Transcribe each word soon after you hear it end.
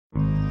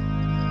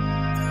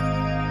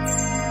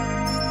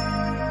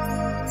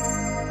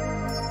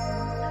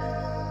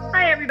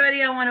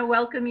everybody. I want to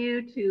welcome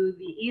you to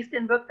the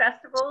Easton Book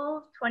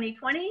Festival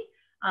 2020.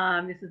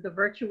 This is the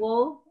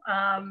virtual,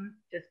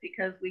 just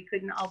because we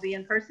couldn't all be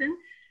in person.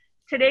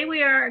 Today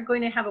we are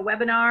going to have a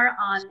webinar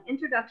on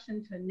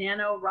Introduction to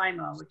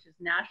NaNoWriMo, which is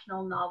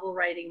National Novel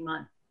Writing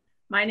Month.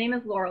 My name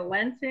is Laurel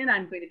Wenson.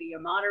 I'm going to be your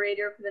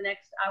moderator for the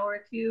next hour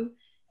or two.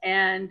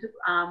 And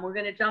we're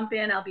going to jump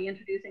in. I'll be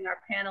introducing our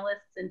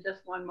panelists in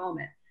just one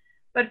moment.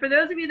 But for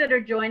those of you that are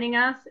joining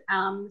us,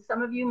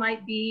 some of you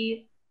might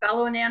be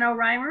fellow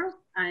NaNoWriMers,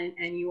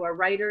 and you are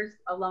writers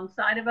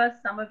alongside of us.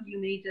 Some of you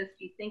may just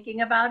be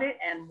thinking about it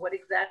and what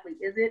exactly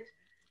is it.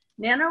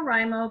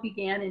 NaNoWriMo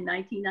began in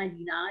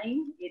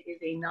 1999. It is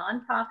a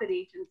nonprofit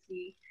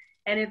agency,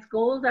 and its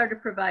goals are to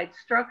provide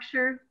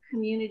structure,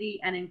 community,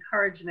 and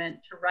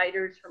encouragement to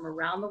writers from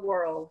around the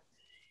world.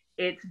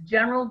 Its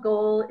general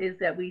goal is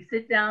that we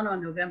sit down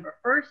on November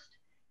 1st,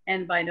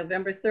 and by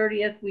November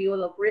 30th, we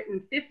will have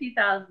written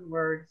 50,000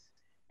 words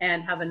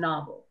and have a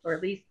novel, or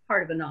at least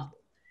part of a novel.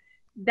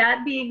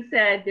 That being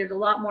said, there's a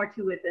lot more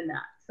to it than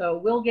that. So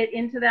we'll get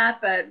into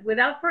that, but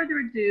without further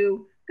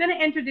ado, I'm going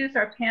to introduce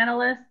our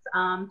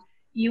panelists.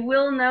 You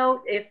will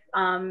note if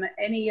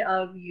any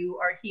of you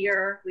are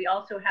here, we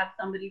also have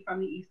somebody from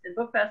the Easton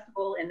Book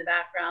Festival in the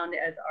background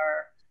as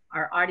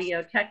our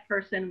audio tech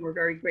person. We're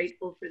very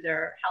grateful for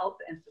their help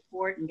and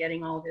support in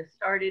getting all this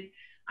started.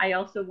 I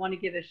also want to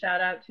give a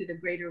shout out to the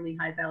Greater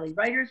Lehigh Valley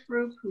Writers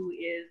Group, who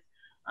is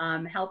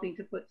helping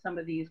to put some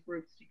of these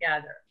groups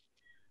together.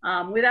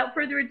 Without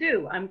further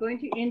ado, I'm going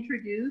to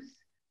introduce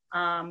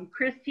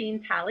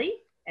Christine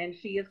Talley, and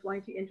she is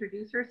going to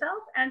introduce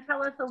herself and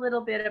tell us a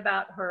little bit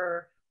about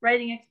her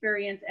writing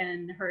experience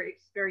and her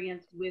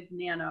experience with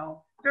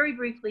Nano, very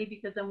briefly,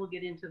 because then we'll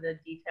get into the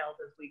details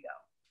as we go.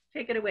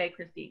 Take it away,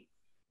 Christine.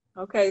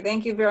 Okay,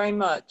 thank you very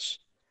much.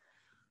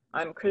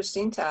 I'm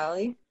Christine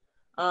Talley.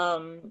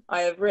 I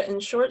have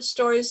written short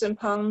stories and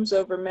poems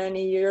over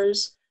many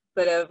years,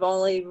 but I've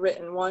only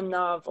written one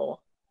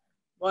novel.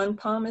 One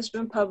poem has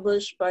been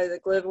published by the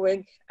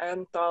Glidwig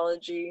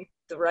anthology,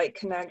 The Right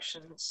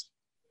Connections.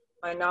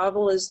 My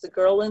novel is The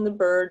Girl and the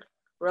Bird,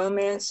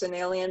 Romance and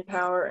Alien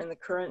Power in the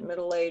Current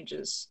Middle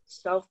Ages,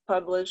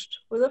 self-published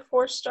with a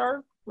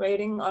 4-star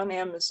rating on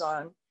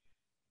Amazon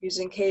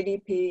using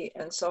KDP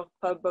and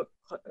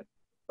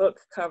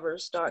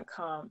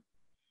selfpubbookcovers.com.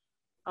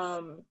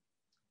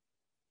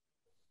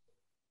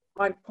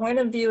 My point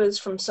of view is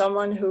from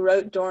someone who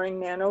wrote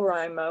during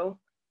NaNoWriMo.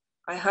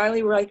 I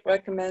highly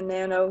recommend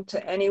Nano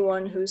to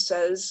anyone who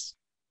says,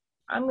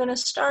 I'm going to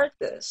start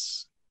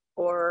this,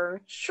 or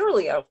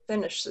surely I'll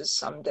finish this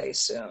someday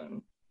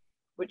soon,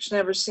 which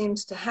never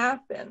seems to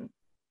happen.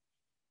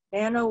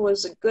 Nano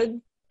was a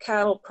good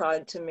cattle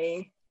prod to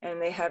me,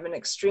 and they have an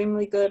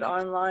extremely good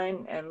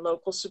online and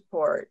local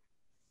support.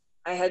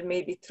 I had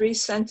maybe 3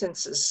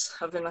 sentences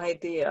of an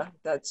idea,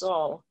 that's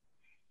all.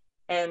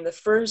 And the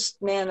first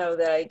Nano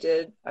that I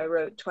did, I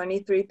wrote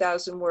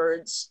 23,000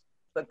 words,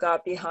 but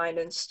got behind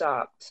and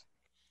stopped.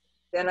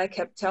 Then I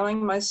kept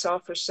telling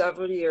myself for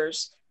several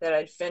years that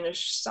I'd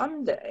finish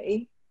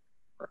someday,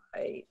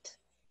 right?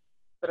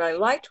 But I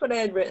liked what I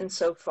had written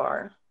so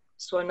far.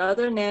 So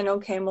another Nano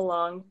came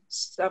along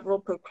several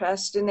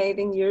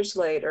procrastinating years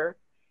later,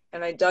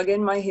 and I dug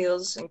in my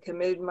heels and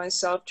committed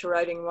myself to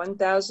writing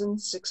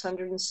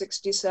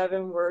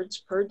 1,667 words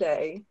per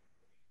day.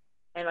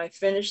 And I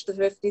finished the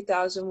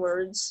 50,000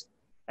 words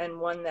and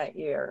won that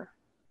year.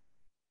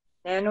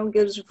 Nano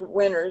gives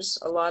winners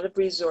a lot of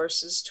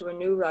resources to a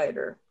new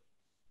writer.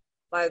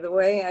 By the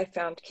way, I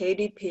found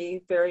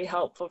KDP very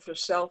helpful for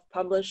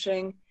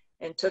self-publishing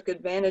and took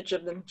advantage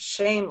of them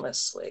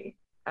shamelessly,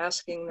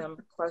 asking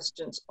them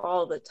questions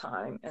all the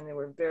time, and they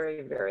were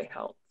very, very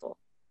helpful.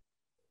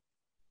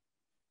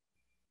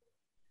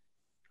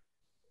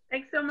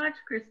 Thanks so much,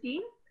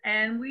 Christine.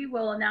 And we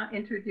will now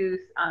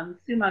introduce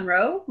Sue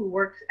Monroe, who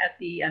works at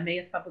the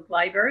Emmaus Public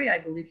Library. I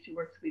believe she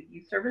works with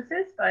youth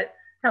services, but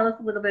tell us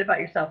a little bit about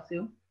yourself,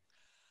 Sue.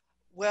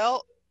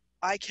 Well,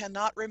 I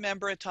cannot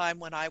remember a time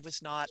when I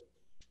was not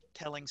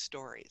telling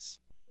stories.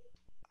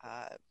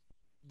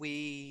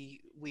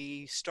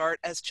 We start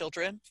as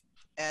children,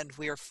 and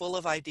we are full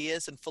of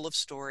ideas and full of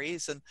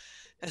stories. And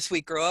as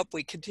we grow up,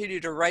 we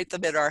continue to write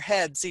them in our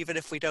heads, even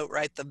if we don't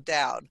write them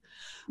down.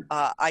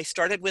 I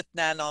started with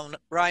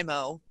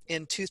NaNoWriMo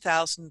in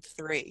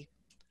 2003.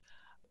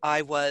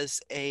 I was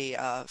a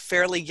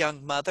fairly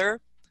young mother,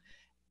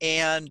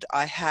 and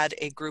I had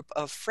a group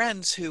of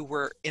friends who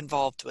were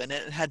involved in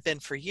it and had been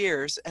for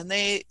years, and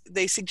they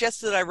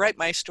suggested that I write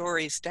my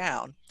stories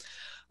down.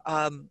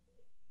 I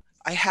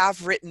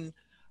have written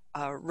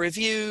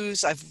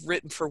reviews. I've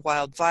written for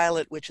Wild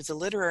Violet, which is a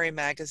literary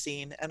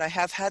magazine, and I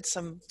have had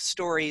some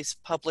stories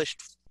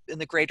published in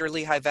the Greater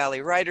Lehigh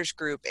Valley Writers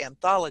Group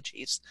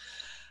anthologies.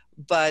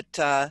 But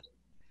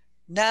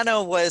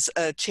Nano was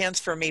a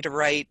chance for me to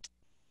write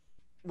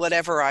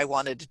whatever I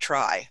wanted to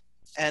try.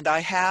 And I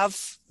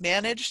have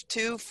managed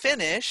to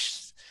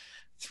finish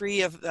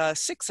 3 of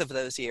 6 of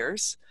those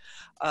years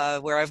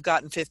where I've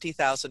gotten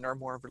 50,000 or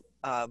more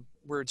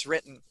words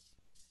written.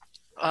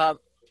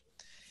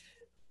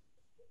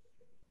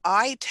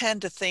 I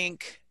tend to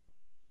think,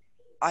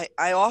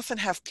 I often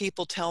have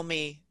people tell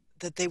me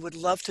that they would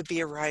love to be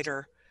a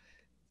writer,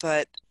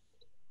 but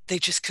they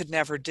just could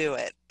never do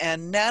it.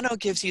 And Nano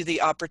gives you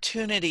the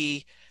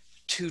opportunity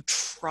to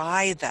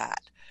try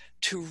that,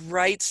 to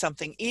write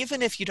something,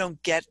 even if you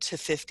don't get to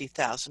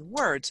 50,000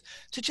 words,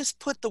 to just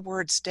put the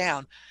words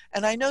down.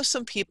 And I know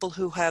some people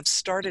who have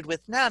started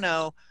with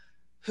Nano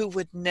who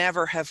would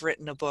never have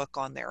written a book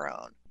on their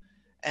own.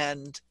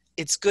 And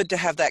it's good to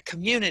have that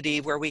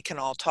community where we can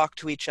all talk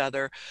to each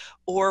other,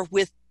 or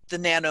with the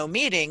Nano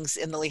meetings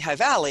in the Lehigh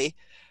Valley,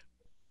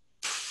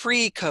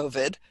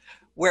 pre-COVID,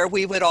 where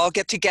we would all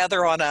get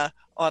together on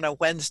a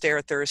Wednesday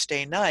or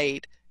Thursday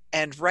night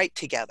and write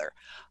together.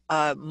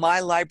 My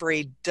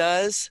library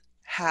does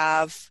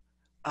have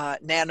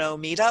Nano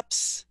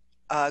meetups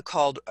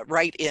called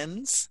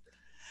write-ins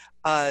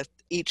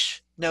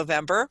each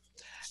November.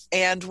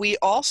 And we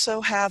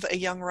also have a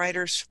Young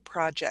Writers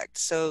Project.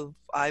 So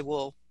I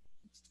will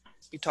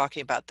be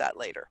talking about that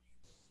later.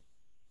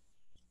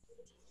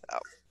 So.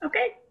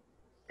 Okay,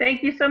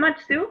 thank you so much,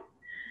 Sue.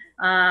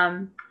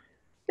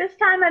 This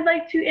time I'd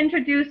like to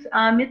introduce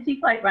Mitzi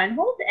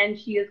Flight-Reinhold, and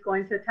she is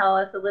going to tell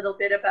us a little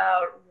bit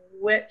about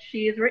what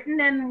she has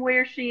written and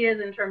where she is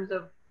in terms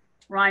of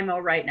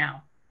RIMO right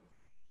now.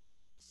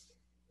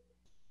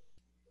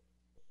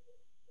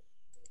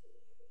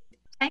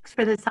 Thanks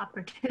for this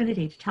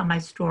opportunity to tell my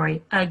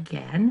story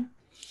again.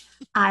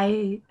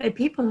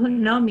 People who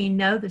know me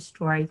know the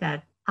story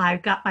that I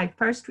got my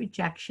first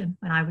rejection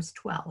when I was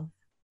 12,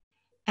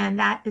 and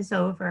that is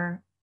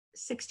over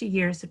 60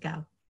 years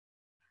ago.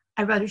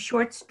 I wrote a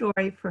short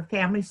story for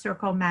Family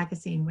Circle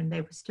magazine when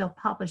they were still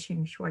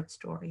publishing short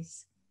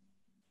stories.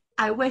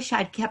 I wish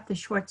I'd kept the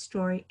short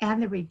story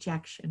and the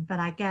rejection, but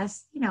I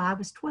guess, I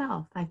was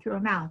 12. I threw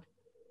them out.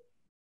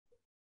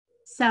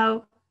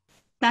 So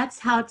that's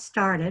how it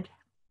started.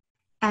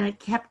 And it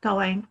kept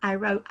going. I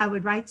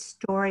would write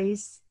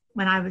stories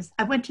when I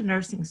went to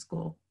nursing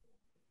school,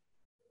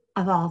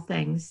 of all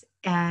things.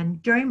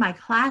 And during my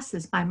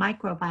classes, my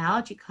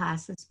microbiology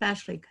class,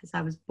 especially because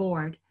I was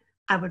bored,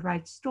 I would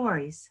write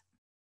stories.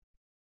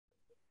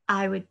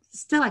 I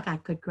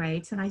got good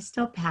grades, and I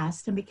still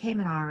passed and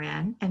became an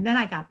RN. And then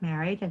I got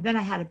married, and then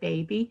I had a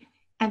baby,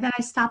 and then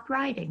I stopped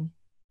writing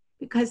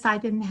because I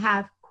didn't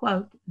have,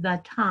 quote, the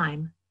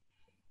time.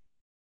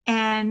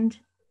 And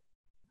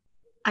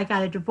I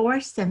got a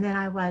divorce, and then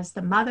I was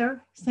the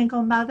mother,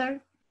 single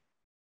mother,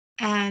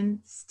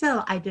 and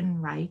still I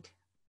didn't write.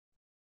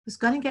 Was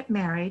going to get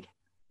married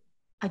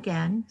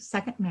again,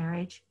 second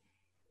marriage,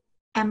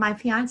 and my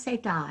fiance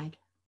died.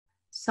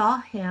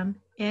 Saw him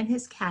in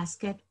his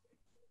casket,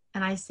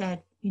 and I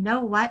said, you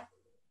know what?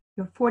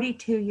 You're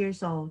 42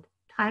 years old.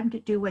 Time to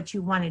do what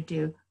you want to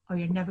do, or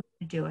you're never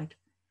going to do it.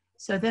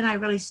 So then I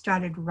really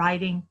started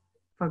writing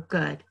for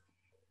good.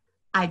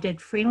 I did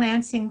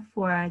freelancing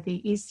for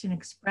the Easton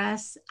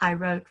Express. I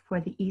wrote for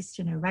the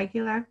Easton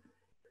Irregular.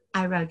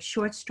 I wrote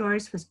short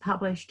stories, was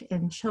published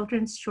in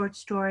children's short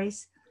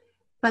stories.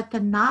 But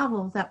the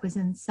novel that was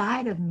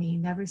inside of me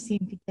never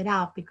seemed to get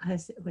out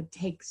because it would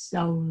take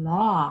so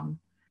long,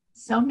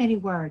 so many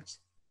words,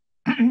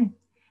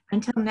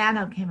 until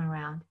Nano came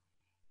around.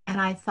 And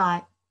I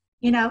thought,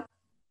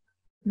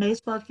 may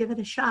as well give it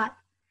a shot.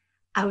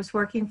 I was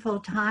working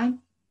full time,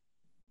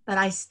 but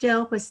I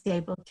still was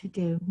able to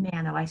do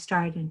Nano. I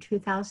started in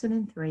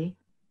 2003,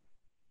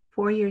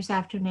 4 years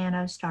after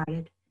Nano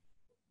started.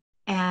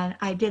 And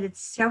I did it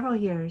several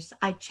years.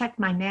 I checked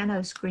my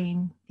Nano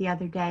screen the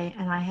other day,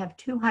 and I have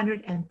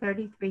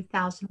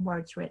 233,000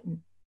 words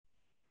written.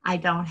 I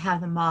don't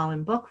have them all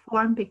in book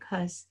form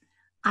because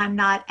I'm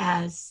not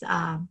as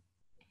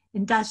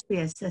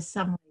industrious as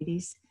some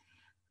ladies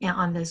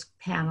on this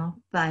panel,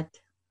 but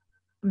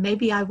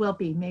maybe I will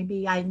be.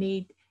 Maybe I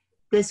need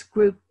this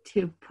group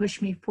to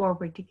push me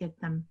forward to get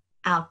them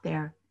out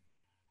there.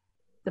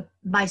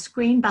 My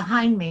screen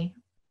behind me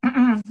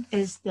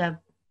is the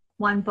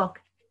one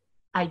book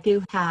I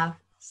do have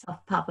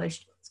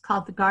self-published. It's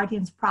called The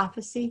Guardian's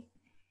Prophecy,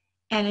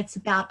 and it's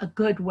about a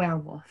good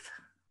werewolf.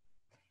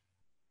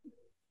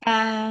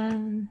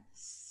 And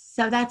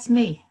so that's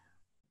me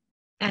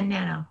and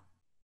Nano.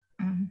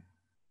 Mm-hmm.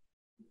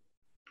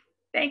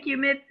 Thank you,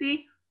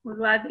 Mitzi. We're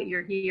glad that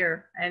you're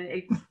here.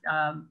 And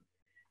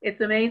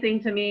it's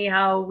amazing to me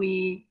how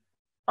we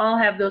all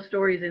have those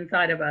stories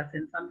inside of us,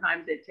 and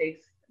sometimes it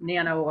takes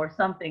Nano or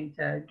something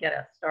to get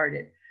us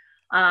started.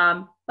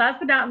 Last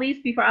but not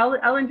least,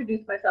 I'll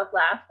introduce myself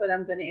last, but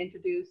I'm going to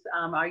introduce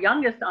our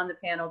youngest on the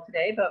panel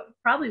today, but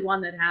probably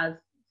one that has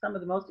some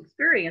of the most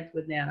experience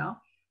with Nano,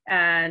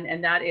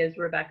 and that is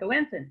Rebecca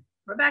Wenson.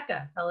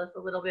 Rebecca, tell us a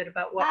little bit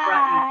about what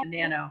brought you to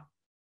Nano.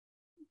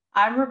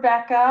 I'm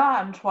Rebecca.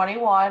 I'm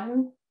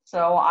 21,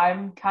 so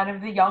I'm kind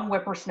of the young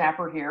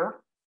whippersnapper here.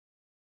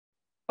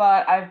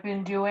 But I've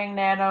been doing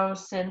Nano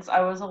since I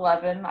was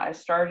 11. I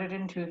started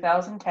in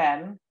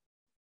 2010.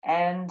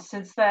 And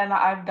since then,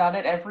 I've done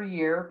it every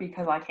year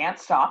because I can't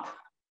stop.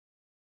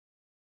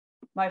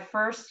 My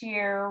first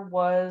year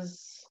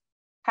was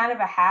kind of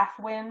a half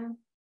win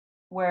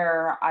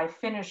where I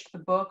finished the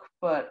book,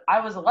 but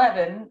I was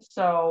 11,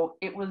 so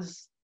it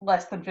was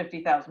less than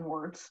 50,000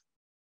 words.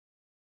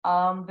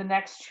 The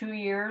next 2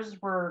 years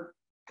were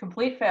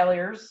complete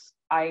failures.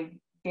 I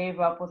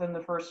gave up within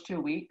the first 2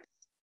 weeks.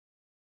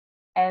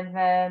 And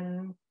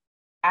then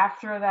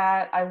after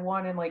that, I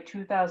won in like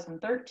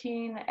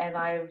 2013, and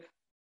I've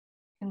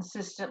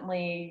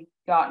consistently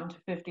gotten to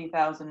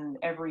 50,000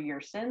 every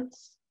year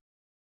since.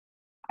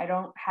 I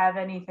don't have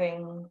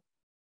anything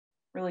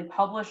really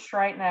published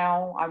right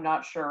now. I'm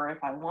not sure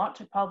if I want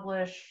to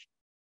publish,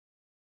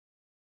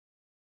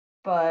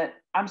 but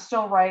I'm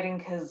still writing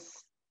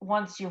because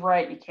once you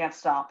write, you can't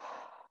stop.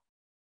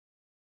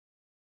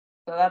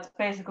 So that's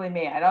basically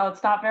me. I know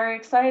it's not very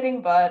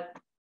exciting, but.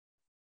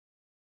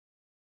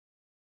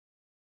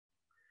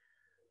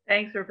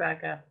 Thanks,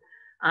 Rebecca.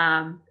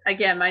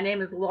 Again, my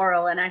name is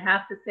Laurel, and I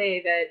have to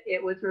say that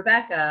it was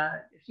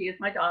Rebecca. She is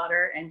my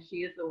daughter, and she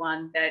is the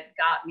one that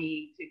got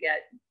me to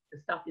get the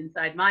stuff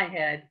inside my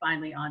head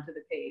finally onto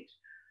the page.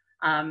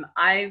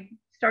 I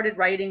started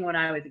writing when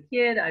I was a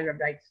kid. I would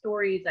write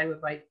stories, I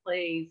would write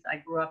plays. I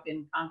grew up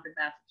in Concord,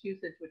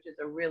 Massachusetts, which is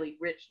a really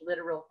rich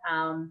literal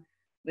town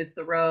with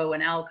Thoreau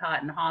and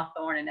Alcott and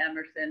Hawthorne and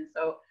Emerson.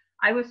 So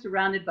I was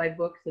surrounded by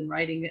books and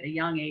writing at a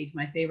young age.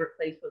 My favorite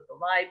place was the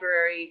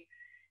library.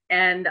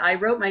 And I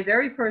wrote my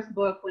very first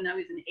book when I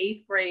was in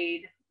 8th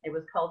grade. It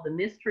was called The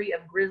Mystery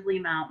of Grizzly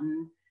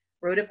Mountain.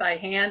 Wrote it by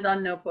hand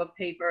on notebook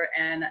paper,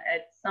 and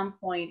at some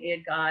point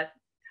it got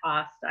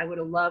tossed. I would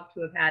have loved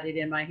to have had it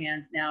in my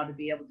hands now to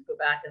be able to go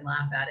back and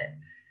laugh at it.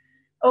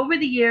 Over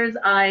the years,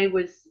 I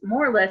was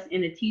more or less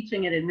in a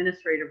teaching and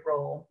administrative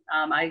role.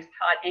 I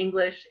taught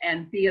English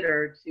and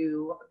theater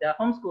to the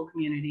homeschool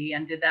community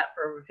and did that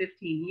for over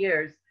 15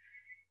 years.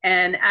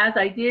 And as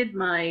I did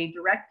my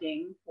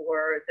directing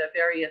for the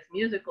various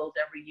musicals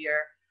every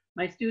year,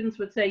 my students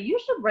would say, you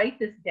should write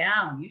this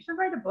down. You should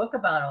write a book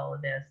about all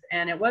of this.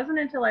 And it wasn't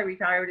until I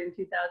retired in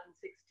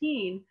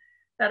 2016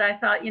 that I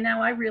thought, you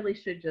know, I really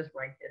should just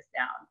write this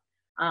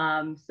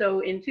down.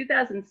 So in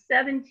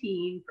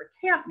 2017 for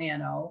Camp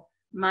Nano,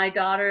 my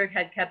daughter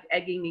had kept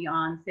egging me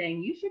on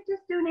saying, you should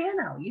just do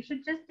Nano. You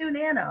should just do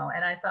Nano.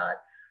 And I thought,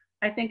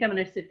 I think I'm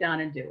going to sit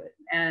down and do it.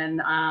 And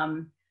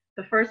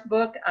the first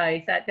book,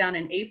 I sat down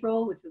in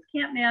April, which was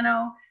Camp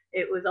Nano.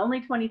 It was only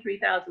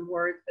 23,000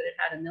 words, but it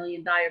had 1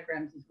 million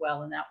diagrams as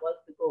well, and that was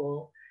the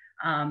goal.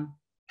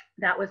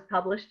 That was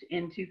published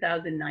in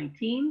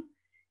 2019.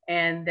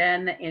 And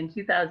then in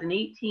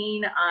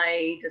 2018,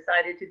 I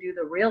decided to do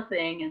the real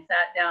thing and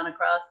sat down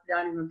across the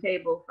dining room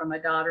table from my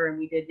daughter, and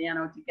we did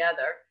Nano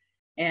together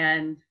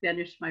and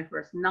finished my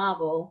first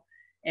novel.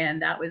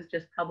 And that was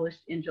just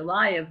published in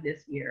July of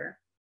this year.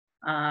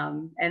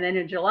 And then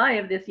in July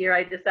of this year,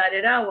 I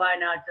decided, oh, why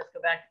not just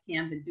go back to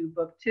camp and do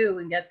book 2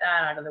 and get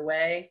that out of the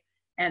way.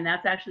 And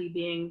that's actually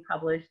being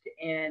published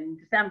in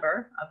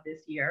December of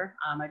this year.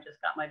 I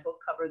just got my book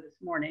cover this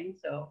morning.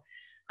 So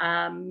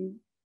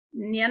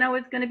Nano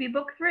is going to be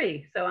book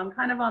 3. So I'm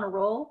kind of on a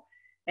roll.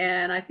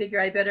 And I figure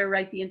I better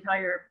write the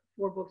entire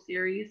 4-book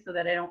series so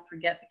that I don't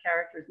forget the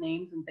characters'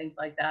 names and things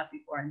like that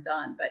before I'm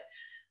done. But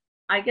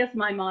I guess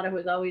my motto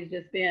has always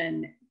just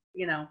been,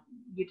 you know,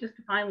 you just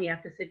finally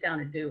have to sit down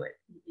and do it.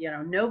 You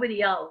know,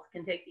 nobody else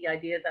can take the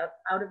ideas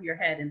out of your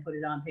head and put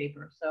it on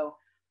paper. So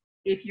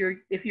if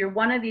you're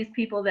one of these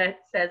people that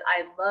says,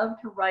 I love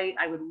to write,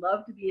 I would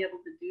love to be able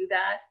to do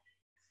that,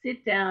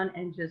 sit down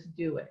and just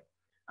do it.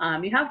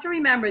 You have to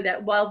remember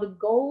that while the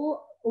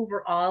goal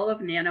overall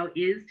of Nano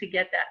is to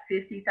get that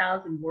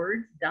 50,000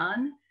 words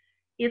done,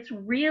 it's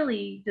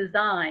really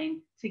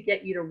designed to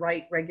get you to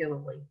write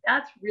regularly.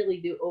 That's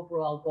really the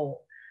overall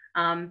goal.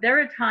 There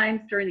are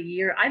times during the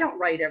year I don't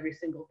write every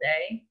single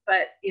day,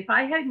 but if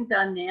I hadn't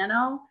done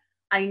Nano,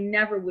 I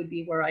never would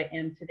be where I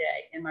am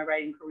today in my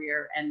writing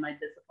career and my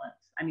disciplines.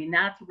 I mean,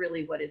 that's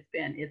really what it's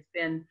been.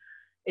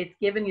 It's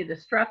given you the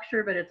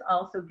structure, but it's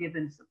also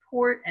given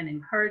support and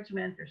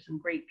encouragement. There's some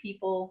great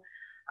people.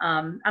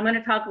 I'm going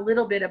to talk a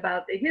little bit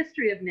about the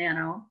history of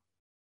Nano.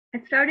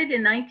 It started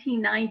in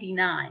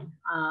 1999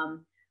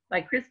 by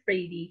Chris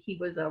Beatty. He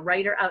was a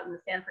writer out in the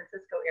San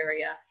Francisco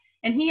area.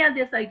 And he had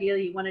this idea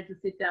that he wanted to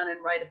sit down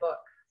and write a book.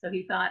 So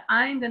he thought,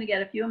 I'm going to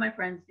get a few of my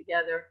friends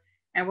together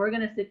and we're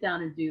going to sit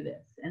down and do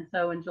this. And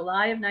so in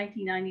July of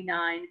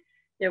 1999,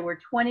 there were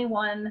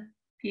 21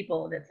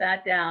 people that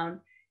sat down,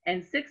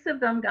 and 6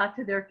 of them got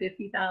to their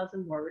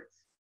 50,000 words.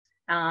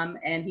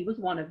 And he was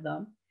one of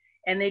them.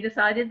 And they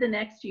decided the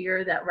next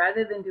year that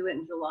rather than do it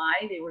in July,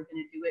 they were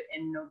going to do it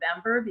in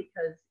November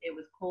because it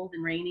was cold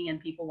and rainy and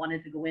people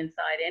wanted to go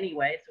inside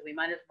anyway. So we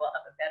might as well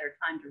have a better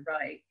time to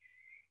write.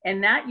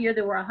 And that year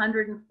there were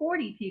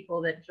 140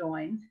 people that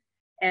joined.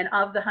 And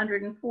of the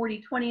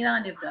 140,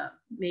 29 of them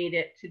made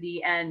it to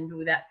the end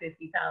with that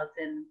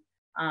 50,000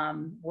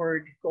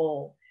 word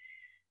goal.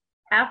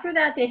 After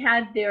that, they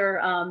had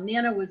their,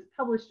 Nano was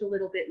published a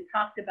little bit and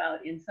talked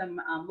about in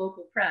some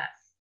local press.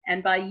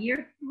 And by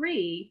year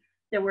 3,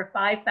 there were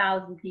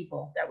 5,000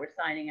 people that were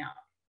signing up.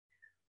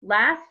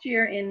 Last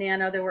year in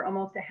Nano, there were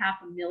almost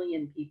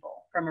 500,000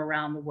 people from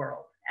around the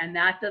world. And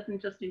that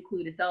doesn't just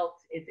include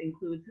adults, it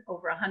includes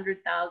over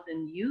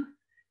 100,000 youth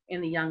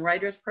in the Young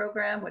Writers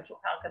Program, which we'll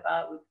talk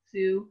about with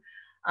Sue.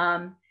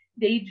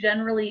 They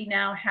generally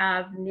now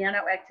have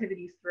Nano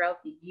activities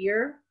throughout the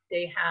year.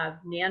 They have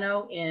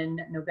Nano in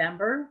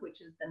November,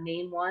 which is the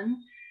main one.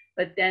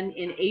 But then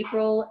in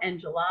April and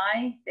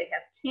July, they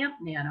have Camp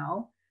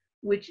Nano,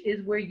 which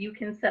is where you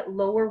can set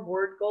lower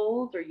word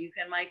goals, or you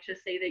might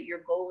just say that your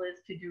goal is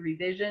to do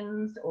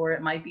revisions, or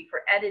it might be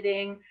for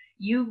editing.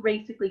 You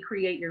basically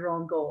create your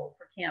own goal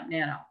for Camp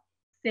Nano.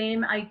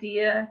 Same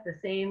idea, the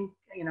same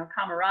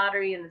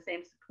camaraderie and the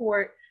same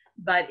support,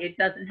 but it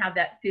doesn't have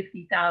that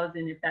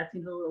 50,000. If that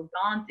seems a little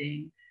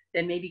daunting,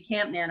 then maybe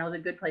Camp Nano is a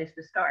good place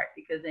to start,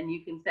 because then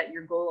you can set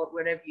your goal at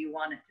whatever you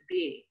want it to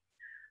be.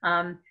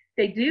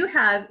 They do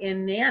have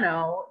in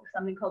Nano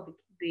something called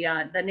the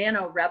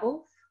Nano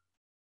Rebels,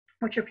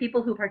 which are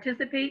people who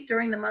participate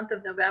during the month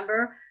of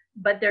November,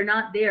 but they're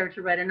not there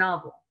to write a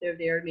novel. They're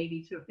there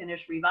maybe to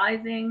finish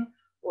revising,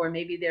 or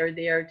maybe they're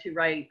there to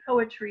write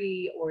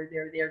poetry, or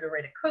they're there to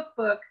write a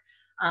cookbook.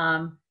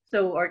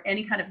 Or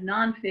any kind of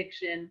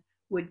nonfiction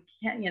would,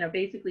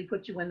 basically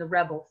put you in the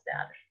rebel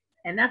status.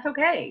 And that's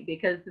okay,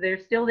 because they're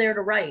still there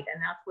to write,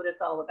 and that's what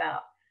it's all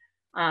about.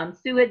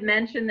 Sue had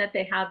mentioned that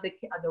they have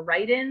the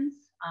write-ins,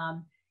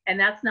 and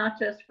that's not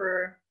just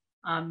for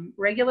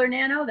regular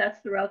Nano, that's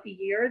throughout the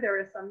year. There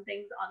are some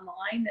things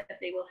online that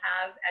they will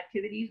have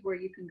activities where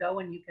you can go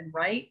and you can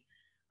write.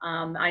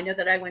 I know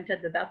that I went to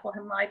the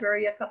Bethlehem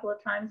Library a couple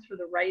of times for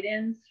the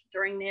write-ins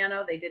during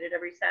Nano. They did it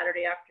every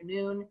Saturday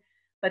afternoon,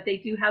 but they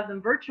do have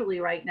them virtually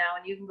right now,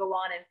 and you can go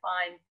on and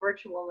find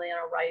virtual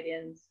Nano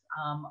write-ins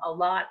a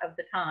lot of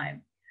the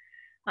time.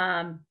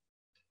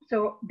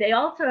 So they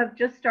also have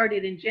just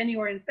started in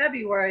January and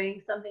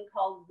February something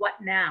called What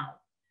Now?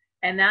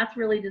 And that's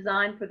really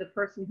designed for the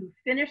person who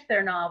finished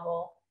their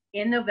novel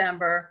in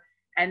November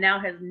and now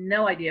has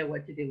no idea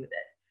what to do with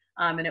it.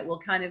 And it will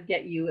kind of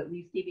get you, at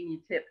least giving you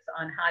tips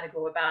on how to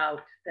go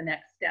about the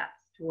next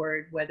steps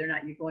toward whether or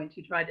not you're going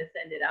to try to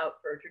send it out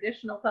for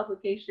traditional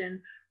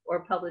publication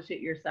or publish it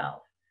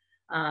yourself.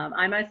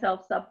 I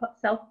myself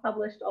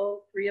self-published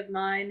all 3 of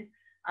mine.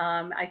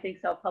 I think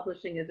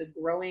self-publishing is a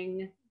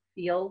growing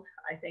field.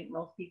 I think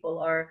most people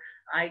are,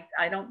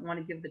 I don't want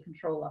to give the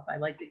control up. I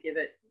like to give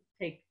it,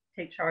 take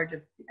charge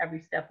of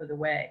every step of the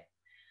way.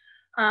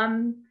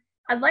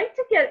 I'd like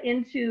to get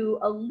into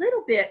a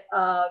little bit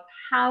of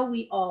how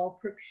we all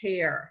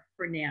prepare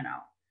for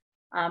Nano.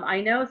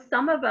 I know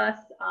some of us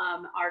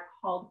are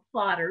called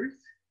plotters,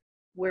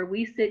 where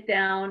we sit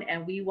down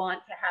and we want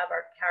to have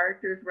our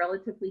characters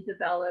relatively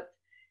developed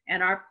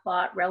and our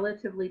plot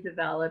relatively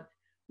developed.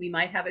 We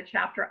might have a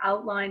chapter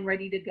outline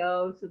ready to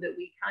go so that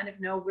we kind of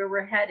know where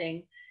we're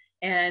heading.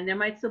 And there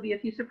might still be a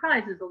few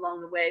surprises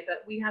along the way,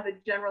 but we have a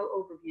general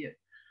overview.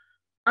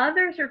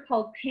 Others are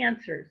called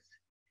pantsers.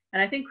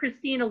 And I think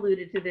Christine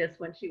alluded to this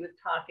when she was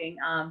talking.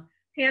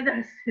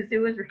 Pantsers, Sue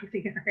was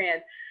raising her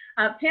hand.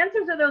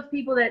 Pantsers are those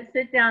people that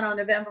sit down on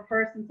November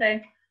 1st and say,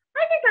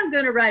 I think I'm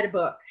going to write a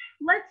book.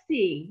 Let's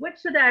see, what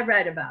should I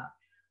write about?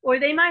 Or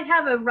they might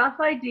have a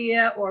rough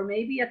idea or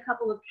maybe a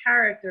couple of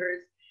characters,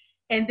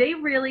 and they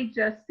really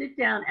just sit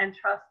down and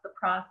trust the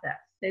process.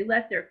 They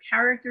let their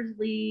characters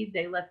lead,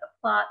 they let the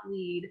plot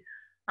lead.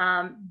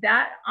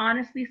 That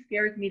honestly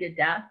scares me to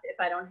death if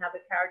I don't have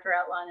a character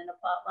outline and a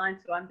plot line,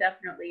 so I'm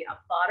definitely a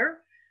plotter.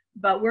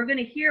 But we're going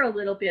to hear a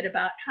little bit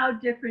about how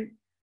different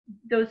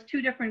those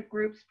 2 different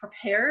groups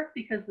prepare,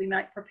 because we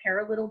might prepare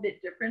a little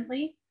bit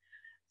differently.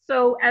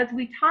 So as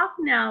we talk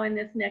now in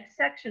this next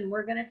section,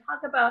 we're going to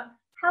talk about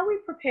how we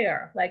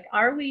prepare. Like,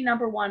 are we,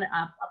 number one,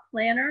 a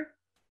planner,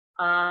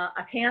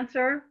 a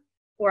pantser,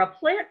 or a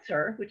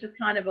plantser, which is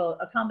kind of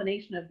a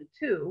combination of the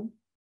 2.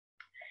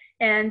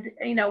 And,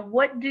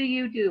 what do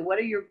you do? What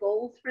are your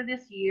goals for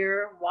this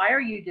year? Why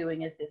are you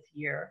doing it this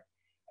year?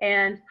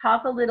 And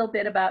talk a little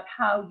bit about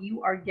how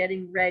you are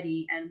getting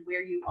ready and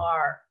where you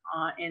are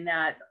in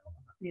that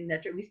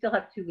we still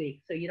have 2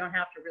 weeks, so you don't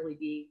have to really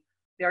be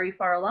very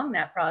far along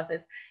that process,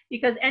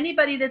 because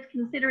anybody that's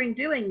considering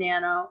doing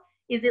Nano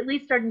is at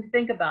least starting to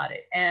think about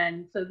it.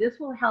 And so this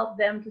will help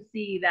them to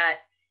see that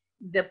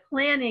the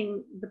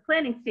planning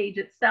stage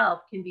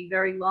itself can be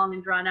very long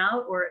and drawn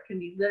out, or it can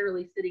be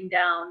literally sitting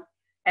down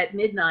at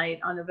midnight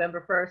on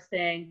November 1st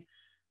saying,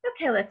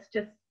 okay, let's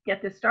just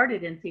get this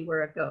started and see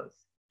where it goes.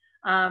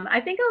 I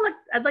think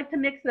I'd like to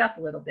mix it up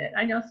a little bit.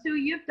 I know, Sue,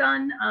 you've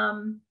done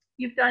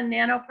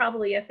Nano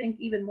probably, I think,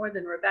 even more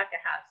than Rebecca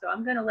has. So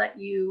I'm going to let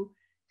you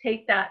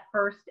take that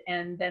first,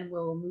 and then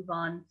we'll move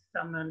on to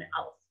someone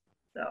else.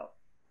 So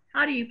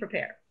how do you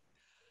prepare?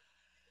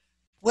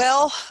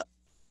 Well,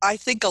 I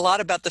think a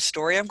lot about the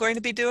story I'm going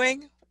to be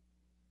doing.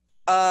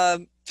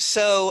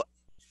 So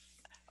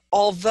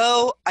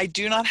although I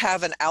do not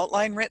have an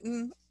outline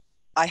written,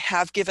 I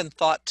have given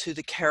thought to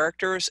the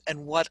characters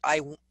and what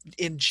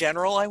in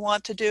general I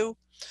want to do.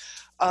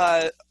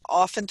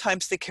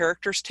 Oftentimes the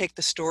characters take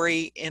the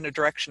story in a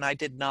direction I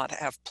did not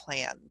have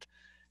planned.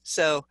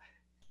 So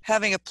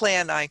having a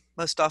plan, I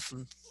most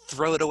often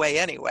throw it away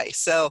anyway.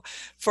 So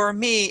for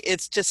me,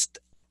 it's just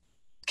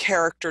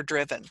character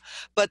driven.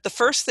 But the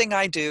first thing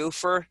I do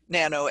for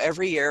Nano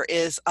every year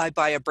is I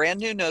buy a brand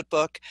new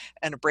notebook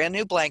and a brand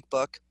new blank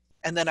book,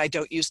 and then I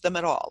don't use them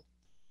at all.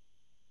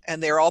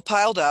 And they're all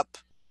piled up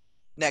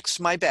next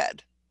to my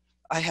bed.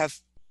 I have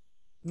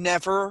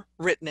never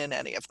written in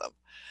any of them.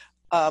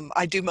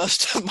 I do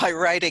most of my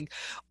writing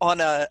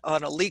on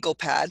a legal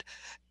pad,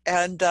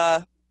 and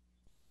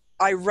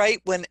I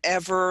write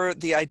whenever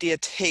the idea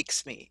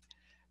takes me,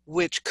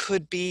 which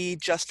could be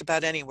just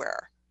about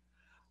anywhere.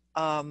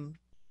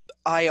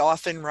 I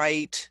often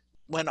write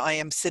when I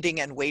am sitting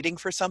and waiting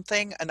for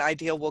something. An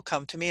idea will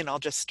come to me and I'll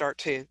just start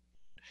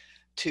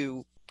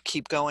to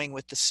keep going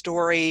with the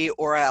story,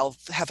 or I'll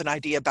have an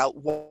idea about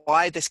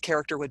why this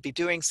character would be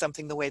doing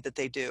something the way that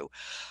they do.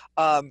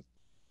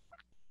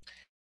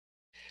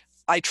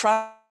 I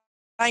try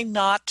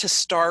not to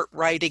start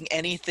writing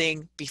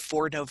anything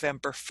before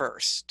November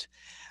 1st.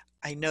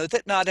 I know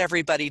that not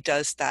everybody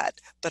does that,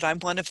 but I'm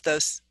one of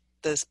those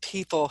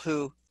people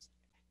who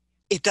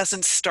it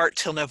doesn't start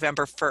till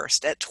November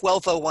 1st at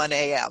 12:01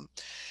 a.m.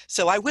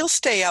 So I will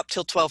stay up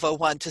till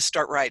 12:01 to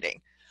start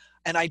writing.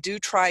 And I do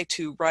try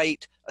to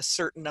write a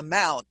certain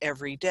amount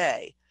every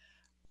day.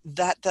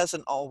 That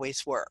doesn't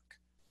always work.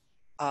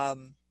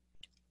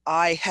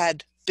 I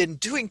had been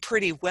doing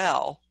pretty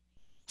well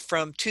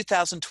from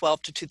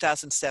 2012 to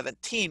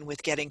 2017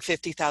 with getting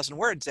 50,000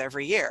 words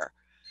every year.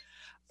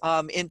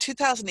 In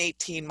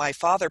 2018, my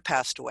father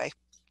passed away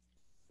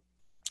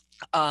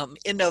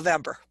in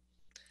November.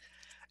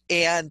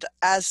 And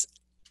as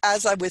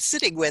I was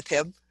sitting with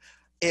him,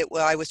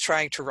 I was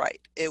trying to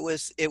write. It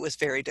was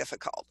very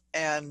difficult.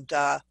 And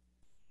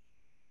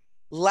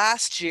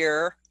last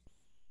year,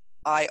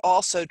 I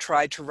also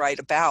tried to write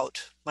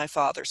about my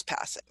father's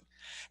passing.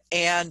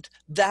 And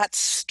that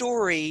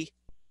story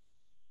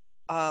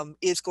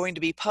is going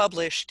to be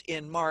published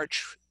in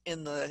March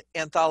in the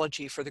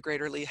anthology for the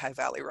Greater Lehigh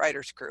Valley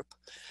Writers Group.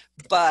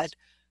 But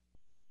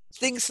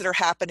things that are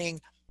happening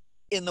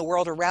in the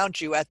world around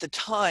you at the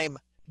time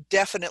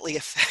definitely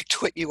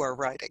affect what you are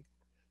writing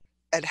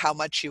and how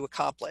much you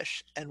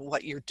accomplish and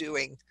what you're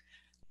doing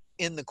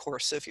in the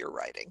course of your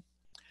writing.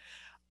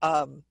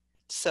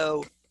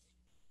 So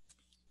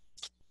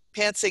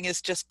pantsing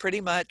is just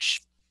pretty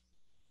much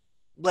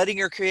letting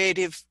your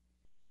creative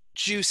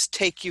juice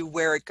take you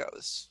where it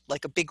goes,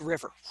 like a big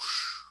river.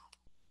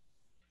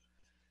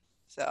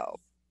 So.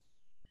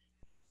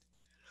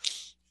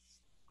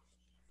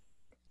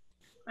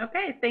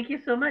 Okay, thank you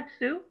so much,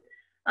 Sue.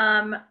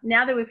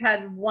 Now that we've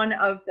had one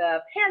of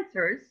the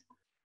pantsers,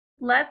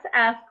 let's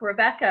ask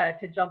Rebecca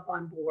to jump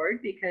on board,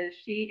 because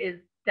she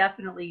is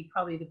definitely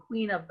probably the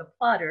queen of the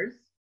plotters.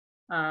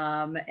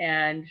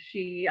 And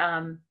she,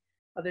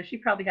 although she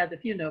probably has a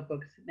few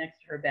notebooks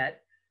next to her bed.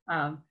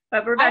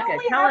 But Rebecca,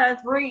 tell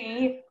us.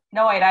 3.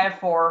 No, wait, I have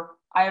 4.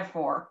 I have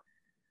 4.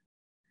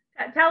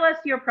 Tell us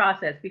your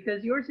process,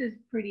 because yours is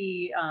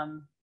pretty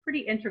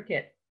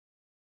intricate.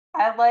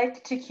 I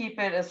like to keep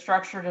it as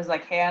structured as I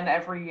can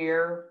every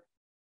year.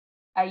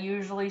 I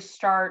usually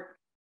start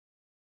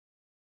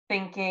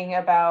thinking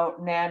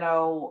about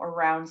Nano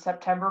around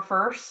September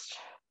 1st,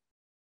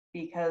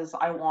 because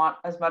I want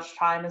as much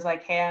time as I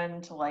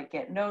can to like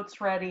get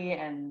notes ready,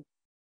 and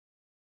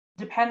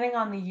depending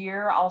on the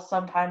year, I'll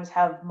sometimes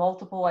have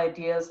multiple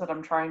ideas that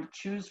I'm trying to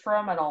choose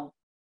from, and I'll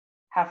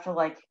have to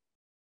like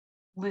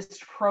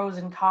list pros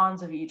and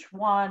cons of each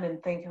one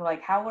and think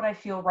like, how would I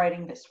feel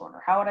writing this one,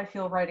 or how would I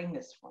feel writing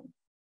this one?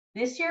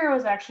 This year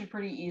was actually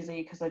pretty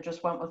easy because I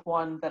just went with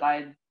one that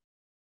I'd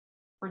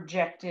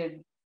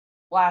rejected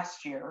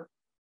last year,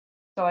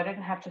 so I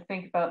didn't have to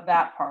think about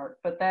that part.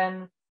 But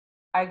then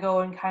I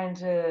go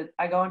into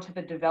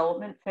the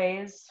development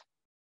phase,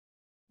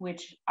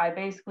 which I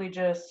basically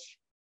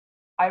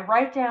I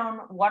write down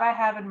what I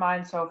have in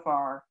mind so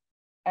far,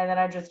 and then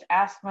I just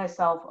ask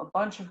myself a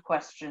bunch of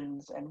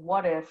questions and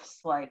what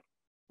ifs, like,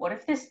 what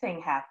if this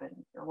thing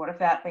happened, or what if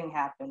that thing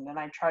happened? And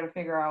I try to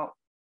figure out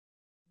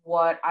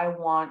what I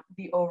want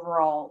the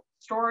overall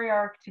story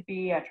arc to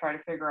be. I try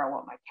to figure out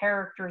what my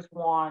characters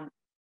want.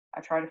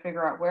 I try to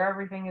figure out where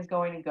everything is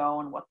going to go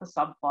and what the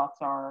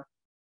subplots are.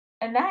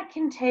 And that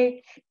can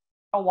take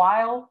a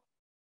while,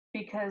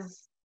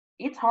 because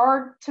it's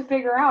hard to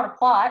figure out a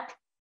plot.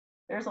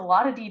 There's a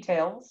lot of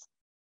details.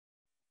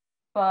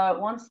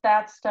 But once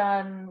that's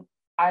done,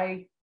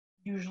 I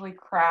usually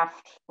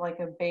craft like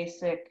a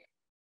basic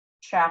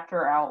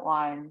chapter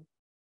outline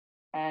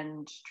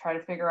and try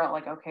to figure out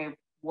like, okay,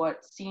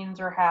 what scenes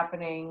are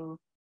happening,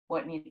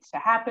 what needs to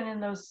happen in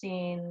those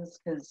scenes,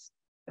 because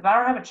if I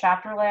don't have a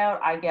chapter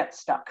layout, I get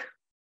stuck.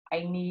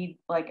 I need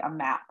like a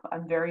map.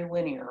 I'm very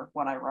linear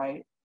when I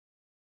write.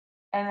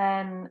 And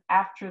then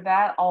after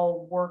that,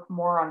 I'll work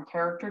more on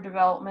character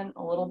development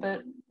a little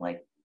bit.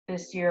 Like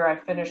this year, I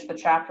finished the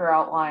chapter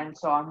outline,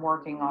 so I'm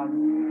working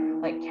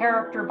on like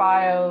character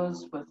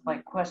bios with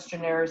like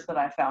questionnaires that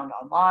I found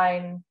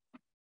online.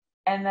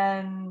 And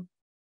then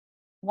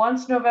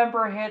once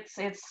November hits,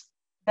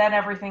 then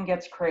everything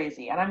gets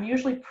crazy. And I'm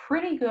usually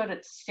pretty good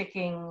at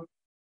sticking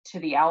to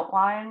the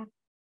outline,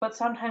 but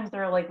sometimes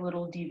there are like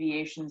little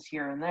deviations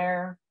here and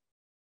there.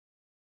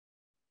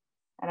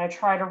 and I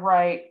try to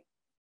write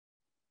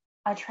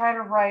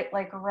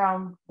like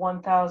around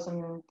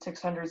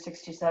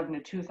 1,667 to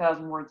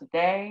 2,000 words a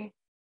day,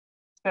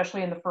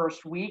 especially in the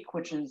first week,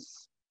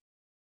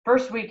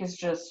 first week is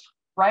just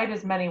write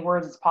as many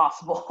words as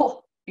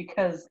possible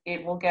because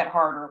it will get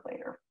harder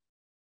later.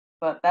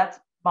 But that's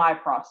my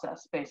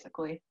process,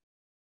 basically.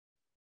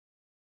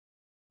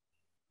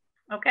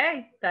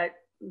 Okay, that's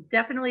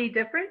definitely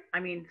different. I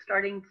mean,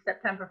 starting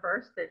September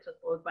 1st, it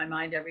just blows my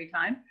mind every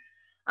time.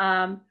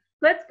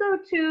 Let's go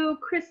to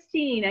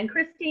Christine. And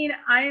Christine,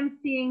 I am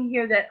seeing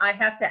here that I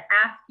have to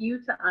ask you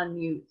to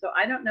unmute. So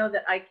I don't know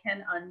that I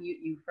can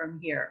unmute you from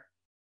here.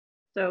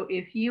 So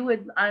if you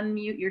would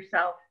unmute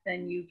yourself,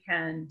 then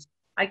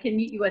I can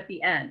mute you at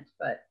the end,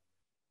 but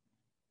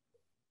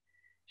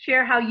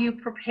share how you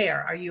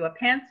prepare. Are you a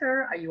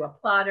pantser? Are you a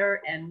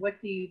plotter? And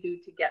what do you do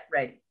to get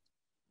ready?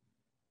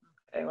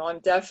 Okay, well,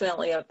 I'm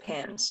definitely a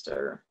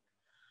pantser.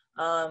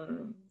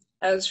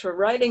 As for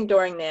writing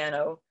during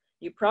Nano,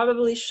 you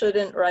probably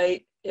shouldn't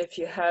write if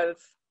you have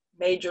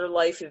major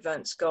life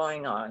events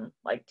going on,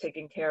 like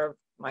taking care of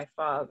my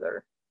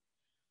father.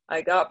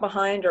 I got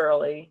behind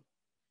early.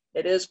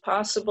 It is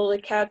possible to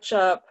catch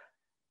up,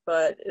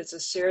 but it's a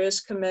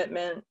serious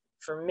commitment.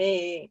 For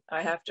me,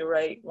 I have to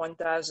write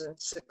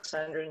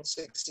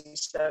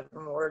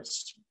 1,667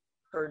 words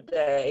per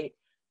day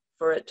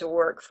for it to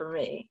work for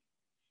me.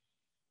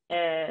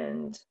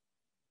 And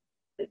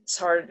it's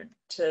hard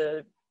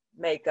to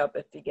make up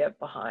if you get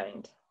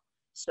behind.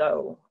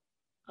 So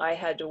I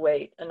had to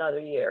wait another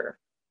year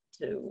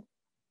to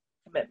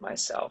commit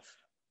myself.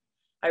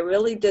 I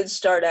really did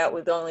start out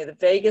with only the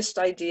vaguest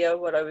idea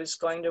what I was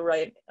going to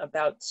write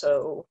about,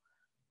 so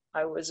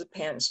I was a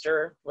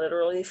pantser,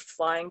 literally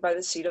flying by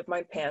the seat of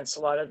my pants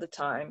a lot of the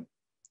time.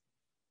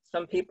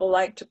 Some people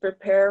like to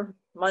prepare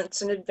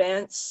months in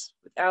advance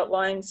with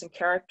outlines and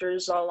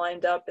characters all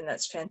lined up, and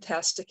that's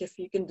fantastic if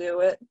you can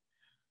do it.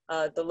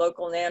 The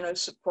local Nano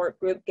support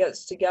group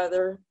gets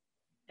together,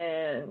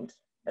 and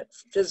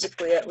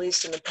physically, at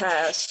least in the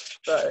past,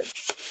 but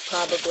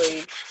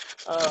probably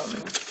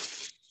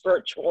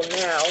virtual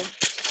now,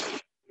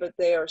 but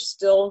they are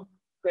still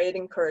great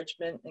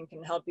encouragement and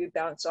can help you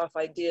bounce off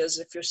ideas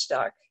if you're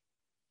stuck.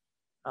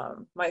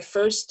 My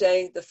first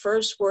day, the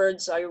first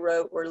words I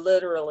wrote were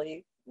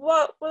literally,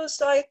 "What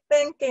was I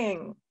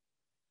thinking?"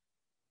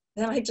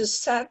 Then I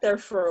just sat there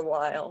for a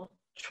while,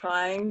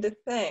 trying to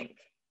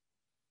think.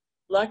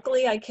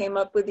 Luckily, I came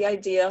up with the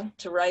idea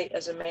to write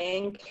as a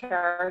main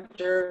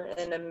character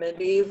in a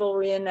medieval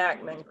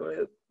reenactment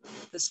group,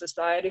 the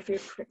Society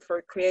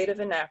for Creative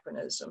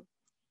Anachronism,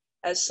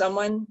 as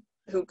someone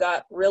who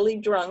got really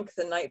drunk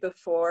the night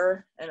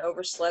before and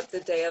overslept the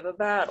day of a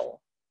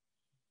battle.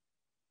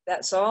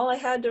 That's all I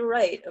had to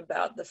write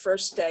about the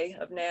first day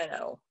of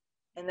Nano,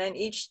 and then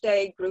each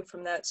day grew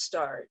from that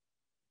start.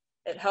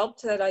 It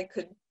helped that I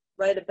could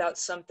write about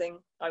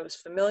something I was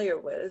familiar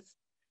with,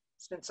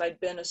 since I'd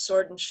been a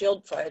sword and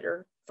shield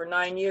fighter for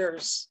 9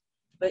 years,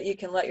 but you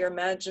can let your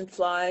imagination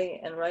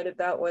fly and write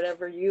about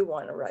whatever you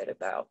want to write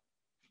about.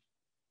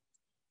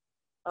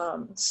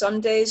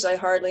 Some days I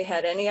hardly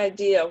had any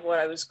idea what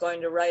I was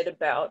going to write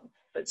about,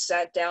 but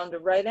sat down to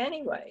write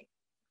anyway.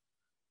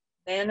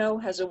 Nano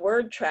has a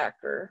word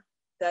tracker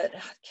that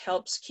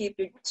helps keep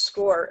a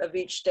score of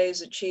each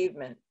day's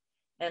achievement,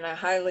 and I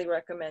highly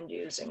recommend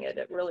using it.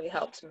 It really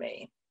helped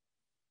me.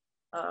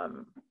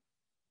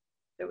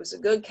 It was a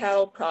good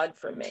cattle prod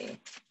for me.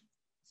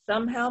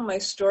 Somehow my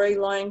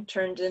storyline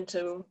turned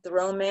into the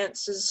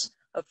romances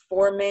of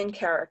 4 main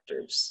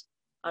characters.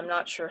 I'm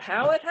not sure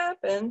how it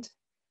happened,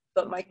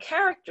 but my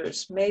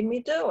characters made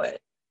me do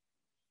it.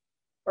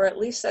 Or at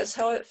least that's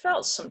how it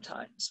felt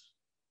sometimes.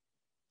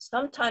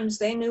 Sometimes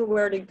they knew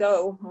where to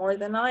go more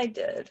than I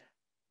did.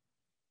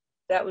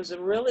 That was a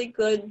really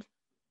good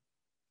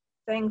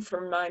thing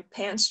for my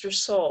pantser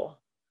soul.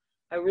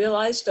 I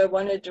realized I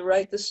wanted to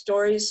write the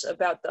stories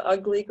about the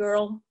ugly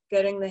girl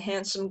getting the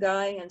handsome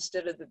guy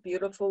instead of the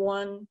beautiful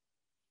one,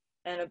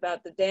 and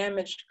about the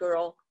damaged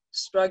girl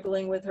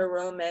struggling with her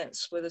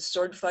romance with a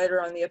sword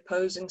fighter on the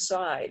opposing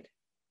side.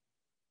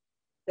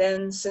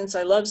 Then, since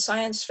I love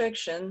science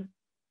fiction,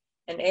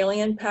 an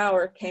alien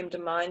power came to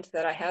mind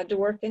that I had to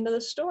work into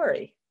the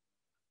story.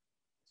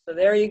 So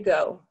there you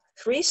go.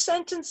 3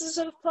 sentences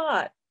of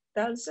plot.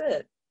 That's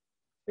it.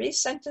 3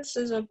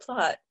 sentences of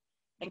plot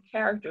and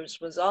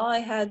characters was all I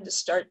had to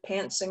start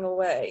pantsing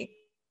away.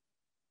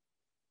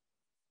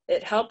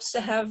 It helps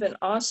to have an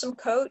awesome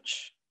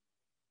coach,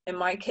 in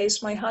my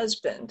case, my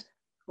husband,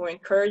 who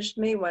encouraged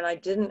me when I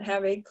didn't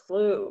have a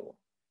clue.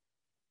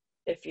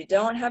 If you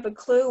don't have a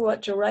clue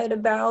what to write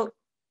about,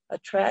 a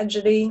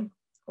tragedy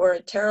or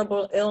a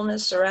terrible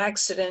illness or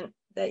accident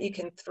that you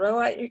can throw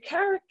at your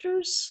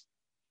characters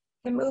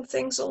and move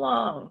things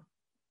along.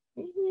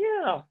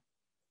 Yeah.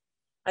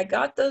 I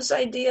got those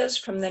ideas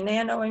from the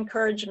Nano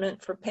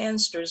Encouragement for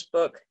Pansters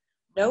book,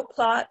 No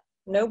Plot,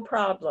 No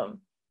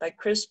Problem, by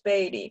Chris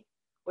Beatty,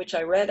 which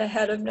I read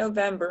ahead of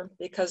November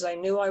because I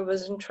knew I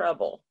was in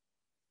trouble.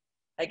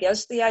 I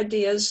guess the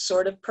ideas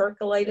sort of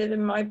percolated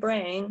in my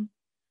brain,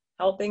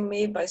 helping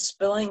me by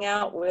spilling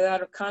out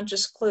without a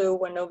conscious clue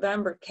when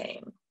November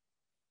came.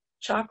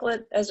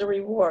 Chocolate as a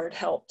reward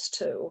helped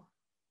too.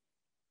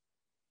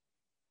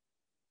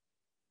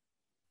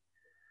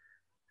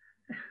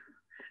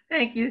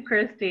 Thank you,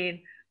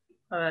 Christine.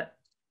 All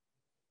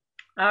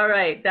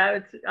right, that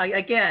was,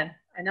 again,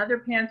 another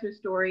Panther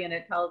story, and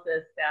it tells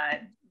us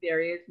that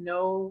there is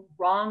no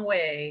wrong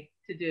way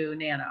to do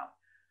Nano.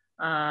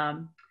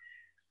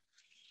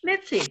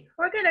 Mitzi,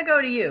 we're going to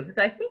go to you because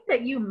I think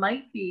that you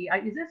might be,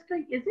 is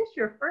this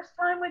your first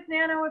time with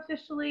Nano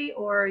officially,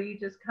 or are you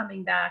just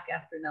coming back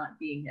after not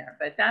being there?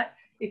 But that,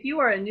 if you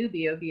are a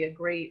newbie, it would be a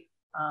great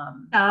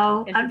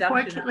No,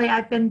 unfortunately,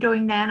 I've been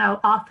doing Nano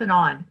off and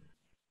on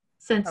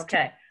since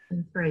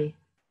 2003.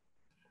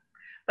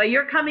 But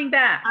you're coming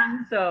back,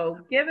 so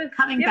give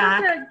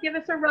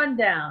us a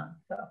rundown.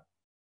 So.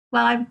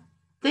 Well,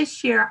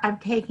 this year I'm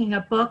taking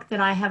a book that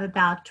I have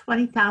about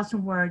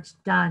 20,000 words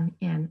done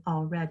in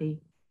already.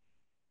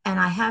 And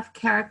I have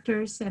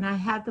characters and I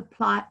have the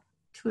plot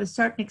to a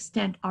certain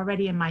extent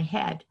already in my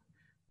head,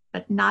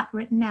 but not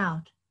written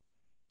out.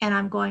 And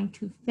I'm going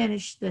to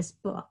finish this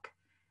book.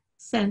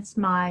 Since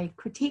my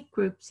critique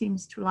group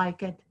seems to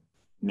like it,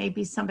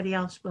 maybe somebody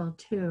else will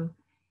too.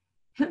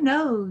 Who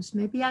knows?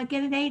 Maybe I'll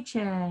get an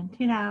agent,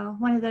 you know,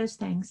 one of those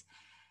things.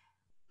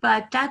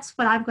 But that's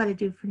what I'm going to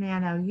do for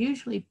Nano.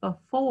 Usually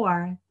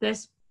before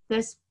this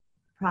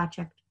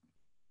project,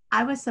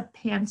 I was a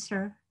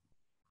pantser.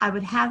 I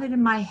would have it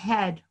in my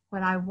head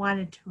what I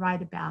wanted to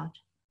write about.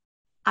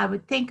 I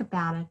would think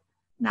about it.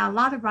 Now, a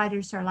lot of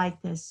writers are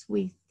like this.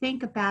 We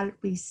think about it,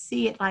 we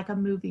see it like a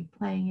movie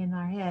playing in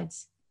our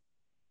heads.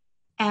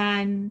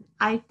 And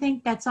I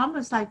think that's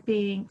almost like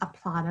being a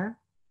plotter,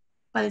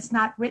 but it's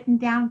not written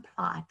down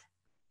plot.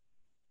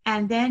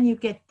 And then you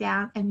get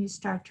down and you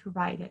start to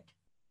write it.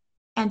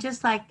 And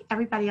just like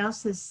everybody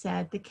else has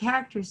said, the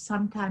characters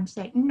sometimes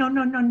say, no,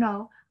 no, no,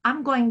 no,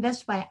 I'm going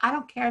this way. I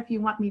don't care if you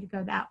want me to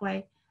go that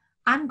way.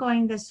 I'm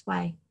going this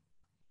way.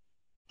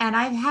 And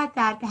I've had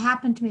that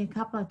happen to me a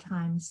couple of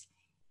times.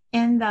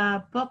 In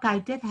the book I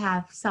did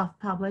have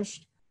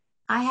self-published,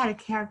 I had a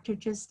character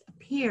just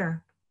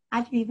appear.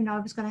 I didn't even know I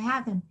was going to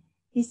have him.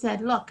 He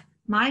said, look,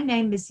 my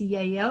name is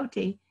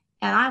Yayoti,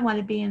 and I want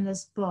to be in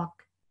this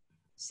book.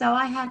 So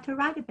I had to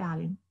write about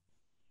him.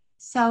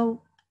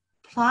 So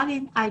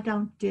plotting, I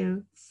don't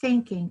do.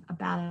 Thinking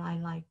about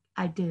it,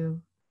 I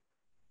do.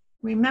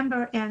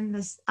 Remember in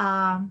this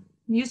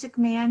Music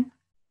Man,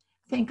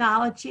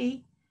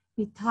 Thinkology,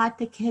 we taught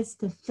the kids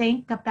to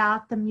think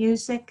about the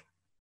music.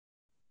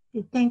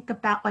 You think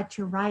about what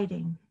you're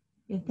writing.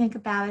 You think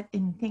about it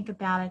and you think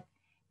about it.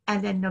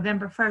 And then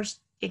November 1st,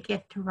 you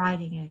get to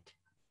writing it.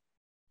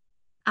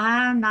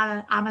 I'm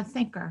a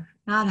thinker,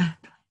 not a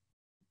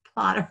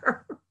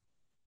plotter.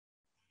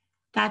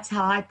 That's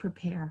how I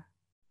prepare.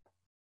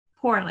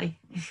 Poorly.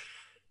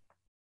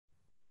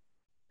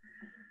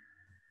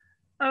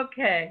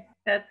 Okay,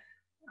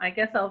 I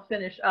guess I'll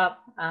finish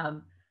up.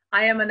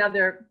 I am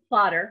another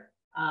plotter.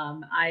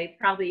 I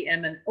probably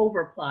am an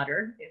over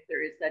plotter, if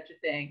there is such a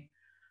thing.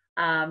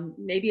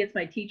 Maybe it's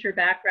my teacher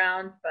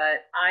background,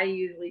 but I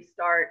usually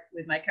start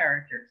with my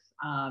characters.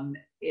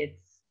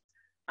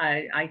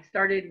 I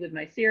started with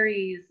my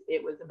series.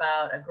 It was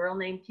about a girl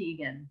named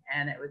Tegan,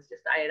 and it was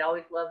just, I had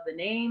always loved the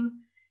name.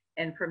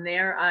 And from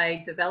there,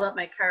 I developed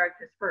my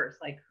characters first.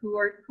 Like, who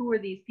are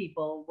these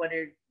people? What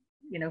are,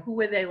 who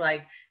were they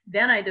like?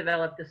 Then I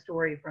developed the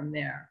story from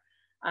there.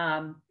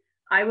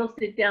 I will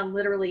sit down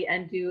literally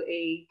and do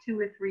a 2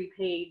 or 3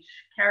 page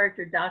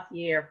character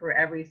dossier for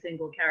every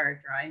single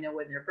character. I know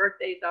when their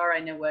birthdays are. I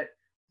know what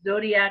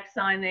zodiac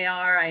sign they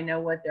are. I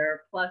know what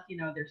their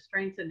their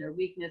strengths and their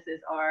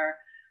weaknesses are.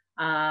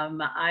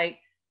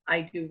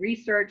 I do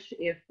research.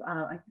 If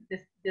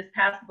this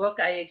past book,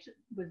 I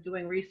was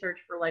doing research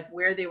for like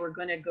where they were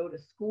going to go to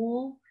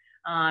school,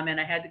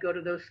 and I had to go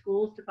to those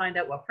schools to find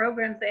out what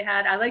programs they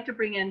had. I like to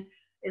bring in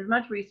as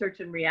much research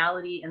and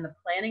reality in the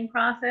planning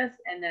process,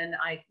 and then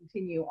I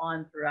continue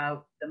on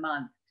throughout the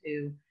month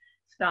to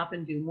stop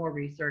and do more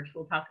research.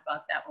 We'll talk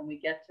about that when we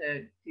get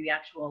to the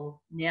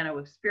actual Nano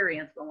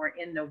experience when we're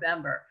in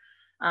November.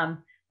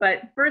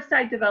 But first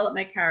I develop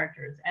my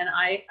characters, and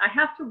I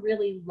have to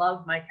really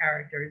love my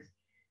characters.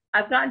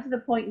 I've gotten to the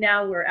point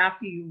now where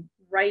after you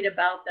write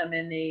about them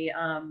in the,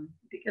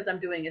 because I'm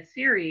doing a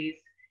series,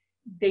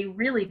 they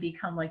really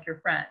become like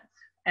your friends.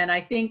 And I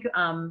think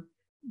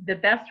the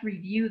best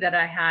review that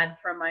I had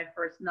from my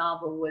first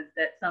novel was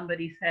that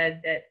somebody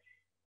said that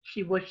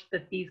she wished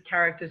that these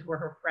characters were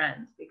her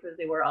friends because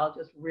they were all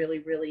just really,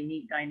 really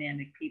neat,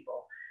 dynamic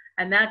people.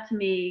 And that to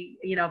me,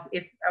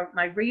 if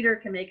my reader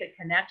can make a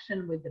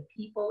connection with the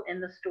people in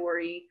the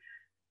story,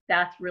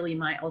 that's really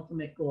my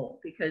ultimate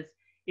goal. Because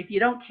if you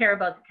don't care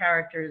about the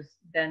characters,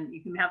 then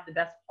you can have the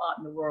best plot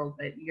in the world,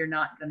 but you're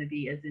not going to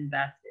be as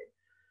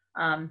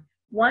invested.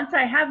 Once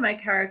I have my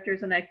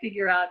characters and I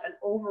figure out an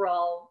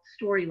overall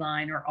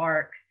storyline or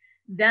arc,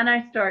 then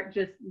I start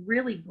just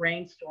really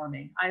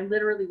brainstorming. I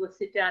literally will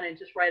sit down and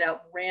just write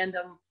out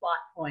random plot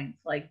points,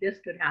 like this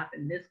could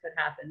happen, this could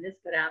happen, this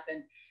could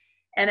happen.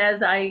 And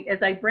as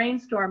I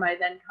brainstorm, I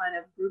then kind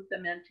of group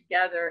them in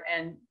together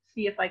and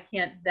see if I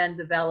can't then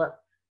develop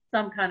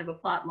some kind of a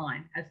plot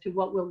line as to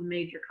what will the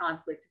major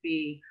conflict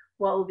be,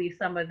 what will be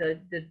some of the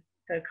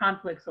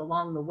conflicts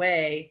along the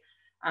way.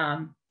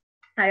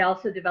 I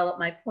also develop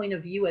my point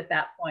of view at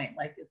that point.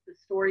 Like, is the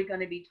story going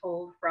to be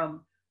told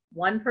from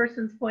one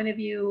person's point of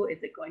view?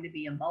 Is it going to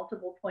be a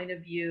multiple point of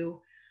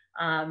view?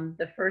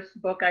 The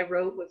first book I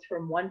wrote was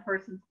from one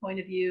person's point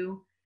of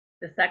view.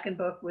 The second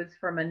book was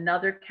from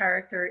another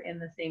character in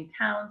the same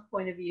town's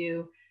point of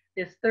view.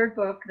 This third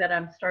book that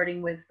I'm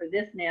starting with for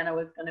this Nano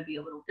is going to be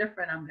a little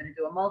different. I'm going to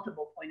do a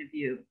multiple point of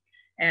view.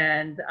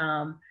 And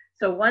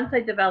so once I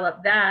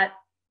develop that,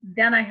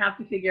 then I have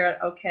to figure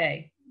out,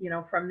 okay, you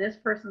know, from this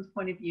person's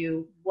point of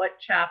view, what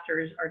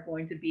chapters are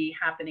going to be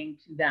happening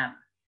to them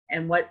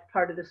and what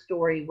part of the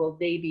story will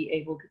they be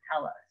able to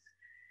tell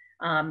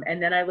us?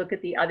 And then I look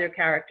at the other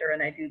character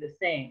and I do the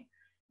same.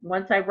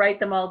 Once I write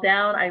them all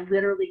down, I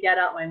literally get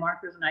out my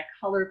markers and I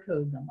color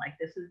code them. Like,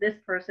 this is this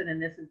person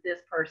and this is this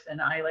person.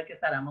 Like I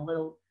said, I'm a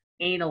little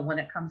anal when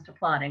it comes to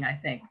plotting, I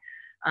think.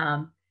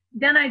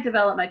 Then I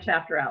develop my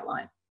chapter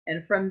outline.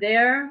 And from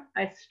there,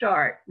 I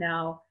start.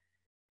 Now,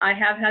 I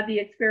have had the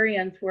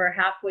experience where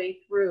halfway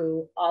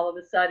through, all of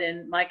a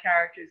sudden, my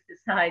characters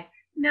decide,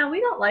 no, we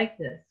don't like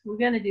this. We're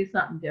going to do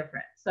something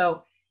different.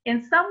 So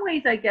in some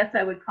ways, I guess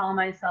I would call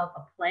myself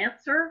a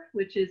plantser,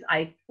 which is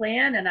I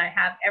plan and I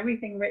have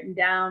everything written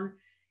down.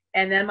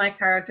 And then my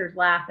characters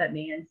laugh at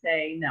me and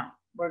say, no,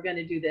 we're going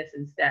to do this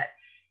instead.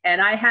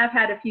 And I have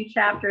had a few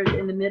chapters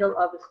in the middle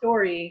of a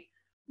story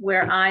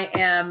where I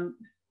am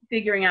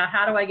figuring out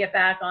how do I get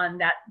back on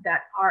that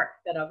arc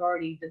that I've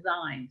already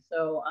designed.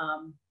 So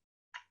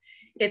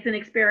it's an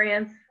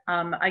experience.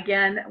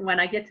 Again, when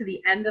I get to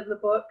the end of the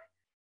book,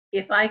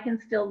 if I can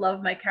still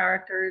love my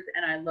characters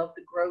and I love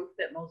the growth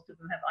that most of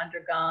them have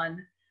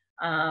undergone,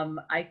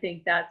 I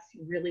think that's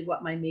really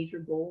what my major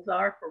goals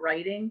are for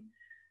writing.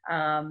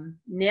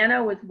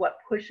 Nano is what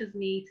pushes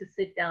me to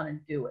sit down and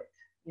do it.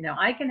 You know,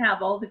 I can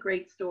have all the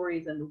great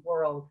stories in the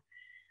world,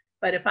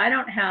 but if I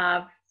don't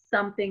have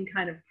something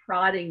kind of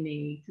prodding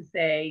me to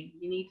say,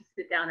 you need to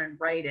sit down and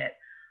write it.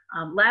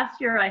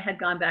 Last year I had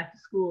gone back to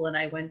school and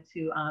I went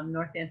to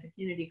North Anthony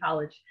Community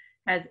College,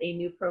 has a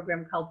new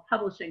program called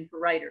Publishing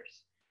for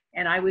Writers.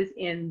 And I was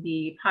in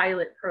the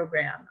pilot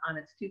program.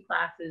 It's 2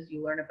 classes.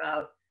 You learn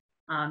about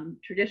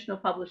traditional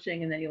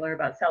publishing and then you learn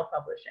about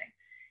self-publishing.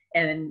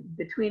 And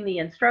between the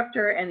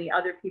instructor and the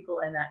other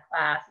people in that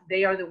class,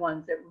 they are the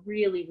ones that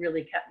really,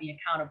 really kept me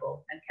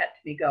accountable and kept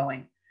me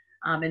going.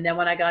 And then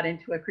when I got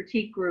into a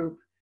critique group,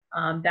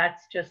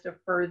 that's just a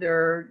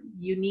further,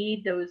 you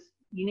need those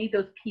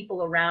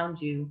people around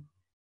you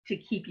to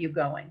keep you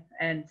going.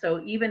 And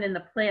so even in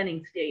the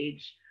planning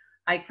stage,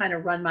 I kind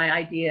of run my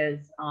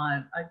ideas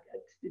on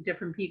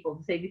different people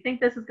to say, do you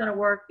think this is going to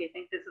work? Do you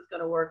think this is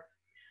going to work?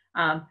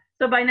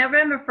 So by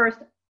November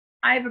 1st,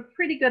 I have a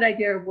pretty good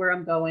idea of where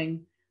I'm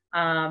going,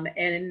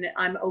 and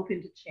I'm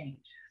open to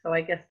change. So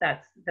I guess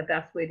that's the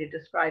best way to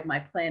describe my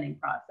planning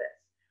process.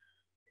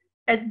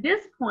 At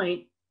this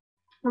point,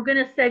 we're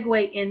going to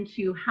segue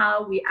into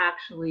how we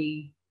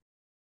actually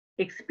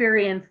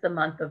experience the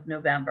month of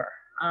November.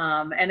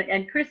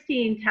 And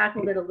Christine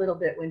tackled it a little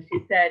bit when she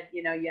said,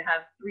 you know, you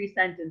have 3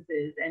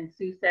 sentences, and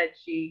Sue said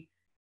she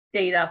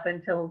stayed up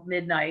until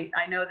midnight.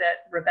 I know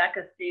that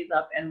Rebecca stays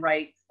up and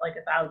writes like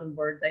 1,000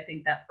 words, I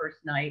think, that first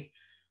night.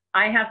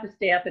 I have to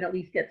stay up and at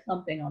least get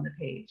something on the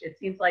page. It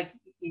seems like,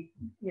 you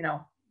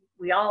know,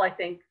 we all, I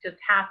think, just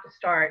have to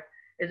start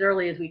as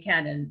early as we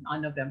can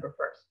on November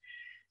 1st.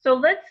 So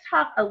let's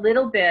talk a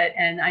little bit,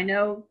 and I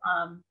know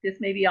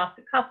this may be off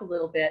the cuff a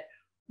little bit.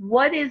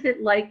 What is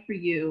it like for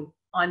you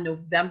on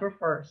November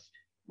 1st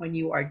when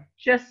you are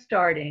just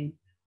starting?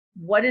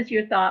 What is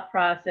your thought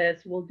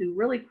process? We'll do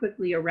really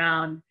quickly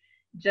around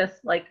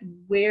just like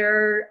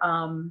where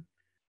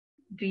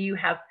do you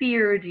have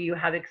fear? Do you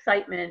have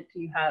excitement? Do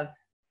you have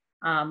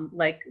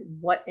like,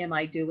 what am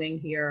I doing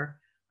here?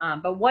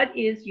 But what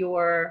is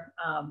your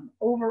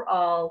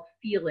overall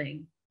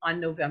feeling on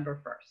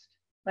November 1st?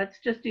 Let's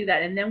just do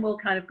that, and then we'll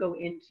kind of go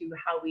into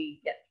how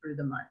we get through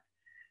the month.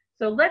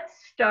 So let's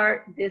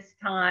start this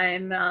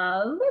time.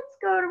 Let's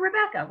go to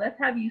Rebecca. Let's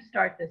have you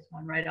start this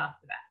one right off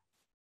the bat.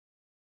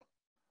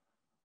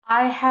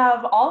 I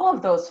have all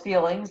of those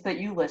feelings that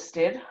you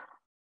listed.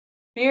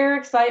 Fear,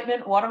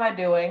 excitement, what am I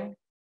doing?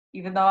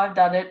 Even though I've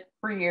done it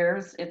for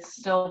years, it's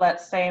still that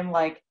same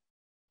like,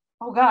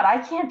 oh God, I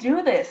can't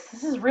do this.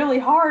 This is really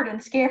hard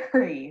and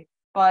scary.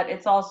 But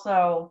it's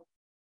also,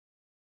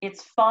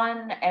 it's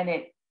fun, and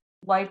it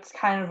lights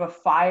kind of a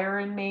fire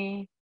in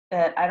me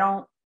that I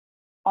don't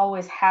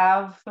always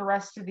have the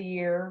rest of the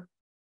year.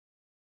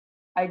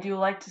 I do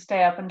like to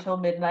stay up until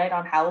midnight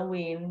on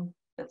Halloween.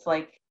 It's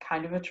like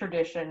kind of a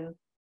tradition,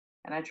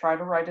 and I try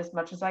to write as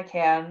much as I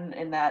can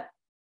in that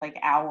like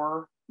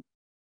hour.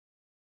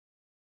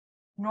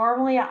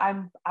 Normally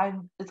I'm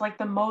it's like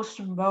the most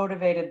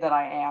motivated that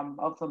I am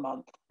of the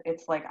month.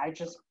 It's like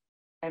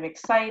I'm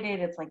excited.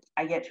 It's like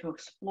I get to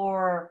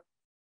explore.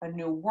 a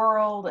new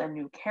world and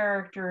new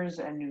characters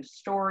and new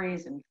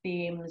stories and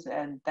themes,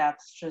 and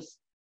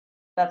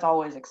that's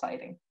always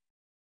exciting.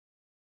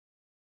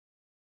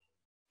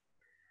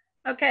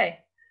 Okay,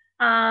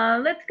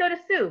 let's go to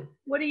Sue.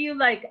 What do you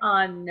like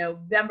on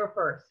November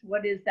 1st?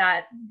 What is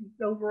that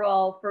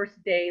overall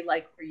first day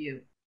like for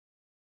you?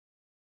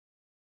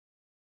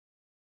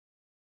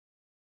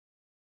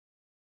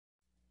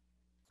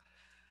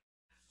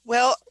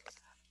 Well,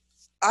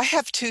 I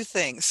have two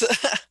things.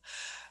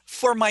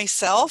 For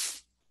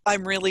myself,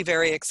 I'm really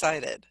very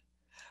excited,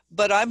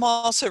 but I'm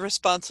also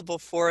responsible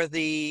for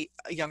the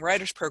Young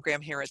Writers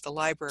Program here at the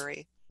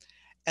library.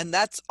 And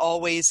that's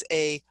always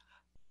a,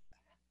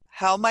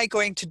 how am I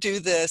going to do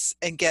this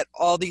and get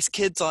all these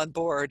kids on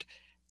board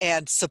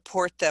and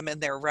support them in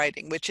their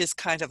writing, which is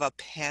kind of a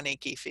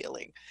panicky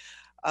feeling.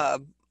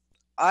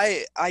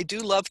 I do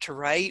love to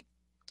write.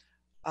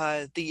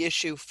 The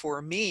issue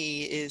for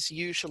me is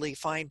usually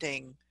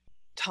finding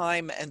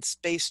time and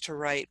space to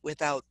write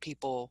without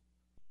people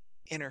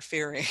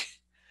interfering.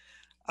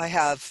 I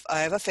have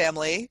a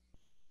family,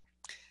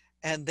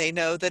 and they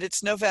know that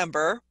it's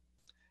November,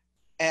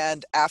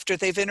 and after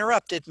they've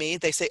interrupted me,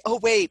 they say, "Oh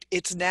wait,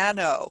 it's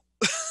Nano."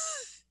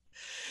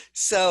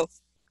 So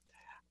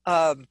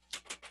my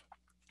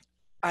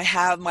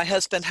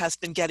husband has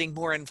been getting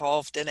more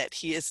involved in it.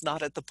 He is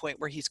not at the point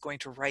where he's going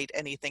to write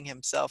anything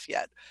himself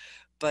yet,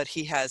 but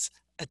he has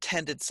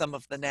attended some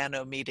of the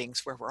Nano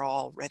meetings where we're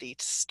all ready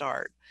to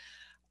start.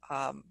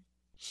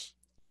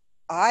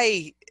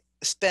 I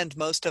spend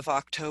most of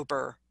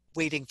October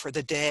waiting for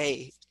the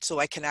day so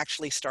I can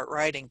actually start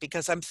writing,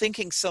 because I'm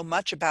thinking so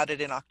much about it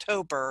in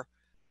October,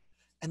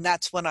 and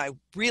that's when I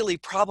really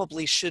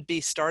probably should be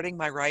starting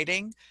my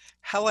writing.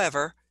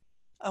 However,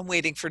 I'm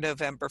waiting for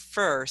November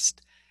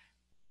 1st,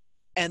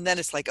 and then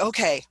it's like,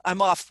 okay,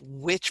 I'm off.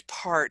 Which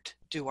part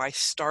do I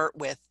start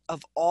with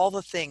of all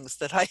the things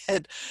that I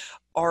had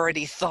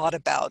already thought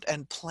about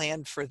and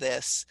planned for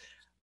this?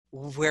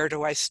 Where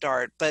do I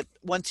start? But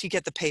once you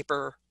get the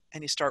paper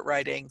and you start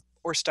writing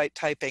or start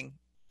typing,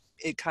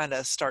 it kind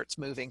of starts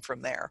moving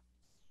from there.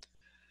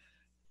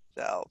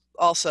 So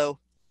also,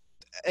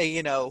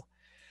 you know,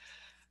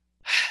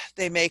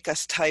 they make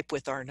us type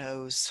with our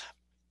nose.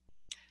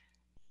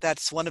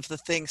 That's one of the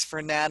things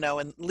for Nano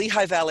and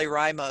Lehigh Valley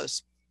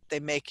Rhymos. They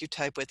make you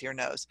type with your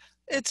nose.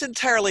 It's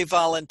entirely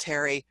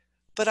voluntary,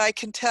 but I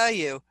can tell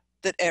you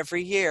that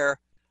every year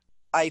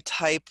I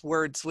type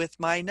words with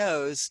my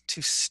nose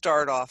to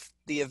start off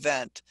the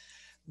event.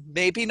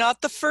 Maybe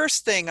not the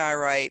first thing I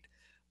write,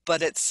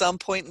 but at some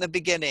point in the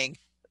beginning,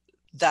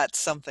 that's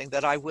something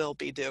that I will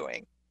be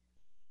doing.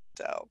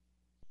 So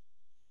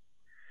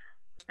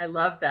I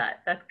love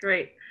that. That's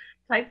great.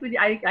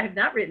 I have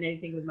not written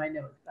anything with my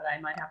notes, but I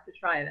might have to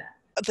try that.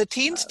 the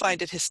teens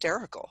find it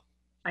hysterical.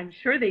 I'm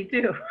sure they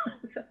do.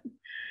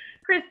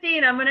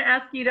 Christine, I'm going to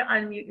ask you to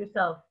unmute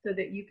yourself so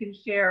that you can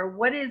share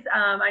what is,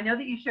 I know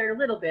that you shared a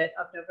little bit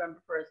of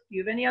November 1st. Do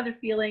you have any other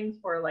feelings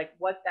for like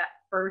what that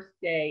first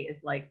day is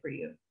like for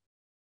you?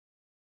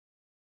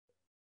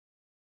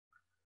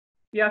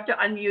 You have to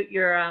unmute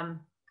your,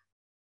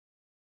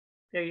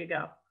 there you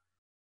go.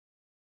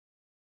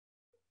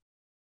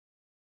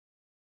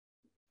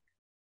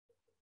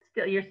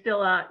 You're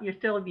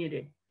still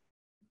muted.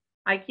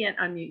 I can't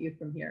unmute you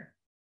from here.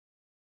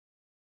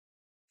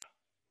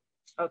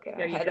 Okay,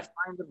 I had to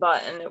find the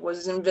button. It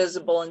was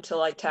invisible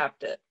until I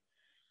tapped it.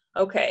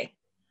 Okay.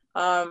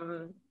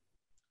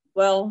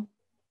 Well,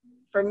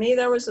 for me,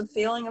 there was a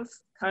feeling of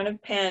kind of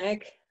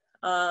panic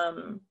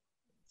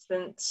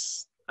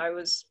since I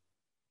was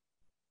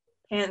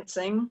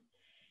pantsing,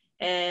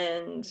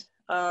 and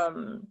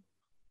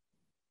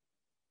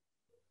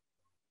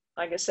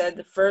like I said,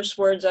 the first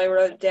words I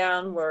wrote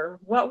down were,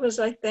 "What was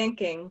I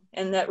thinking?"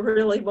 And that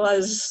really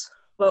was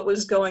what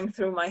was going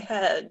through my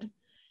head.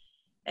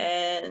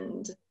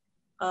 And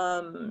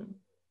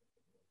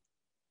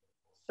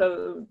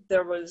so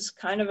there was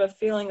kind of a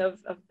feeling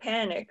of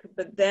panic,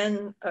 but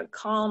then a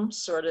calm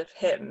sort of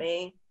hit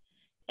me,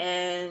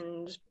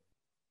 and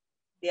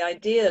the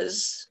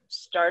ideas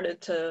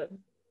started to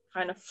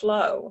kind of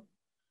flow.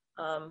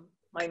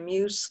 My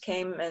muse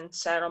came and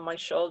sat on my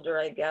shoulder,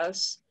 I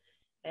guess,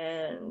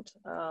 and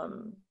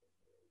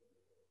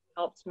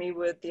helped me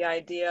with the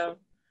idea.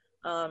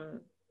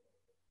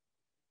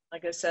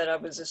 Like I said, I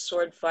was a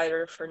sword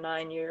fighter for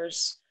 9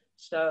 years,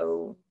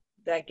 so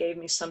that gave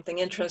me something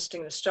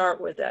interesting to start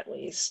with, at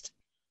least.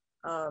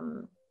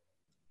 And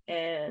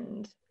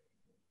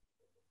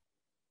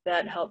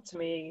that helped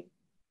me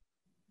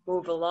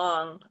move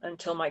along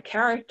until my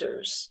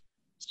characters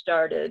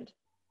started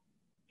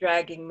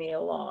dragging me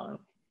along,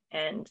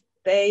 and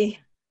they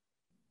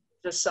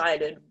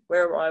decided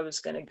where I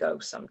was going to go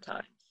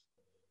sometimes.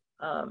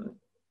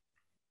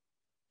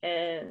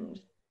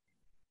 And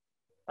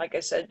like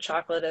I said,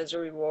 chocolate as a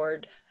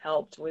reward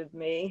helped with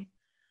me.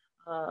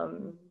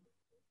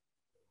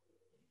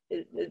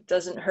 It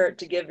doesn't hurt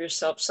to give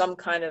yourself some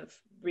kind of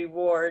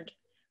reward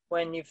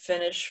when you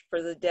finish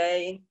for the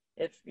day.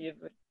 If you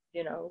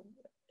know,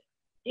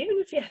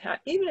 even if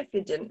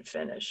you didn't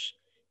finish,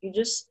 you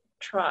just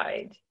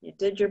tried, you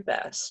did your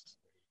best,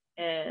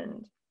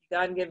 and you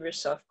got to give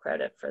yourself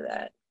credit for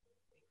that,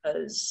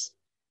 because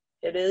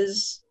it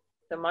is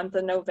the month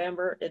of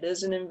November, it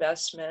is an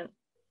investment,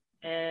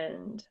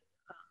 and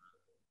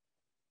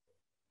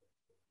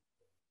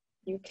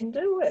you can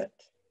do it.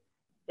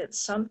 It's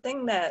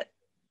something that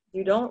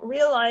you don't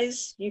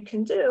realize you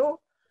can do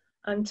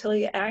until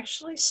you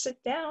actually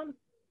sit down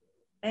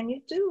and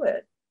you do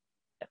it.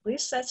 At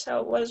least that's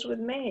how it was with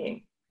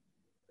me,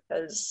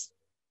 because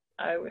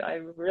I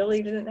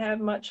really didn't have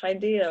much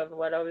idea of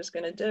what I was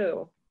going to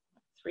do.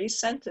 3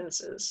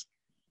 sentences,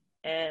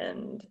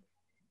 and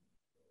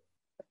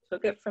I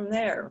took it from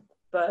there.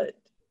 But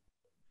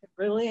I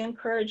really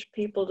encourage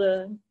people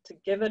to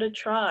give it a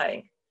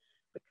try,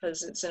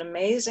 because it's an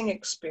amazing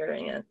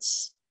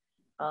experience.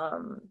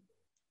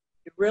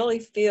 You really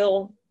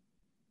feel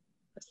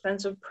a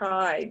sense of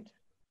pride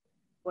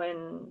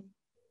when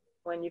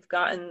you've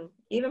gotten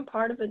even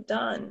part of it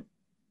done.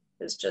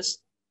 It's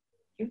just,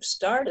 you've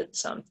started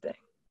something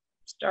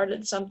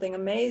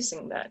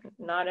amazing that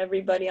not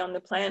everybody on the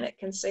planet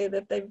can say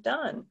that they've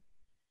done.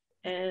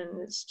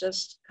 And it's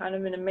just kind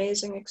of an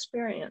amazing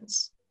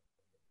experience.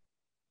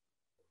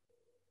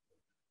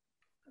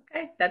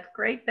 Okay, that's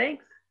great,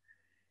 thanks.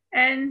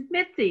 And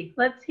Mitzi,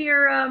 let's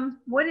hear,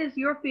 what is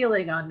your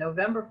feeling on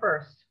November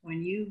 1st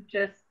when you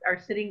just are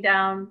sitting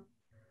down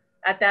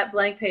at that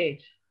blank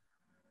page?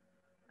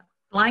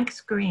 Blank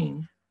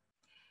screen.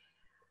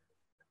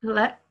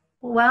 Let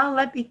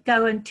me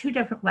go in 2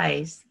 different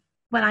ways.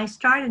 When I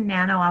started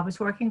Nano, I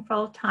was working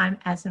full-time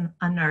as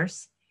a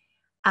nurse.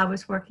 I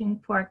was working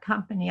for a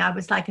company. I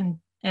was like an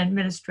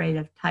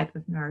administrative type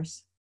of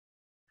nurse.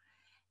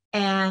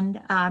 And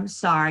I'm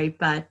sorry,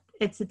 but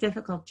it's a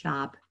difficult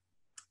job.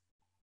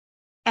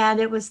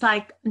 And it was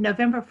like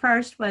November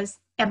 1st was,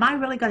 am I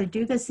really going to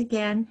do this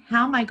again?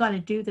 How am I going to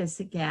do this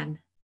again?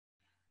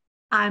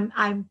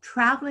 I'm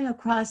traveling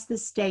across the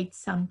state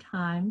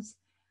sometimes.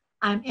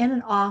 I'm in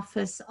an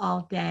office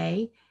all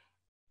day.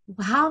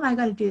 How am I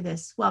going to do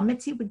this? Well,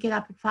 Mitzi would get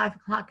up at 5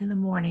 o'clock in the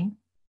morning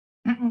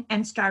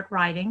and start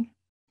writing.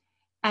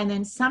 And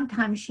then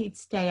sometimes she'd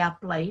stay up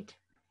late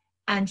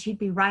and she'd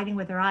be writing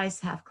with her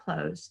eyes half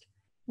closed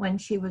when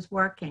she was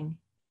working.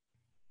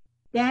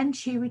 Then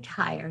she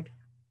retired.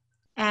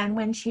 And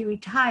when she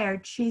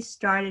retired, she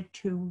started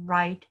to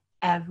write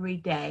every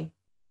day.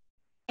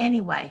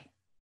 Anyway,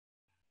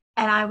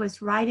 and I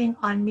was writing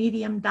on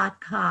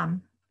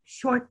medium.com,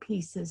 short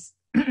pieces.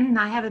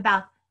 I have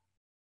about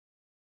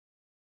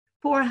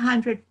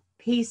 400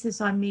 pieces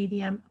on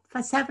Medium,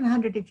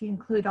 700 if you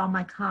include all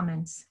my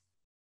comments.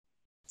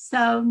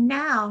 So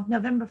now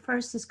November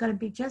 1st is going to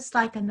be just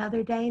like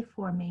another day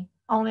for me,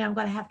 only I'm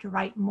going to have to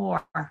write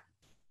more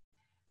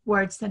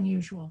words than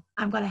usual.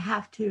 I'm going to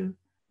have to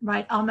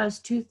write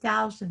almost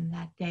 2,000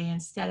 that day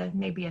instead of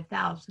maybe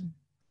 1,000.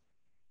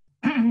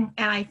 And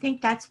I think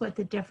that's what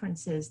the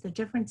difference is. The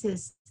difference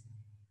is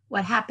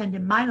what happened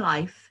in my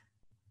life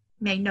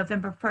made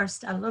November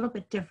 1st a little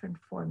bit different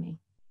for me.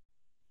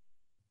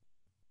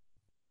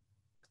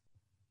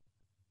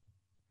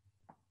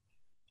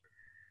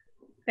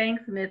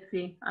 Thanks,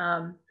 Mitzi.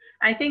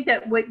 I think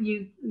that what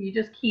you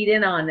just keyed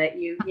in on, that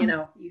you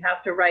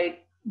have to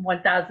write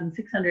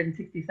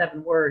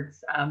 1,667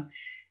 words.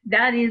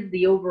 That is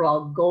the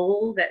overall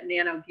goal that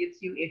Nano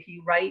gives you. If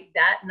you write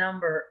that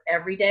number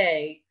every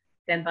day,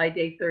 then by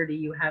day 30,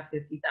 you have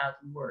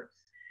 50,000 words.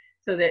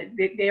 So that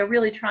they are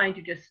really trying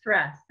to just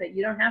stress that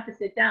you don't have to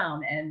sit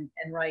down and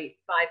write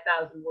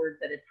 5,000 words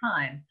at a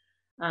time.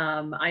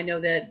 I know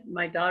that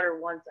my daughter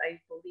once, I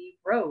believe,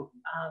 wrote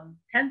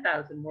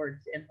 10,000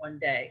 words in one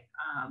day,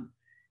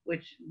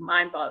 which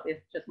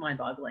is just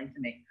mind-boggling to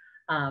me.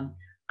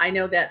 I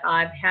know that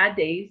I've had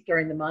days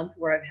during the month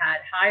where I've had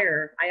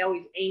higher. I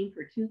always aim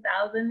for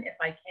 2,000 if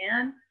I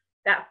can.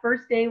 That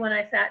first day when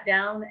I sat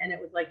down and it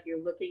was like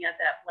you're looking at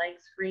that blank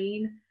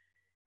screen,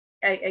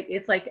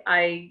 it's like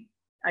I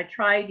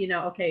tried,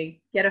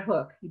 okay, get a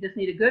hook. You just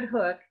need a good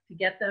hook to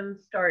get them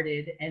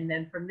started. And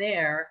then from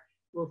there,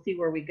 we'll see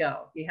where we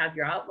go. You have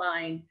your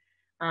outline.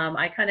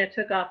 I kind of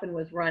took off and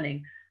was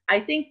running. I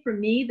think for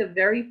me, the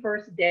very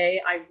first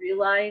day, I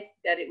realized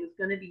that it was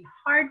going to be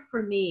hard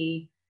for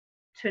me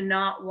to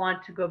not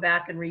want to go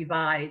back and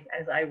revise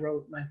as I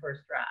wrote my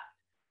first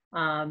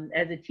draft.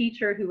 As a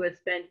teacher who has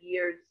spent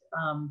years,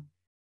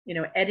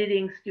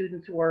 editing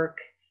students' work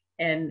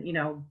and,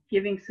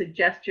 giving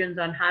suggestions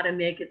on how to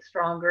make it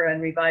stronger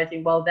and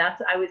revising, well,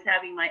 I was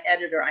having my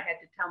editor, I had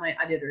to tell my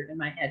editor in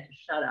my head to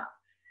shut up,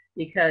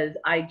 because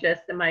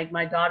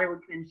my daughter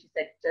would come in, she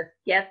said, just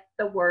get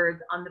the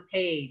words on the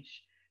page,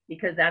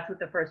 because that's what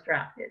the first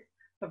draft is.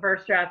 The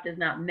first draft is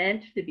not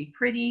meant to be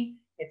pretty.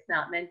 It's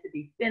not meant to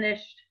be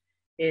finished.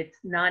 It's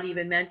not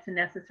even meant to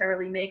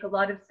necessarily make a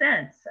lot of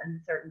sense in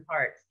certain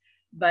parts.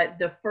 But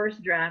the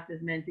first draft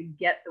is meant to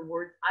get the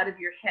words out of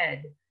your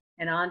head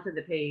and onto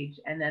the page.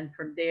 And then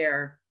from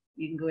there,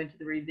 you can go into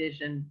the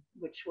revision,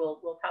 which we'll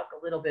talk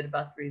a little bit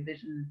about the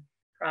revision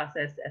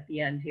process at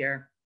the end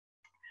here.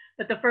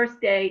 But the first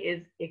day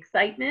is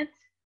excitement.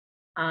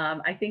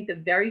 I think the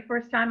very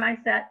first time I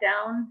sat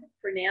down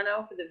for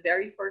Nano for the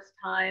very first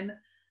time,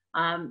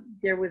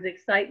 there was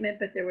excitement,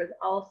 but there was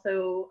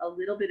also a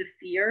little bit of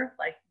fear,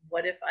 like,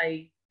 what if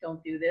I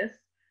don't do this?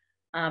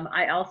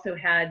 I also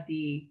had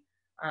the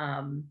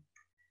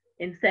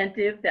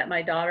incentive that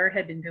my daughter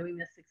had been doing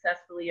this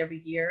successfully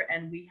every year,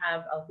 and we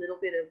have a little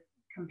bit of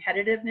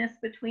competitiveness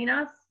between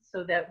us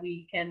so that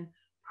we can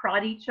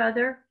prod each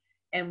other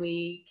and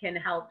we can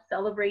help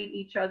celebrate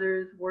each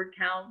other's word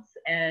counts,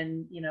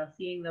 and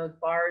seeing those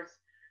bars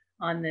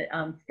on the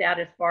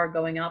status bar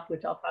going up,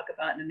 which I'll talk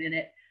about in a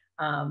minute,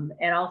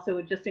 and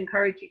also just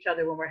encourage each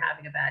other when we're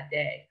having a bad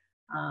day.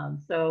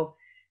 So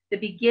the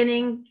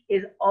beginning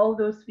is all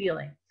those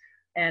feelings,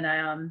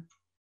 and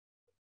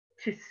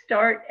to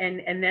start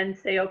and then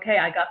say, okay,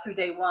 I got through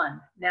day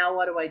one. Now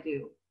what do I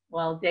do?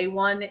 Well, day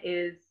one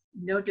is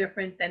no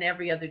different than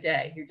every other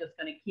day. You're just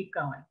going to keep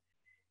going.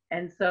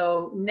 And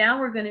so now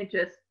we're going to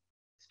just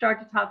start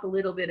to talk a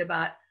little bit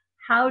about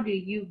how do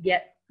you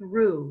get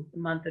through the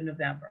month of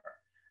November?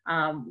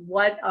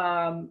 What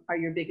are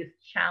your biggest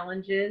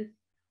challenges?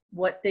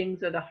 What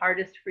things are the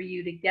hardest for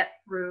you to get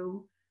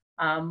through?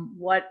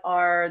 What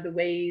are the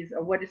ways,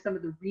 or what are some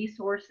of the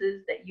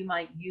resources that you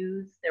might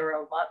use? There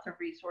are lots of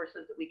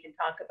resources that we can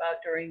talk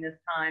about during this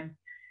time.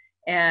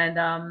 And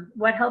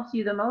what helps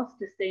you the most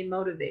to stay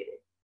motivated?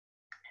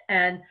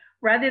 And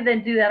rather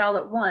than do that all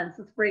at once,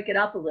 let's break it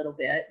up a little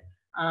bit.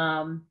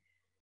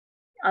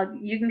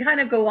 You can kind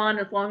of go on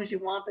as long as you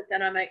want, but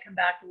then I might come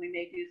back and we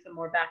may do some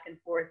more back and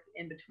forth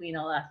in between.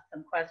 I'll ask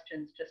some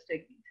questions just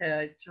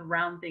to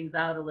round things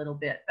out a little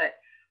bit. But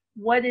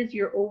what is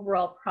your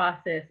overall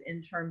process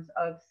in terms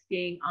of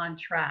staying on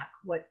track?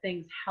 What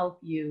things help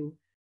you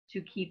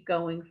to keep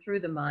going through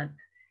the month?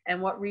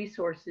 And what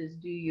resources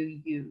do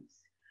you use?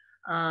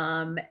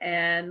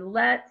 And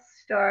let's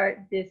start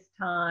this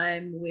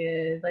time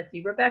with, let's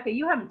see, Rebecca,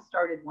 you haven't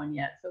started one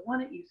yet, so why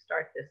don't you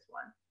start this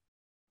one?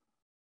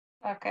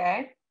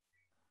 Okay.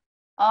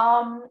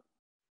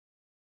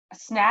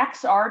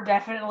 Snacks are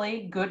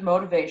definitely good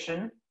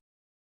motivation.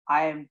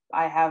 I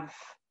have,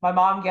 my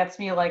mom gets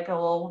me like a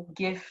little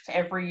gift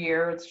every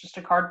year. It's just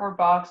a cardboard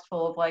box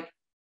full of like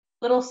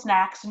little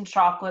snacks and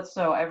chocolates.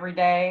 So every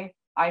day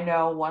I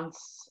know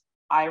once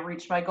I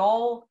reach my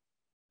goal,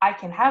 I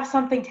can have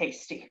something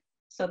tasty.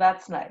 So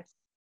that's nice.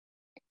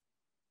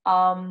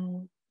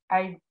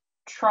 I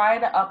try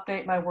to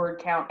update my word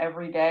count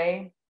every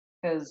day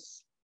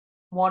because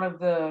one of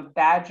the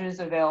badges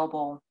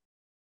available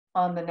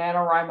on the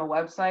NaNoWriMo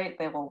website,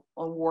 they will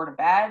award a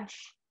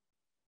badge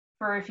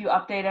for if you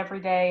update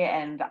every day,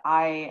 and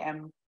I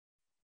am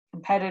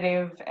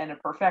competitive and a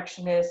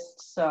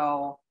perfectionist,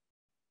 so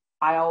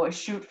I always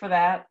shoot for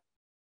that.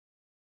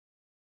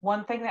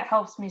 One thing that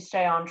helps me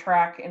stay on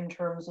track in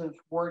terms of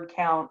word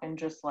count and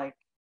just like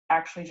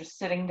actually just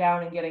sitting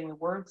down and getting the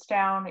words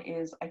down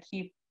is I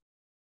keep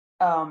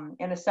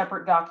in a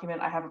separate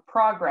document, I have a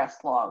progress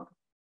log.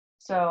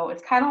 So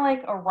it's kind of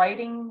like a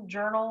writing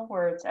journal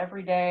where it's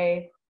every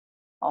day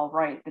I'll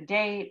write the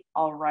date,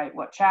 I'll write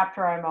what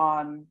chapter I'm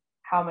on,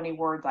 how many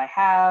words I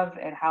have,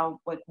 and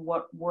how, like,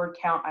 what word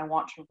count I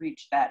want to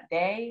reach that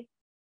day.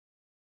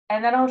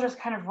 And then I'll just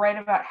kind of write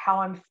about how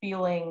I'm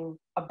feeling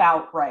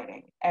about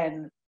writing.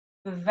 And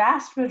the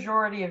vast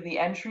majority of the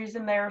entries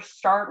in there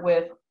start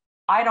with,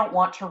 I don't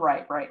want to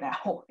write right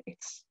now.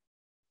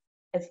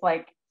 It's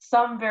like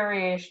some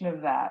variation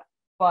of that,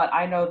 but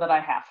I know that I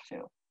have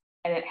to.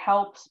 And it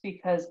helps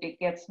because it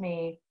gets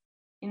me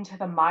into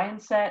the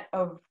mindset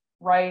of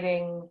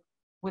writing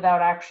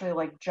without actually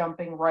like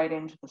jumping right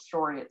into the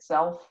story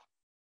itself,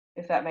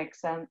 if that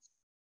makes sense.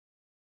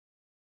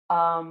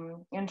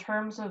 In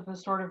terms of the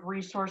sort of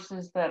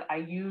resources that I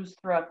use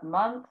throughout the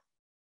month,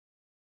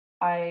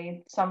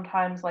 I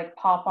sometimes like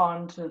pop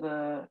onto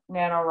the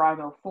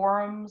NaNoWriMo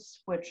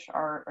forums, which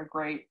are a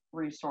great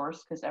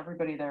resource because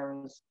everybody there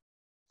is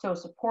so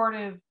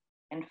supportive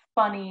and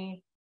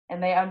funny,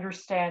 and they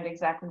understand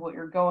exactly what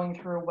you're going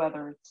through,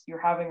 whether it's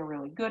you're having a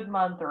really good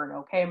month or an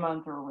okay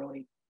month or a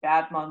really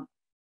bad month.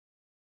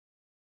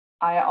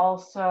 I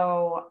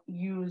also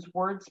use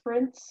word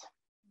sprints,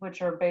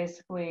 which are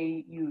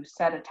basically you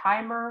set a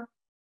timer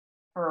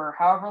for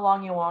however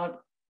long you want,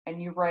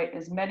 and you write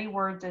as many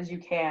words as you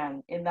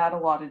can in that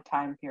allotted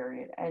time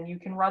period. And you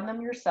can run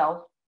them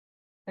yourself.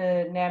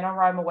 The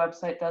NaNoWriMo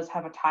website does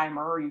have a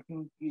timer, or you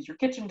can use your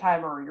kitchen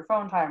timer or your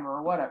phone timer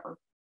or whatever.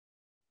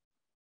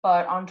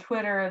 But on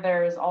Twitter,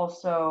 there's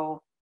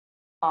also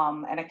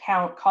an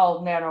account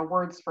called Nano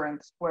Word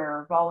Sprints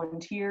where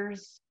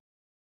volunteers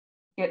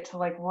get to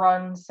like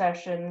run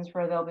sessions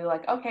where they'll be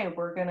like, okay,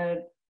 we're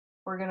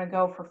gonna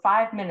go for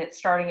 5 minutes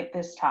starting at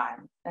this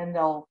time, and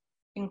they'll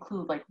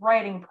include like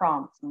writing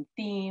prompts and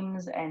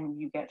themes, and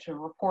you get to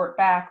report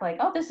back like,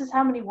 oh, this is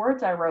how many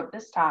words I wrote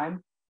this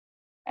time.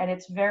 And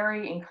it's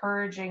very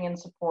encouraging and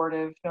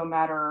supportive no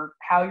matter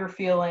how you're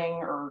feeling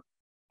or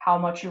how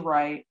much you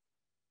write.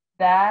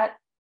 That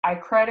I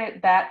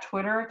credit that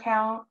Twitter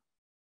account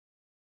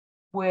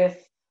with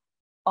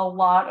a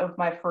lot of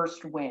my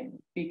first win,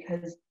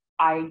 because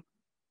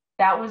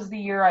that was the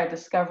year I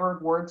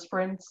discovered word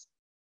sprints,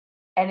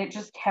 and it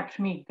just kept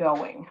me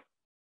going.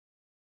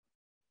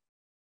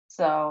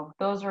 So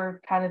those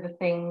are kind of the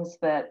things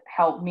that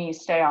help me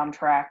stay on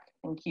track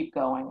and keep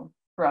going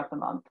throughout the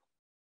month.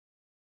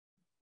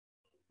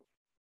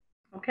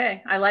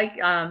 Okay, I like,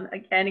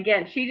 and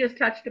again, she just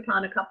touched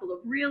upon a couple of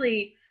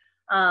really,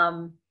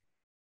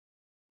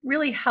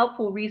 really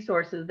helpful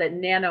resources that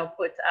Nano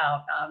puts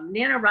out.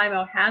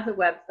 NaNoWriMo has a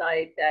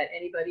website that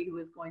anybody who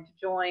is going to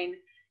join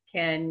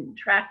can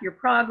track your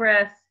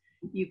progress.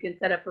 You can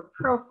set up a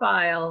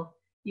profile.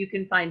 You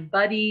can find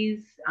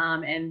buddies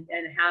and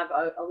have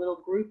a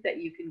little group that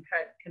you can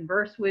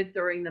converse with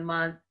during the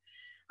month.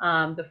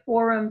 The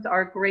forums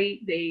are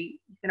great. You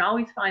can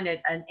always find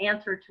an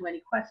answer to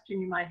any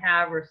question you might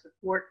have or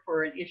support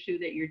for an issue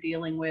that you're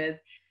dealing with.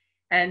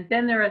 And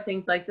then there are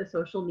things like the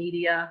social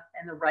media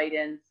and the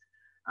write-ins.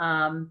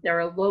 There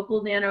are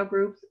local Nano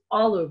groups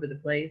all over the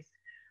place.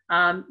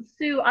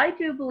 Sue, I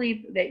do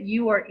believe that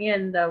you are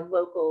in the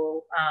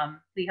local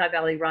Lehigh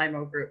Valley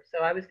Rimo group. So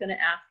I was going to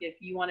ask if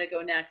you want to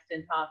go next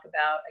and talk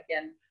about,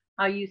 again,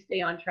 how you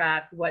stay on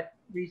track, what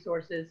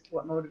resources,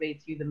 what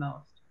motivates you the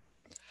most.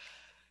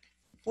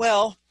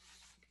 Well,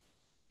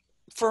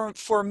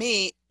 for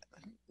me,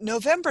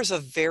 November's a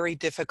very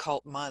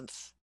difficult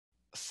month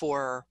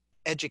for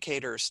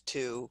educators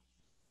to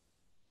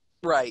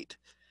write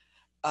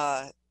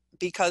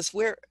because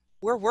we're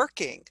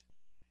working,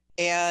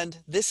 and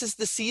this is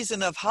the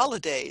season of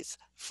holidays.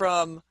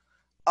 From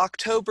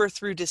October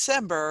through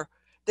December,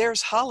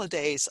 there's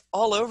holidays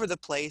all over the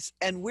place,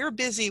 and we're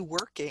busy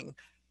working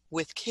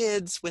with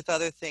kids, with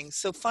other things.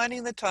 So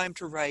finding the time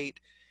to write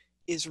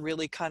is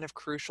really kind of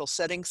crucial.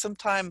 Setting some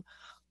time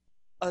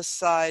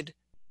aside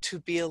to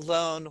be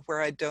alone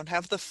where I don't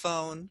have the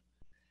phone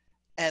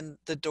and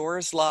the door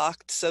is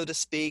locked, so to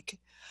speak.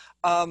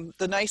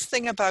 The nice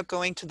thing about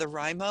going to the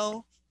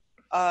Rimo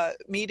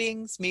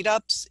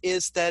meetups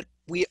is that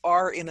we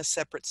are in a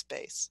separate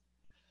space.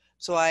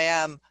 So I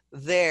am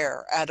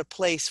there at a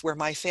place where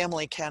my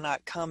family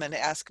cannot come and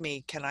ask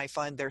me, can I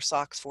find their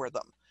socks for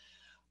them?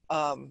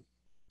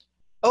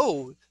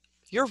 Oh,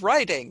 you're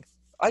writing.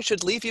 I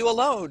should leave you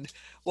alone.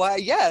 Why,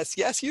 yes,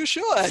 you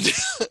should.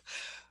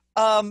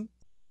 I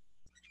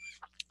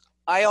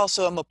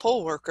also am a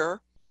poll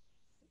worker.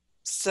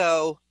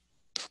 So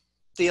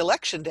the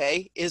election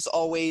day is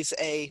always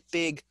a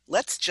big,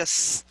 let's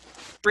just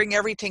bring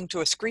everything to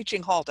a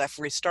screeching halt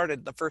after we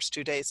started the first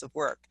 2 days of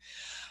work.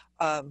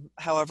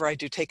 However, I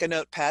do take a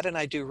notepad and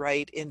I do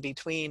write in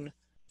between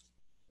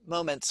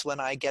moments when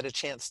I get a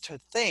chance to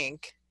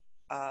think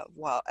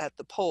while at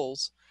the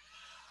polls.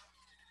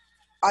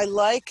 I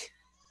like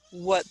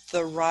what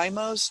the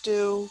Rimos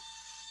do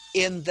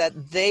in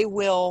that they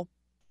will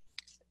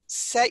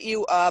set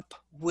you up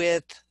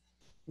with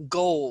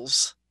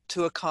goals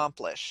to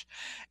accomplish.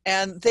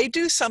 And they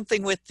do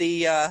something with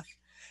the,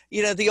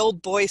 the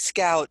old Boy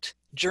Scout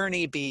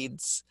journey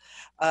beads.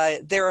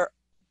 There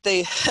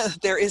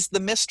is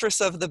the mistress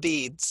of the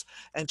beads,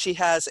 and she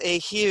has a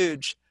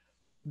huge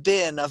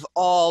bin of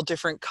all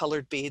different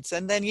colored beads.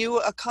 And then you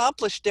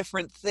accomplish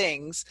different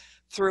things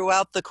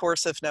throughout the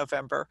course of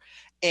November,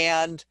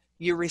 and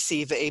you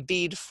receive a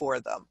bead for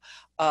them.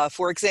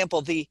 For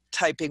example, the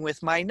typing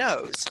with my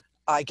nose.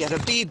 I get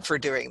a bead for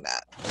doing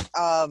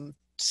that.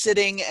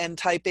 Sitting and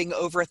typing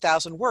over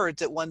 1,000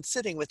 words at one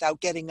sitting without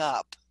getting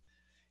up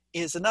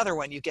is another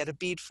one. You get a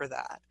bead for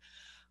that.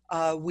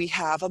 We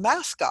have a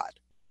mascot.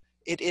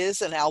 It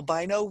is an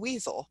albino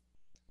weasel.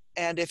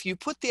 And if you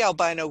put the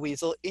albino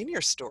weasel in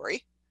your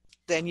story,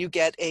 then you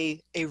get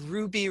a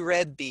ruby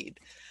red bead.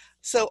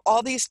 So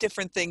all these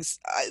different things,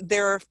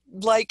 they're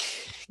like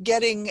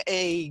getting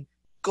a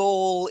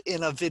goal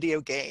in a video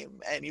game,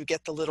 and you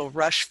get the little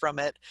rush from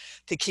it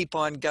to keep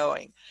on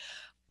going.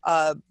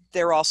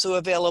 They're also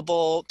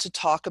available to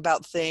talk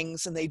about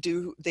things, and they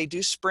do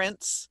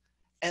sprints,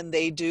 and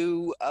they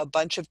do a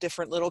bunch of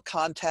different little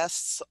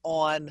contests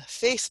on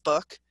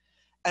Facebook,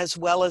 as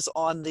well as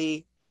on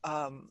the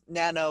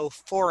Nano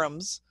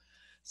forums.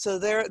 So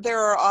there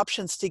are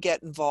options to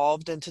get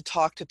involved and to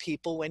talk to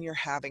people when you're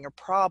having a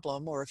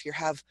problem, or if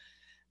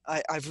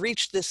I've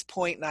reached this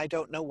point and I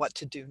don't know what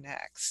to do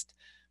next.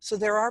 So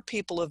there are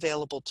people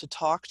available to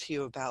talk to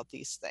you about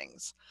these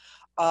things.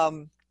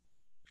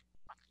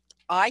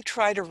 I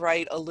try to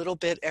write a little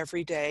bit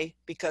every day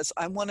because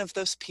I'm one of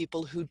those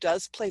people who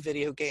does play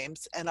video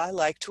games, and I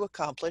like to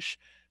accomplish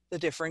the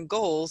different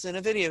goals in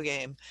a video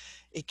game.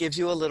 It gives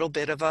you a little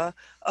bit of a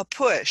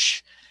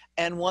push.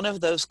 And one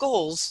of those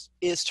goals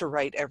is to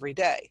write every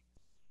day.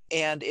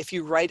 And if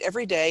you write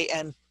every day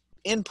and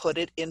input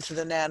it into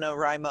the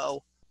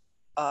NaNoWriMo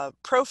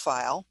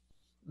profile,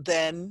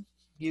 then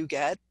you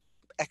get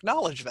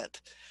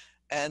acknowledgement.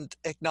 And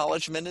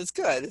acknowledgement is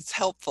good. It's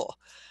helpful.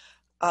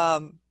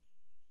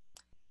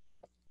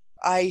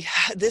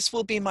 This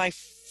will be my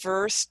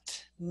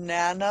first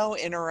Nano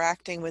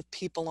interacting with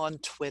people on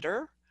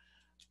Twitter.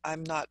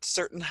 I'm not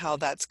certain how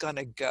that's going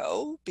to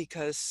go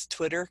because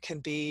Twitter can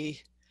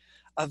be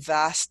a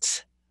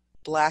vast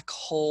black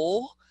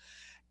hole,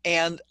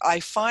 And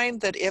I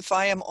find that if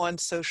I am on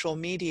social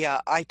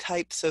media, I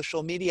type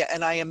social media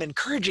and I am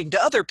encouraging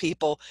to other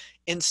people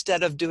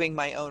instead of doing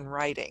my own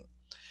writing.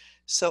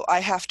 So I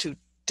have to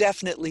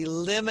definitely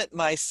limit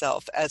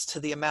myself as to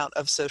the amount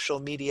of social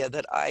media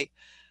that I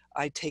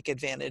take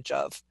advantage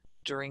of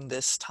during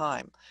this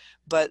time.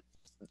 But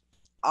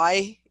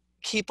I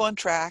keep on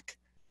track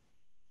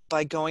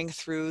by going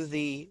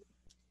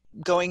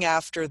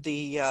after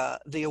the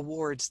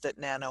awards that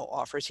Nano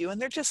offers you,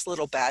 and they're just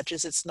little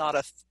badges. It's not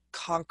a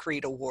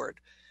concrete award,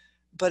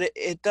 but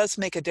it does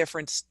make a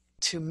difference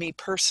to me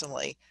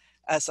personally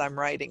as I'm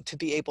writing, to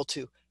be able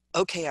to,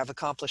 okay, I've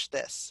accomplished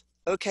this.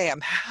 Okay,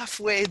 I'm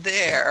halfway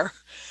there.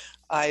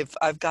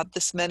 I've got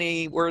this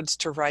many words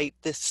to write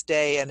this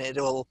day, and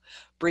it'll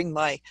bring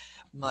my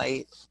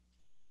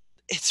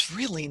it's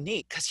really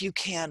neat because you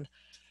can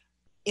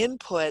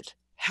input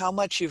how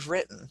much you've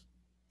written,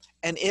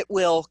 and it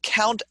will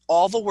count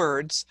all the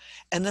words,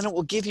 and then it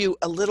will give you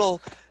a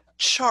little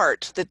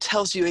chart that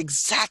tells you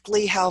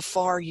exactly how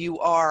far you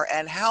are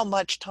and how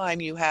much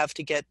time you have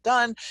to get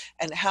done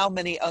and how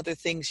many other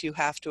things you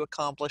have to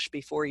accomplish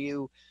before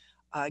you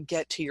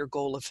get to your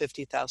goal of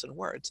 50,000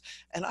 words.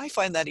 And I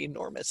find that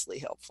enormously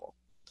helpful.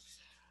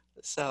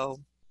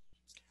 So.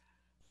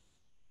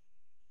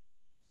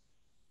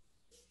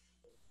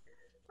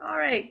 All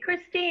right,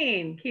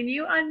 Christine, can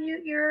you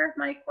unmute your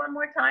mic one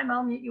more time?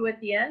 I'll mute you at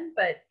the end,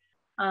 but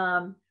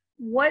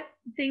what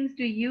things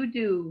do you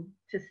do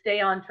to stay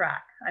on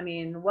track? I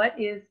mean, what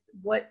is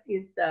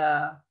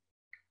the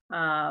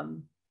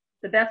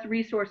best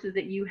resources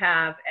that you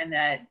have, and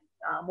that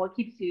what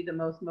keeps you the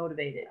most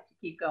motivated to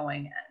keep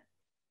going?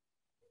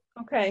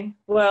 Okay,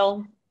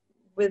 well,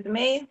 with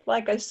me,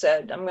 like I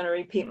said, I'm going to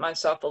repeat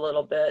myself a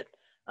little bit.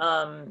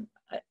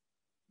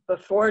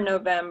 Before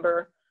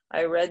November,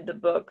 I read the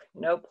book,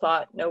 No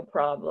Plot, No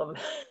Problem.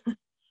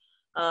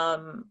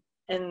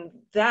 And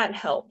that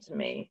helped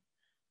me.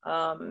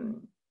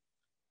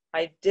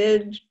 I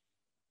did,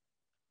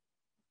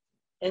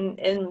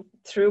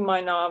 through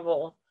my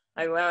novel,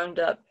 I wound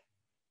up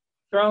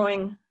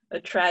throwing a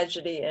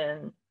tragedy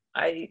in.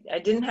 I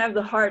didn't have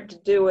the heart to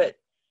do it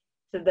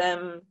to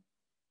them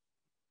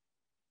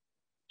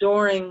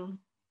during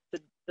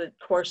the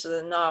course of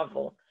the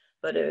novel,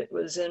 but it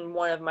was in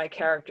one of my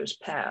characters'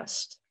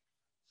 past.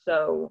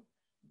 So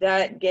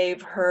that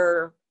gave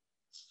her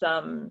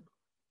some,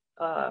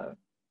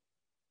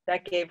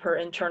 that gave her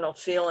internal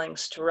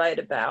feelings to write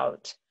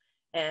about,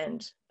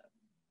 and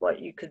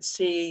what you could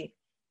see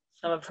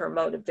some of her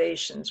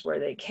motivations, where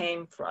they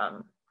came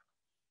from.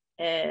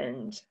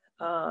 And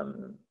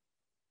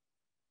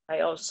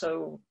I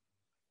also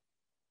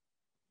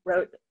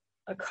wrote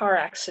a car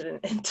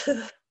accident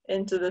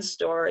into the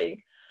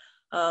story.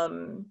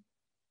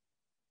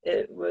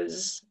 It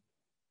was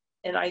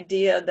an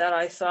idea that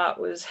I thought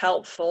was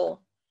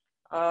helpful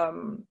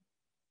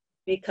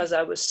because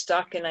I was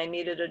stuck and I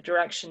needed a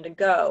direction to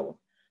go.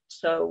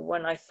 So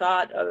when I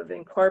thought of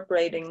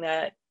incorporating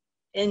that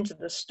into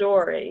the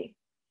story,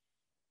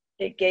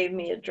 it gave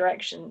me a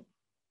direction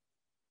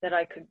that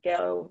I could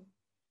go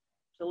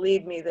to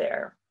lead me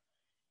there.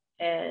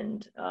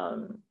 And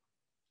the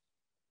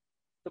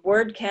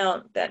word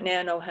count that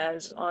Nano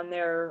has on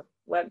their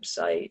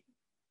website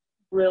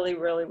really,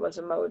 really was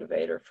a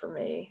motivator for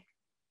me,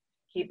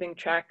 keeping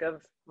track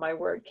of my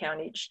word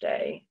count each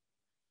day.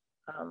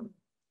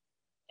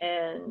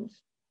 And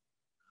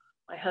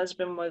my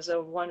husband was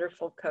a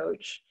wonderful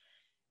coach.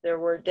 There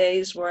were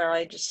days where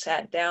I just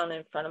sat down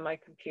in front of my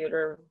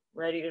computer,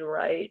 ready to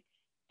write,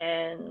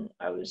 and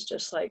I was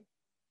just like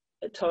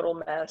a total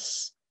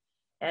mess.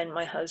 And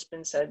my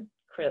husband said,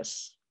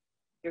 "Chris,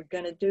 you're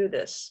gonna do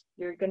this.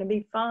 You're gonna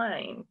be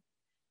fine.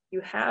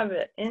 You have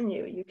it in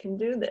you. You can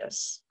do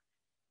this."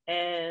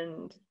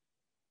 And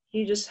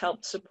he just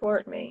helped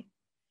support me.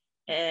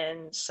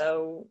 And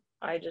so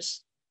I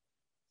just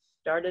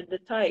started to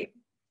type.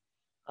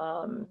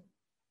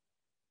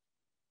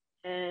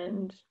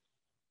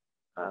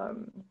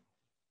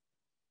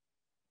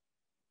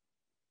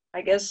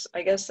 I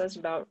guess that's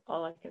about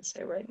all I can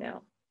say right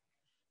now.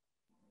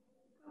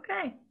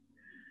 Okay.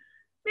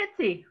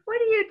 Mitzi, what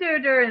do you do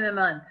during the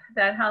month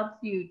that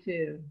helps you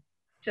to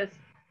just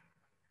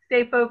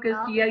stay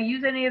focused? Do you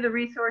use any of the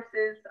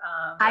resources?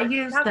 I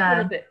use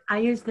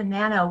the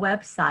Nano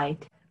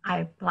website.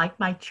 I like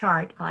my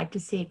chart. I like to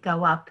see it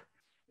go up,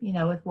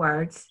 with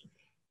words.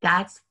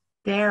 That's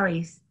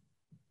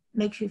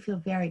makes you feel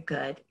very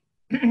good.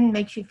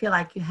 Makes you feel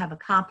like you have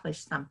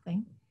accomplished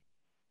something.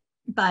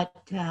 But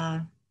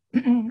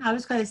I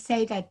was going to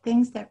say that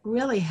things that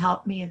really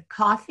help me are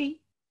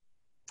coffee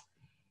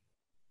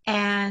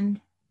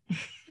and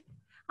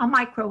a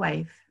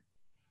microwave.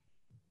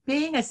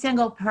 Being a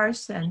single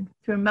person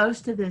through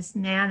most of this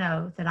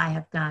Nano that I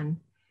have done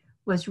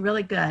was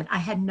really good. I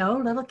had no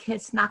little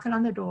kids knocking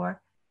on the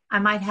door. I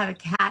might have a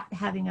cat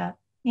having a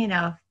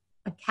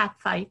cat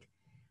fight,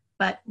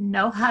 but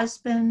no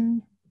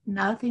husband,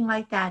 nothing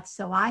like that.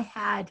 So I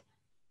had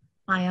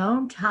my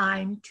own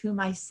time to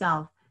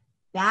myself.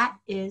 That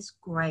is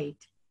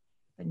great.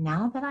 But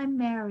now that I'm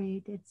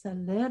married, it's a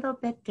little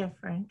bit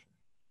different.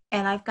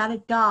 And I've got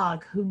a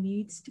dog who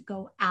needs to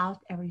go out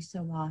every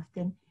so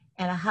often,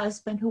 and a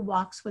husband who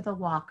walks with a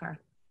walker.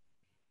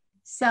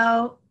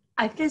 So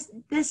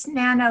this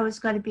nano is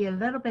going to be a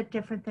little bit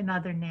different than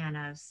other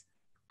nanos.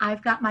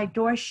 I've got my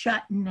door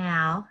shut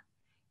now.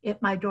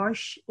 My door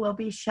will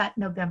be shut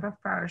November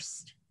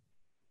 1st.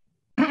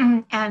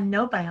 And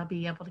nobody will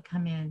be able to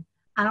come in.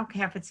 I don't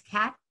care if it's a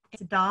cat,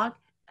 it's a dog,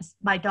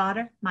 my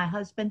daughter, my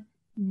husband,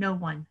 no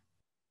one.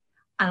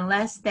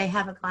 Unless they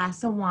have a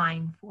glass of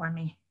wine for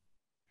me.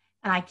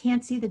 And I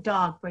can't see the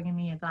dog bringing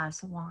me a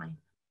glass of wine.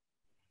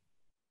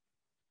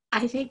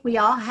 I think we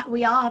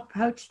all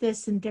approach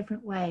this in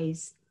different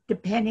ways,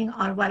 depending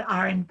on what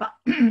our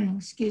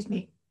excuse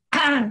me.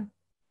 Let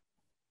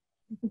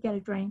me get a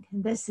drink,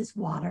 and this is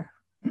water.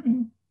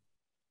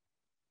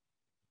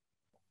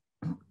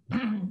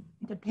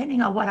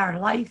 Depending on what our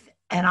life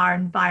and our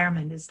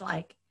environment is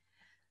like.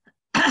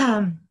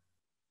 I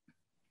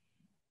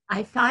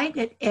find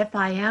it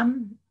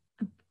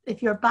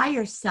if you're by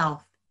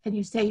yourself and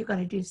you say you're going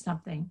to do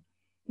something,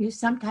 you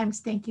sometimes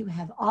think you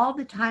have all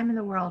the time in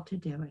the world to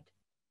do it.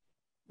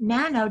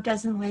 Nano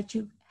doesn't let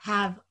you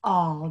have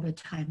all the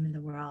time in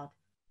the world.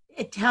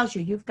 It tells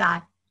you you've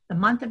got the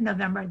month of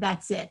November,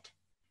 that's it.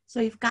 So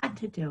you've got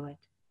to do it.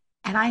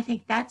 And I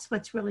think that's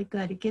what's really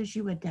good. It gives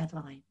you a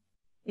deadline.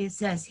 It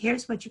says,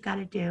 here's what you got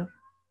to do,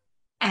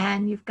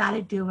 and you've got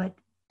to do it,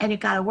 and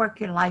you've got to work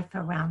your life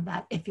around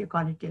that if you're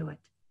going to do it.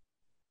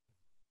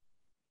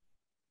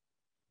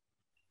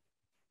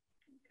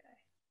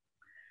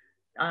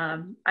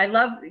 I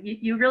love,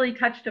 you really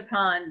touched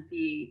upon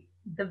the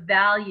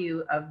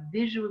value of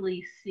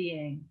visually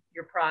seeing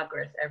your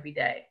progress every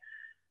day.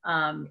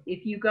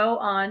 If you go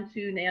on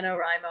to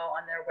NaNoWriMo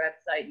on their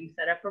website, you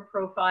set up a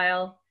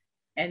profile,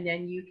 and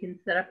then you can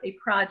set up a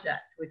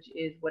project, which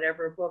is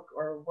whatever book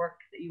or work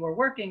that you are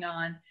working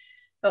on.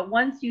 But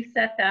once you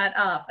set that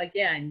up,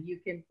 again, you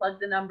can plug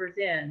the numbers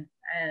in,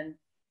 and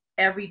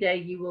every day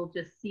you will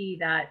just see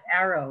that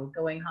arrow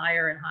going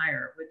higher and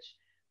higher, which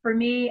for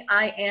me,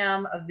 I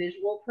am a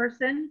visual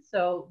person.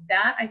 So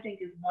that I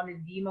think is one of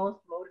the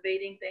most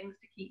motivating things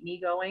to keep me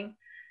going.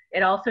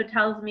 It also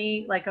tells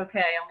me like, okay,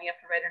 I only have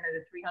to write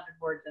another 300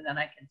 words and then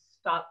I can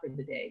stop for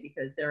the day,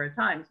 because there are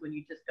times when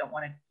you just don't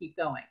want to keep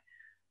going.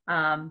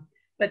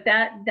 But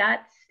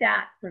that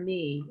stat for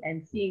me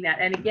and seeing that,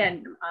 and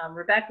again,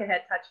 Rebecca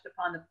had touched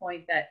upon the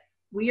point that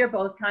we are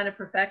both kind of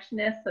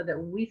perfectionists, so that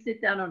when we sit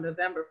down on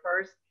November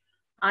 1st,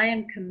 I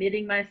am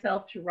committing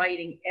myself to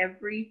writing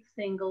every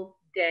single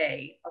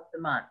day of the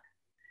month.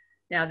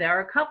 Now, there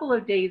are a couple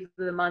of days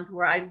of the month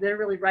where I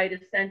literally write a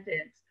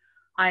sentence.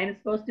 I am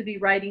supposed to be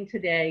writing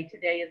today.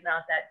 Today is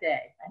not that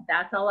day. And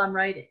that's all I'm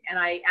writing. And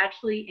I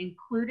actually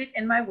include it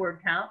in my word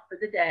count for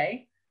the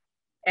day.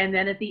 And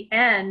then at the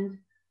end,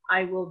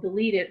 I will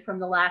delete it from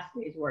the last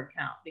day's word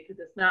count, because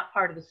it's not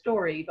part of the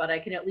story, but I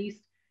can at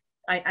least,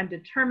 I'm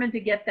determined to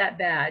get that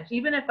badge.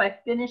 Even if I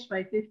finish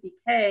my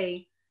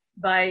 50K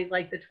by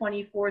like the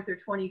 24th or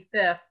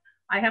 25th,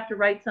 I have to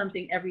write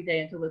something every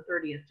day until the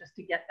 30th just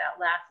to get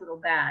that last little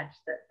badge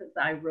that says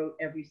I wrote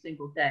every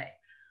single day.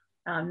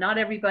 Not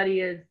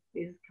everybody is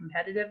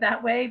competitive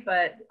that way,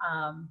 but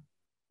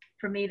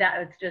for me,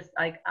 that it's just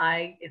like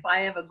if I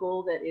have a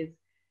goal that is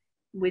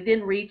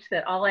within reach,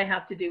 that all I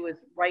have to do is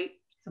write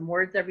some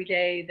words every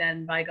day,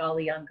 then by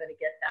golly, I'm going to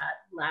get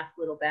that last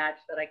little badge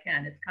that I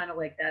can. It's kind of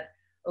like that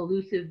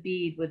elusive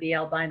bead with the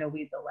albino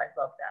weasel. I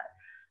love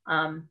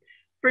that.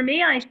 For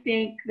me, I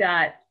think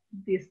that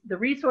the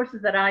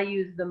resources that I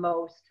use the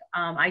most,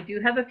 I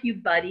do have a few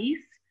buddies.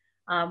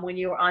 When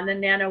you're on the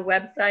Nano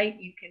website,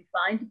 you can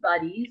find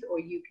buddies, or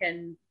you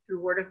can,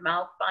 through word of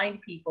mouth,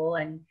 find people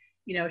and,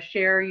 you know,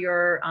 share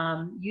your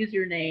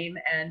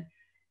username, and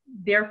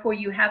therefore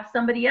you have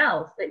somebody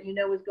else that you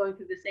know is going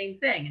through the same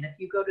thing. And if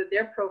you go to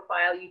their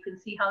profile, you can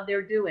see how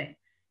they're doing.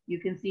 You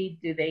can see,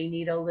 do they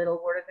need a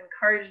little word of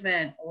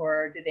encouragement,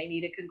 or do they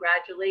need a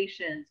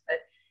congratulations? But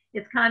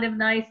it's kind of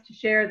nice to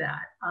share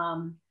that.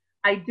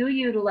 I do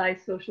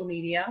utilize social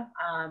media.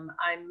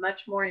 I'm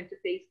much more into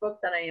Facebook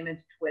than I am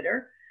into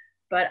Twitter,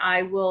 but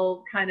I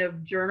will kind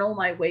of journal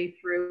my way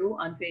through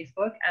on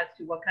Facebook as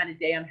to what kind of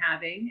day I'm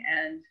having,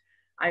 and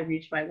I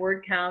reach my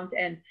word count.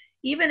 And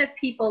even if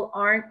people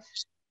aren't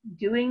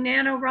doing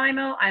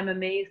NaNoWriMo, I'm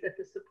amazed at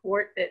the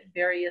support that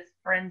various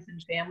friends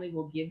and family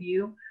will give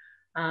you.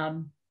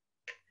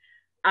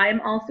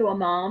 I'm also a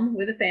mom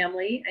with a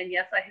family, and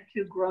yes, I have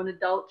 2 grown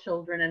adult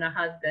children and a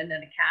husband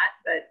and a cat,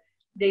 but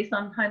they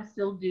sometimes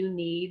still do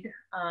need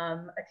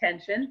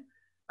attention.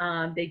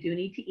 They do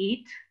need to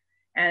eat.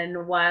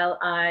 And while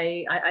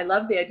I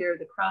love the idea of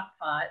the crock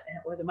pot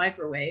or the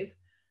microwave,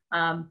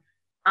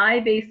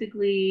 I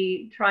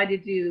basically try to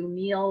do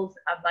meals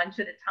a bunch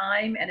at a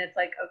time. And it's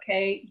like,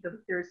 okay,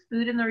 there's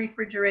food in the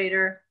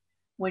refrigerator.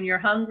 When you're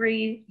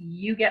hungry,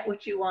 you get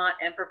what you want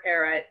and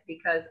prepare it,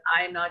 because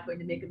I'm not going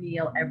to make a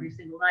meal every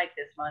single night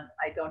this month.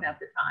 I don't have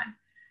the time.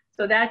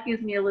 So that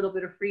gives me a little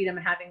bit of freedom,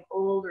 having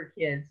older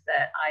kids,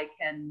 that I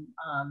can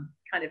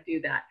kind of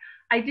do that.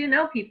 I do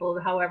know people,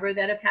 however,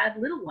 that have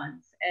had little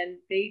ones, and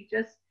they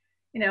just,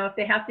 you know, if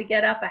they have to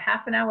get up a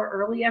half an hour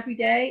early every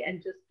day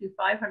and just do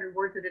 500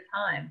 words at a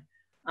time,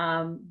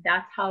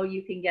 that's how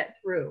you can get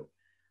through.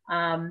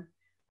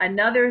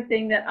 Another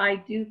thing that I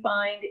do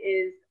find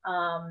is,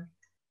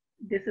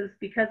 this is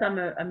because I'm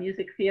a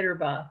music theater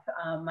buff.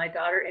 My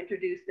daughter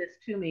introduced this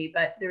to me,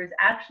 but there is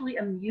actually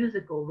a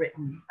musical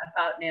written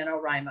about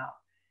NaNoWriMo.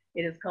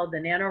 It is called the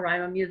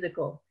NaNoWriMo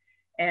Musical.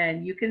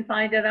 And you can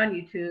find it on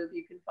YouTube.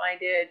 You can find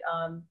it,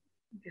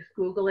 just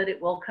Google it, it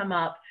will come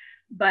up.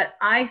 But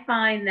I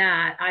find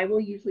that I will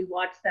usually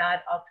watch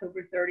that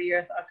October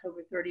 30th,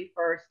 October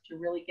 31st to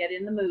really get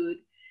in the mood.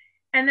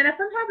 And then if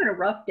I'm having a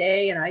rough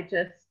day and I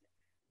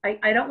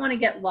don't want to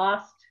get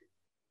lost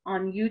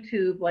on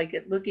YouTube, like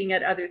looking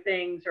at other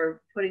things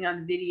or putting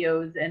on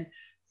videos. And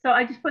so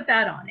I just put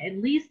that on. At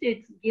least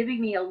it's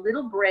giving me a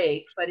little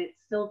break, but it's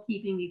still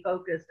keeping me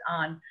focused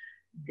on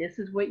this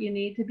is what you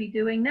need to be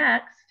doing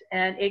next.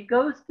 And it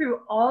goes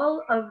through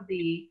all of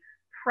the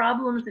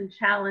problems and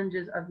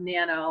challenges of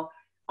Nano,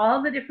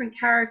 all the different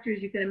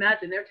characters you can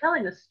imagine. They're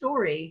telling a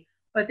story,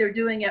 but they're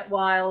doing it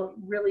while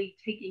really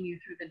taking you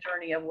through the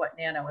journey of what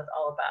Nano is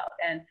all about.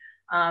 And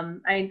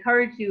I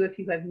encourage you, if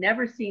you have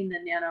never seen the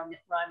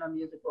NaNoWriMo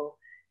musical,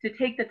 to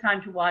take the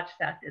time to watch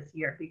that this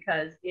year,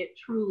 because it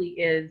truly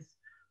is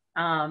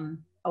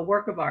a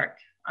work of art.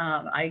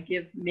 I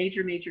give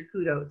major, major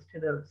kudos to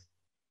those.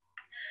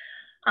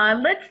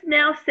 Let's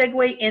now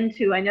segue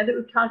into, I know that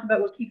we've talked about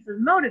what keeps us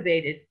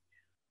motivated.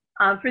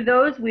 For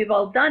those, we've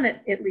all done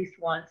it at least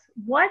once.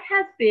 What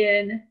has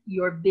been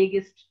your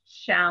biggest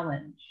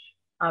challenge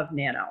of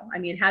Nano? I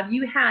mean, have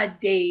you had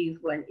days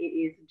when it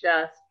is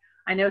just,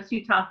 I know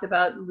Sue talked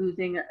about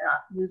losing a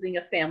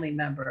family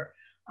member.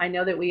 I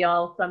know that we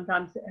all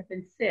sometimes have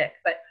been sick,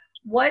 but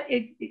what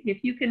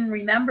if you can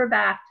remember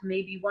back to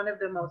maybe one of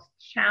the most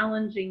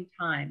challenging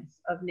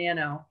times of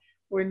Nano,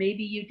 where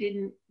maybe you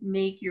didn't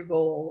make your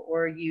goal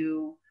or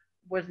you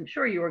wasn't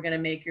sure you were going to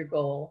make your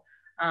goal,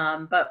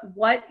 but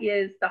what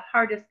is the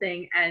hardest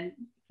thing? And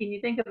can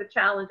you think of a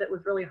challenge that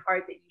was really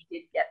hard that you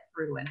did get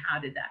through, and how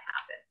did that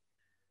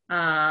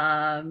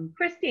happen?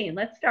 Christine,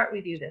 let's start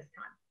with you this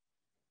time.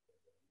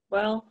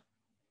 Well,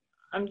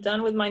 I'm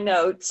done with my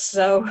notes.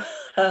 So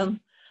the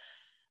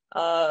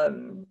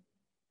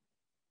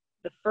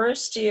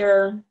first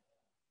year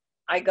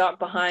I got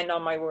behind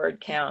on my word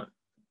count.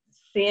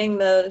 Seeing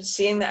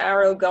the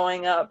arrow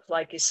going up,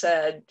 like you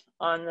said,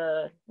 on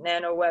the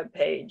Nano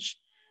webpage,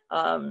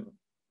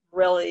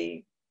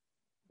 really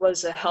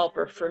was a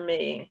helper for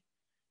me.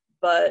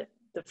 But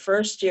the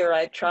first year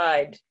I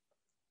tried,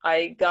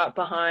 I got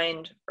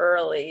behind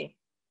early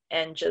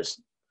and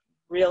just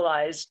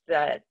realized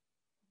that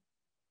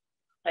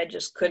I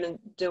just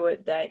couldn't do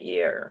it that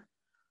year.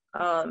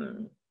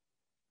 And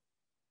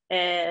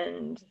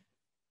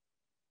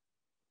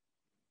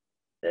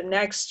the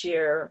next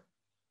year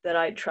that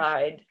I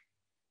tried,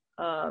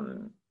 I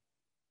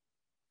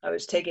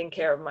was taking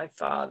care of my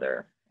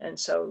father. And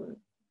so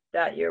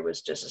that year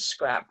was just a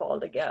scrap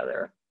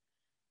altogether.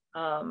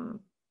 The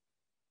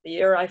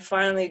year I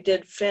finally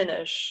did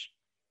finish,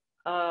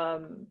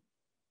 one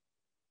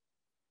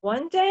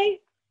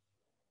day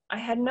I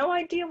had no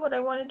idea what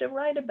I wanted to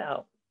write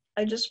about.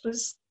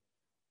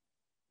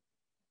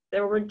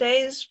 There were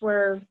days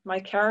where my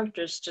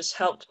characters just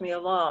helped me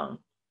along.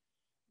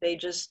 They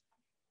just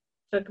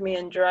took me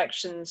in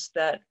directions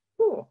that,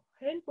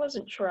 I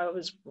wasn't sure I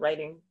was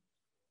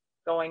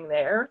going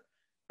there,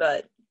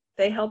 but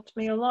they helped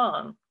me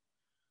along.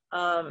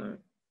 But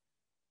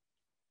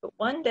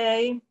one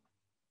day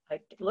I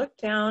looked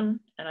down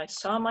and I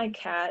saw my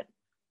cat,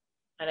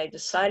 and I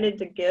decided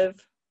to give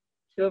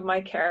two of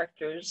my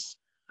characters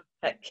a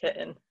pet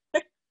kitten.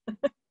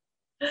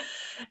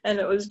 And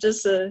it was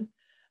just a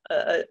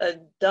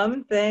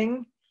dumb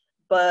thing,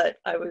 but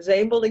I was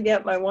able to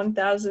get my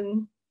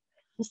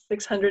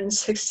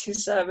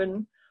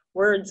 1,667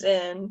 words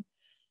in,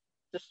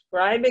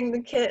 describing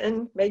the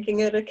kitten, making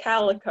it a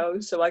calico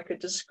so I could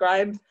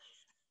describe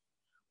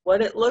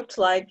what it looked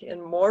like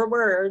in more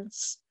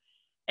words,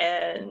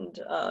 and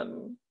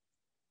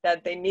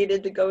that they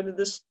needed to go to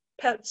this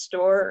pet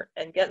store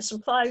and get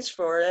supplies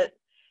for it.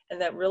 And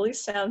that really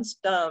sounds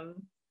dumb,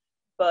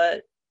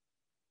 but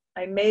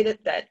I made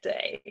it that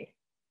day.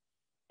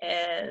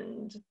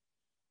 And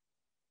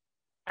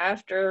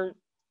after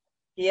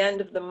the end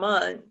of the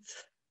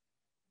month,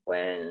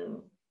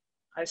 when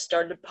I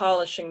started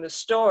polishing the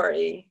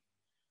story,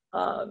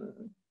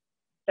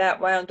 that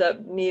wound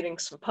up needing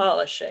some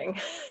polishing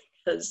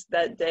because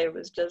that day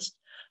was just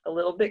a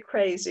little bit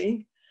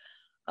crazy.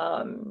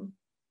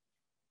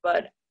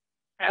 But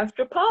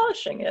after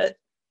polishing it,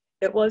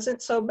 it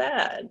wasn't so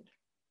bad.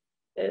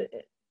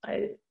 It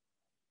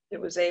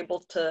was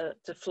able to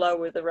flow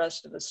with the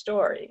rest of the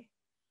story.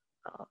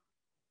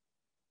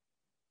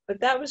 But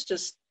that was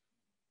just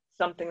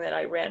something that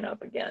I ran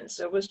up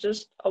against. It was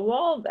just a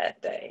wall that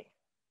day.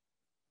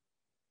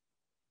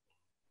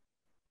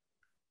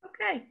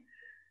 Okay.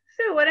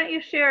 Sue, why don't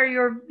you share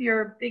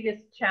your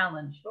biggest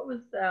challenge? What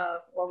was,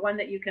 or one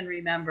that you can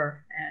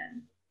remember?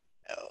 And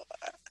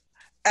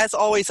as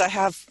always, I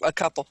have a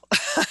couple.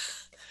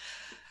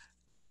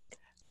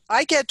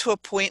 I get to a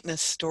point in a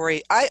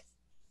story,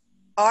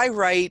 I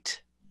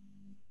write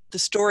the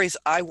stories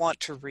I want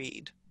to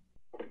read.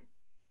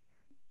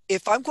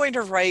 If I'm going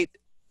to write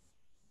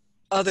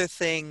other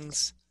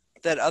things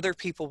that other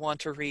people want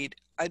to read,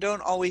 I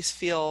don't always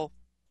feel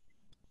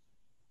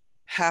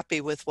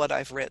happy with what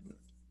I've written.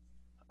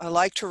 I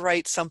like to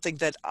write something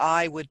that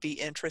I would be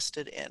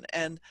interested in.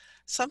 And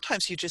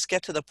sometimes you just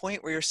get to the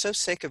point where you're so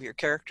sick of your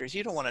characters,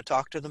 you don't want to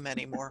talk to them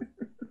anymore.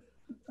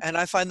 And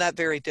I find that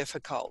very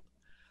difficult.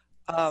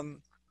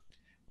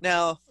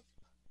 Now,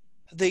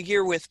 the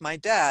year with my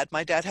dad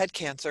had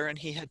cancer and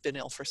he had been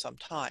ill for some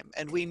time.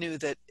 And we knew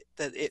that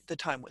the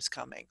time was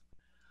coming.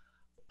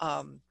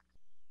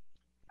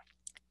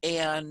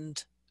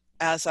 And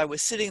as I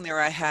was sitting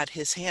there, I had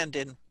his hand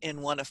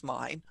in one of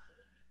mine,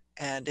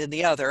 and in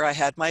the other, I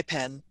had my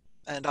pen,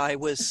 and I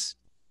was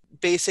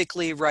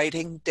basically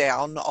writing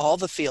down all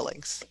the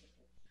feelings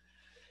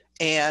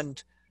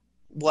and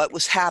what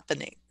was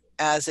happening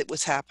as it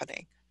was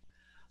happening.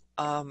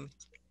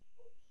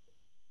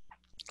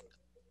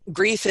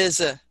 Grief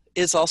is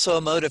also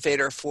a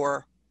motivator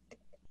for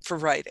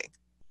writing.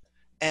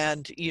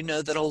 And you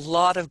know that a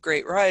lot of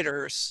great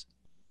writers,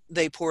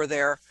 they pour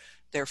their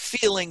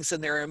feelings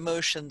and their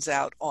emotions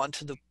out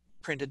onto the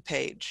printed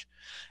page.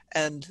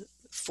 And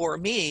for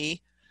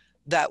me,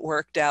 that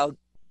worked out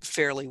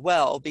fairly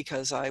well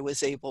because I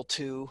was able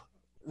to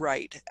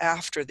write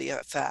after the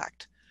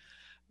fact.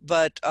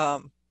 But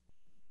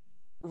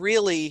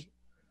really,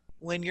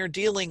 when you're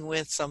dealing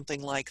with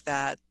something like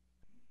that,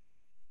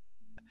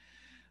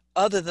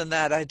 other than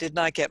that, I did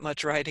not get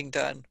much writing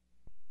done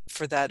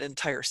for that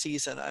entire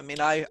season. I mean,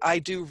 I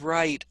do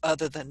write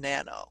other than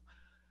Nano,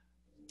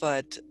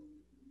 but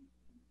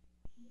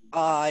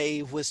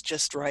I was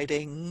just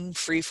writing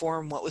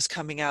freeform what was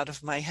coming out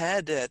of my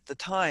head at the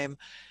time.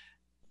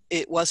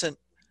 It wasn't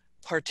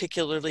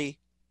particularly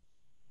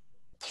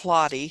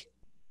plotty,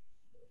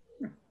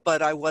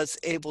 but I was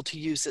able to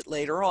use it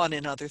later on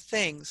in other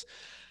things.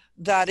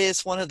 That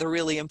is one of the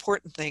really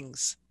important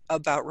things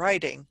about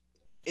writing.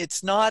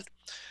 It's not,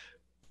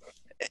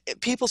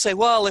 people say,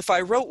 well, if I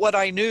wrote what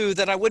I knew,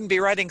 then I wouldn't be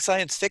writing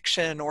science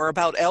fiction or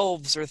about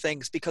elves or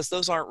things because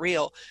those aren't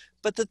real.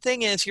 But the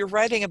thing is, you're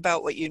writing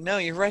about what you know.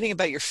 You're writing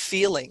about your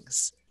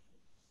feelings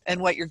and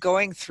what you're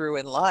going through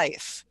in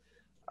life.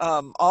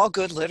 All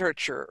good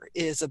literature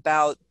is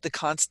about the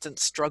constant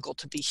struggle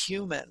to be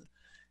human.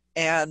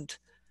 And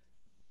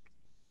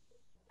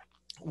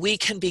we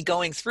can be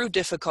going through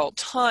difficult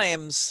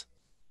times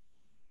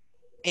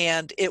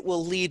and it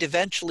will lead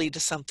eventually to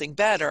something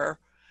better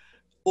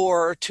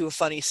or to a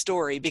funny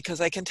story, because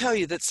I can tell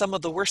you that some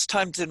of the worst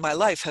times in my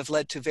life have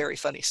led to very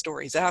funny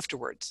stories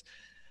afterwards.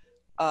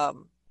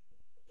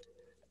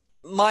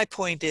 My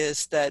point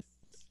is that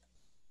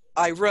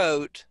I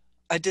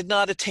did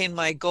not attain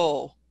my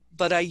goal,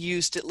 but I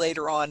used it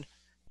later on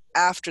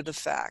after the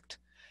fact,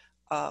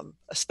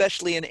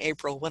 especially in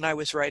April when I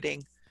was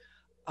writing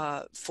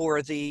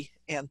for the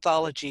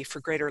anthology for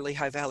Greater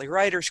Lehigh Valley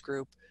Writers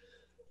Group,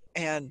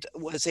 and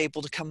was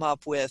able to come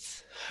up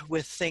with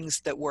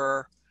things that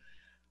were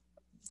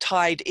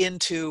tied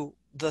into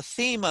the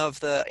theme of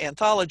the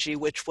anthology,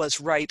 which was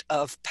rite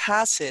of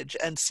passage,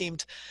 and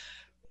seemed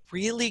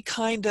really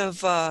kind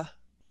of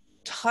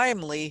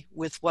timely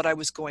with what I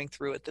was going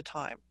through at the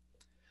time.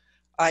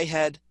 I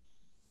had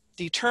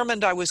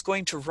determined I was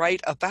going to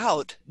write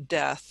about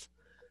death,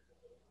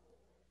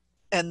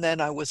 and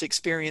then I was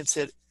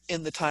experiencing it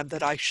in the time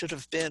that I should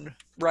have been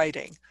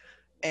writing.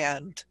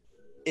 And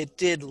it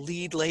did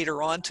lead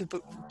later on to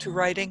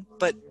writing,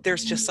 but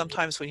there's just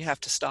sometimes when you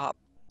have to stop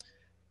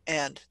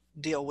and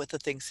deal with the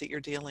things that you're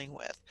dealing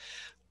with.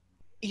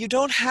 You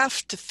don't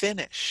have to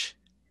finish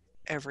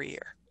every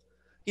year.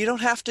 You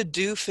don't have to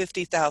do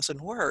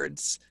 50,000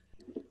 words.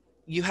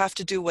 You have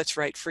to do what's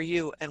right for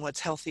you and what's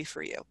healthy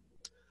for you.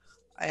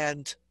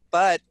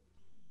 But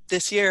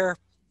this year,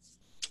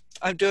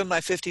 I'm doing my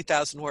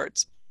 50,000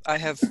 words. I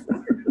have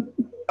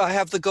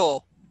the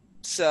goal.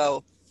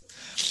 So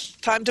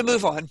time to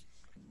move on.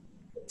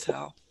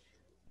 So.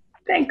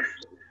 Thanks.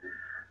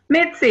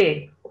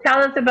 Mitzi, tell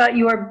us about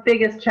your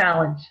biggest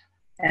challenge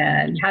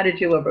and how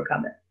did you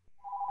overcome it?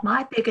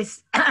 My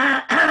biggest,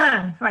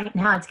 right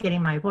now it's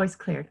getting my voice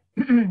cleared.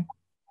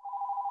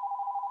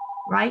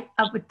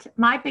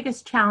 My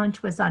biggest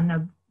challenge was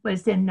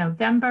in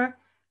November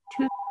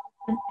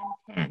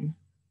 2010,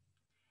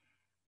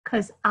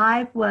 because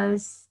I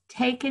was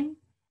taken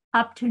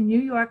up to New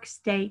York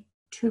State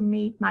to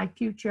meet my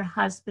future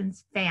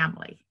husband's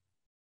family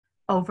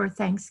over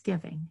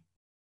Thanksgiving.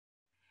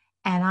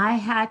 And I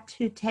had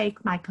to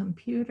take my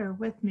computer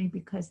with me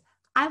because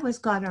I was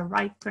going to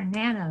write for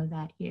Nano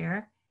that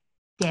year.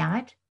 Damn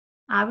it.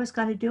 I was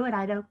going to do it.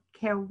 I don't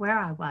care where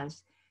I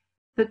was.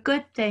 The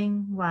good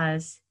thing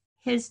was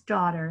his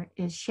daughter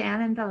is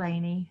Shannon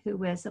Delaney,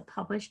 who is a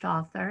published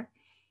author,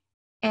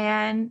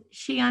 and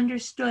she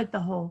understood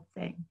the whole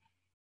thing.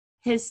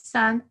 His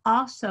son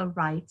also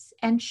writes,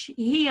 and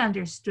he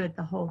understood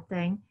the whole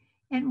thing.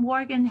 And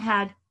Morgan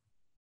had,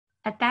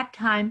 at that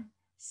time,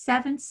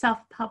 7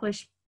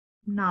 self-published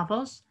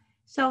novels.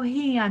 So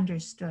he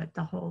understood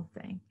the whole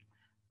thing.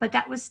 But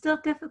that was still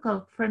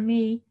difficult for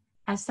me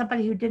as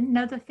somebody who didn't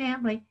know the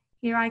family.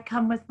 Here I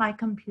come with my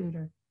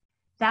computer.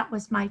 That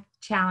was my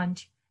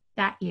challenge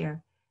that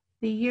year.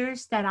 The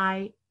years that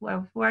I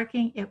was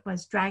working, it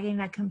was dragging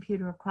that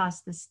computer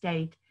across the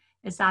state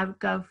as I would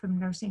go from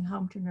nursing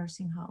home to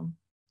nursing home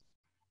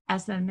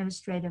as an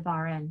administrative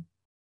RN.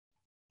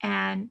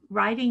 And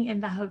writing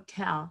in the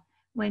hotel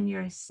when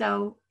you're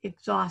so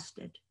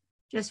exhausted,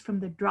 just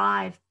from the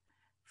drive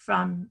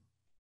from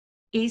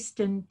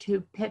Easton to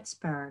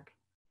Pittsburgh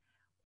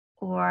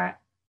or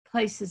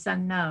places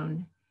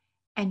unknown,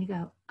 and you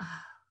go,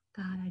 oh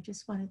God, I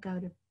just want to go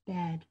to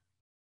bed.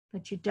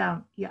 But you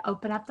don't. You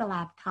open up the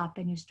laptop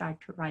and you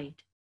start to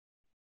write.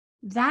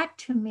 That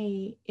to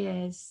me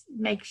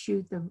makes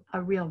you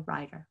a real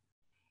writer.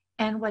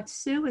 And what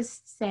Sue is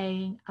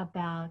saying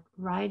about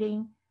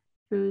writing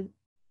through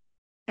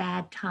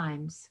bad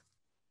times,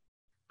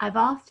 I've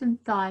often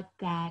thought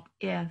that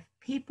if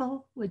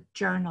people would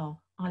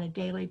journal on a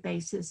daily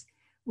basis,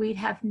 we'd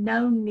have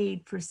no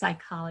need for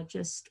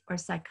psychologists or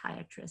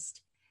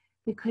psychiatrists,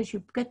 because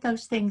you get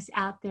those things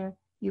out there,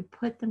 you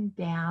put them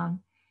down,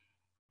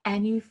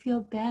 and you feel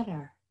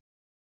better.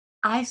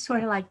 I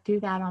sort of like do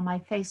that on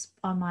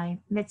my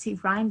Mitzi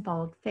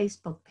Reinbold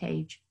Facebook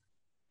page.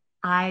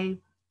 I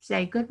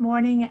say, good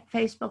morning at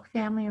Facebook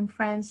family and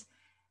friends.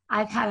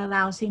 I've had a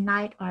lousy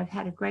night, or I've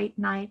had a great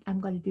night. I'm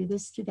going to do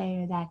this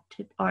today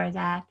or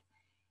that.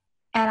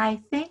 And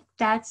I think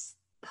that's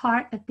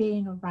part of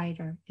being a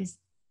writer, is,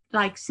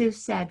 like Sue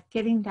said,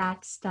 getting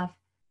that stuff,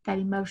 that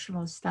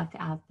emotional stuff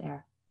out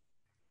there.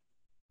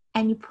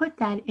 And you put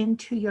that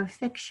into your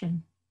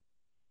fiction.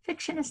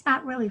 Fiction is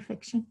not really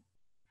fiction.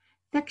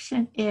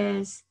 Fiction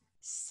is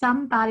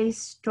somebody's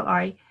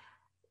story,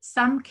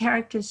 some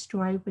character's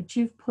story, which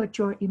you've put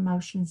your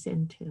emotions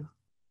into.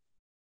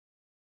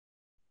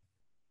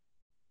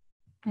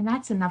 And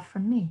that's enough for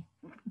me.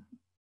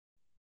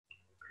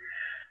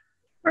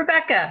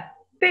 Rebecca,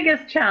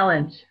 biggest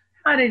challenge.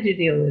 How did you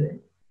deal with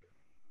it?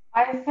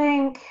 I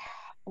think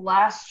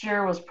last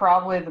year was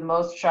probably the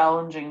most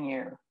challenging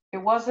year. It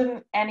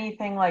wasn't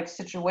anything like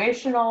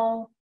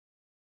situational.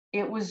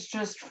 It was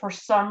just, for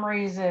some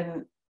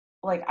reason,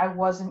 like I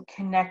wasn't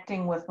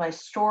connecting with my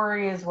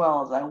story as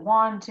well as I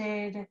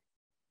wanted.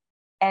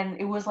 And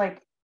it was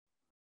like,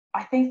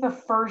 I think the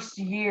first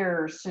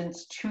year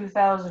since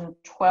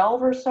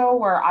 2012 or so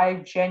where I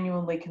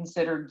genuinely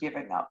considered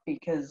giving up,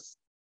 because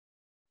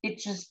it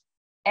just,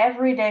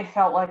 every day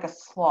felt like a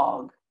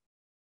slog.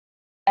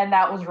 And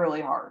that was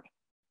really hard.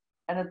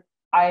 And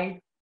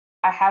I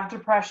have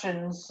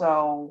depression,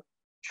 so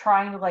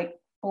trying to like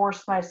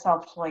force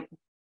myself to like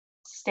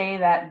stay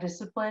that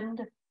disciplined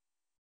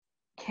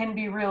can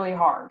be really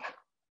hard,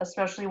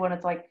 especially when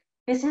it's like,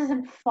 this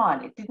isn't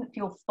fun. It didn't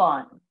feel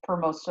fun for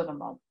most of the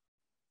month.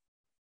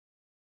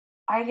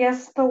 I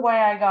guess the way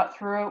I got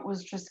through it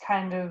was just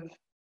kind of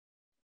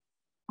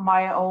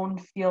my own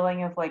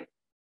feeling of like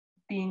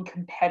being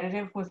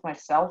competitive with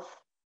myself,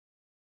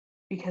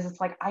 because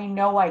it's like, I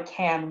know I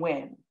can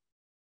win.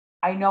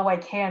 I know I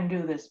can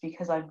do this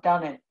because I've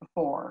done it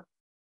before.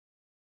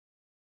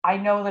 I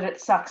know that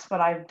it sucks,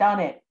 but I've done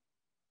it.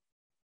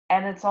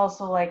 And it's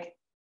also like,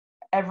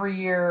 every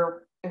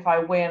year if I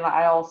win,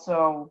 I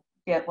also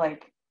get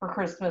like, for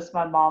Christmas,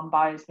 my mom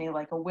buys me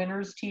like a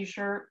winner's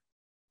t-shirt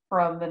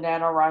from the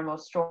NaNoWriMo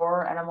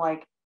store. And I'm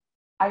like,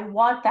 I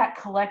want that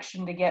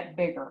collection to get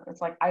bigger.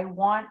 It's like, I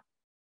want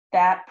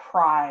that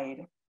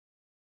pride.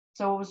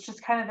 So it was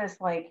just kind of this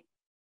like,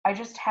 I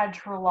just had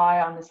to rely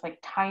on this like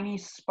tiny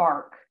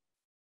spark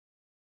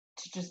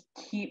to just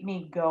keep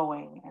me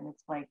going. And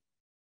it's like,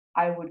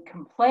 I would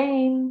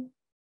complain,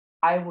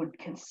 I would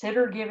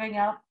consider giving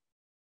up,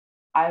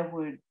 I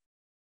would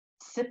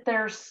sit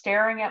there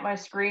staring at my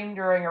screen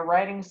during a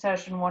writing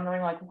session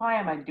wondering like, why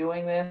am I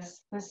doing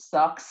this? This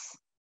sucks.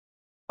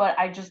 But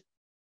I just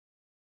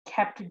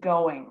kept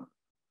going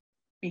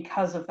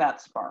because of that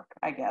spark,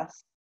 I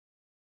guess.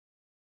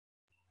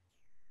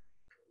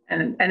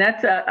 And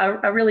that's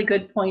a really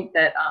good point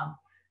that I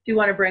do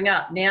want to bring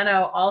up.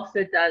 Nano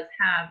also does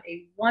have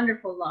a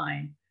wonderful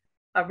line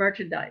of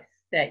merchandise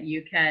that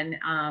you can,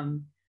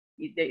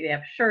 they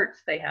have shirts,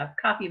 they have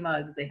coffee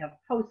mugs, they have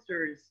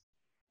posters,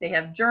 they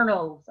have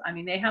journals. I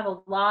mean, they have a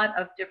lot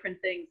of different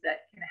things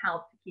that can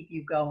help to keep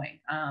you going.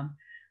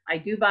 I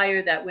do buy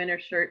her that winter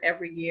shirt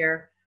every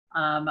year.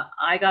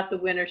 I got the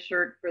winter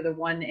shirt for the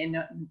one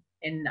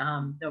in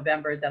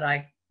November that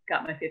I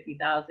got my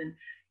 50,000.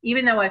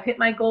 Even though I've hit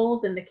my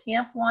goals in the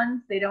camp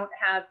ones, they don't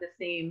have the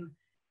same,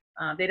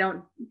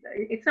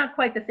 it's not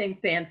quite the same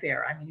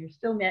fanfare. I mean, you're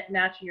still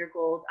matching your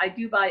goals. I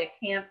do buy a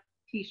camp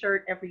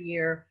t-shirt every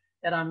year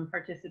that I'm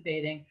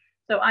participating.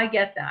 So I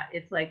get that.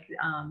 It's like,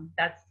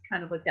 that's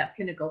kind of like that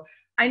pinnacle.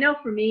 I know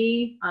for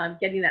me,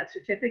 getting that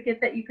certificate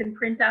that you can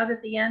print out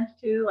at the end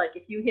too, like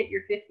if you hit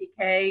your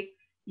 50K,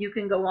 you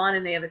can go on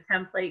and they have a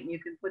template and you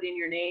can put in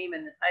your name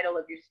and the title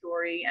of your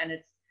story, and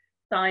it's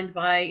signed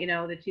by, you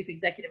know, the Chief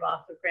Executive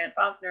Officer, Grant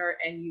Faulkner,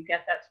 and you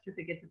get that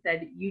certificate that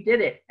said you did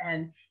it.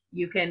 And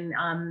You can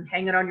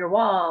hang it on your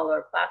wall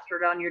or plaster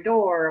it on your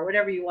door or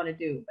whatever you want to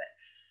do.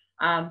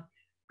 But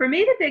for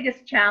me, the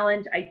biggest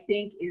challenge, I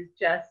think, is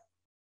just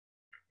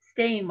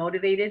staying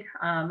motivated.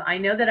 I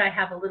know that I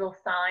have a little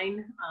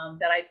sign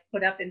that I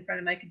put up in front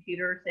of my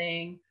computer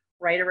saying,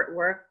 writer at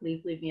work,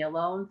 please leave me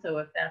alone. So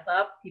if that's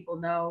up, people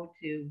know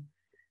to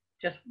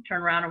just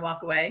turn around and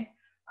walk away.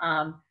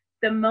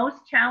 The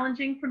most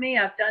challenging for me,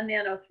 I've done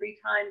Nano 3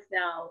 times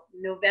now.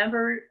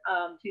 November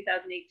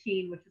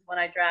 2018, which is when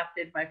I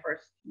drafted my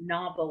first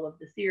novel of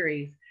the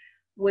series,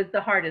 was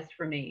the hardest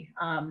for me.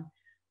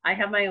 I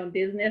have my own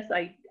business.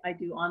 I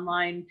do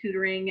online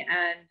tutoring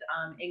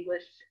and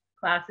English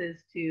classes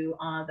to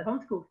the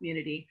homeschool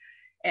community.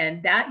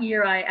 And that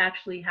year I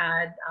actually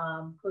had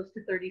close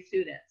to 30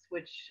 students,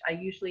 which I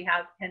usually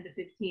have 10 to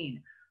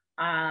 15.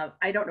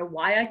 I don't know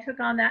why I took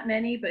on that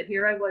many, but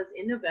here I was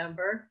in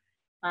November.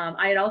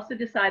 I had also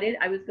decided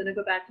I was going to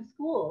go back to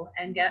school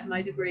and get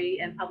my degree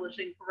in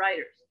publishing for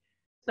writers.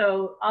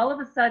 So all of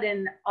a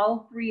sudden,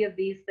 all 3 of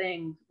these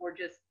things were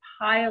just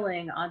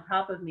piling on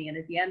top of me. And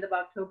at the end of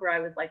October, I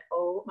was like,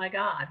 oh my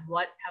God,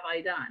 what have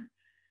I done?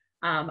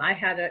 I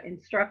had an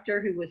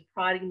instructor who was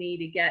prodding me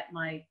to get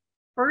my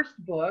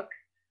first book.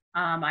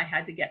 I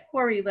had to get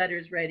query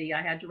letters ready.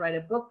 I had to write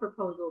a book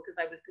proposal because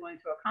I was going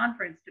to a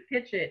conference to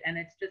pitch it. And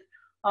it's just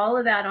all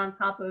of that on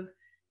top of,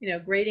 you know,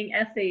 grading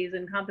essays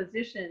and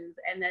compositions,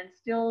 and then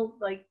still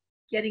like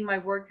getting my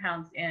word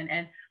counts in.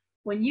 And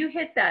when you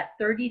hit that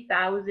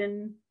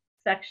 30,000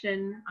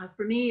 section,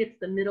 for me, it's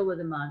the middle of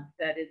the month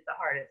that is the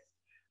hardest.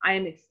 I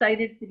am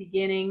excited at the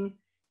beginning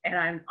and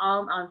I'm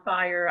all on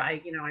fire.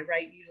 I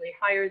write usually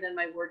higher than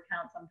my word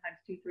count, sometimes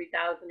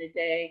 2,000-3,000 a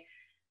day.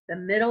 The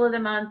middle of the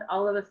month,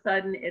 all of a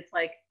sudden, it's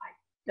like, I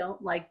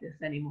don't like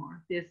this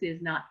anymore. This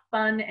is not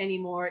fun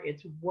anymore.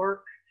 It's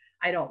work.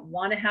 I don't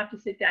want to have to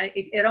sit down.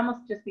 It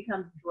almost just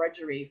becomes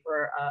drudgery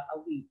for a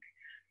week.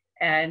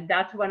 And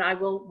that's when I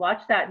will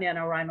watch that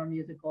NaNoWriMo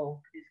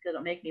musical. It's going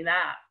to make me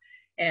laugh.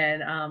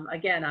 And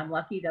again, I'm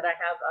lucky that I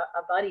have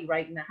a buddy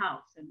right in the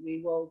house, and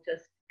we will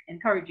just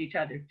encourage each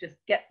other. Just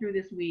get through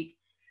this week.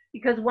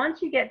 Because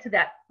once you get to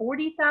that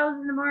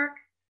 40,000 mark,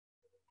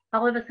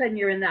 all of a sudden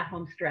you're in that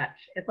home stretch.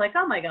 It's like,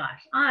 oh my gosh,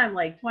 I'm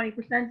like 20%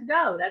 to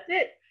go. That's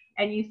it.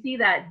 And you see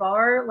that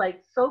bar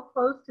like so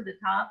close to the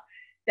top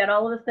that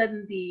all of a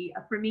sudden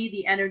for me,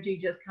 the energy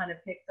just kind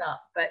of picks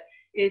up. But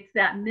it's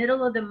that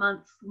middle of the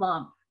month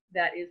slump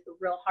that is the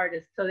real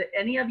hardest. So that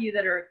any of you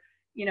that are,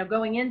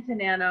 going into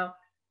Nano,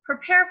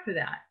 prepare for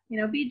that.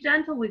 Be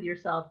gentle with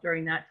yourself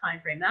during that time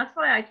frame. That's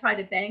why I try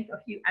to bank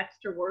a few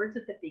extra words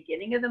at the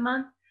beginning of the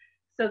month,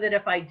 so that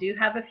if I do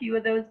have a few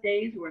of those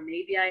days where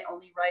maybe I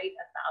only write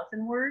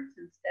 1,000 words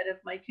instead of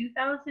my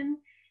 2,000,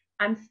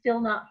 I'm still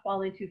not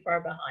falling too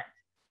far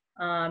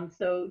behind.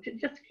 So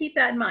just keep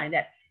that in mind,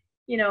 that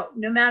no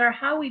matter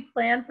how we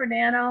plan for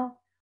Nano,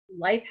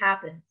 life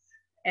happens.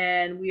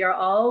 And we are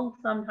all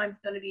sometimes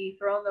going to be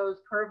thrown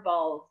those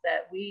curveballs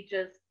that we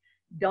just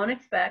don't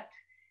expect,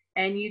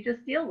 and you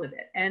just deal with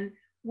it. And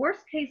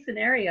worst case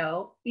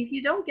scenario, if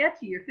you don't get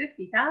to your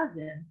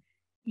 50,000,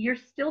 you're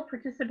still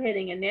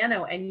participating in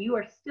Nano, and you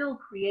are still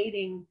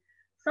creating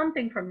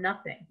something from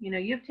nothing.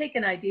 You've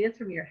taken ideas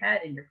from your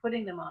head and you're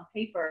putting them on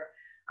paper.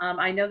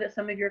 I know that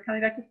some of you are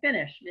coming back to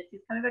finish.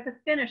 Missy's coming back to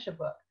finish a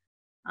book.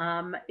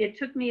 It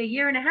took me 1.5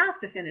 years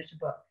to finish a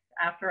book.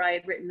 After I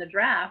had written the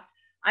draft,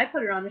 I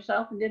put it on the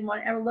shelf and didn't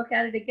want to ever look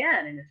at it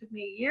again. And it took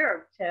me 1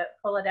 year to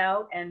pull it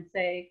out and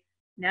say,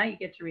 now you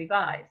get to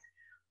revise.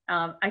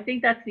 I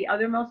think that's the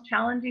other most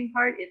challenging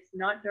part. It's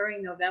not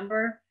during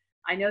November.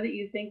 I know that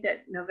you think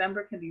that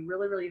November can be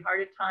really, really hard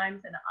at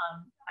times. And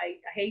I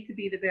hate to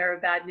be the bearer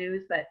of bad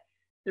news, but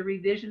the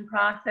revision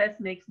process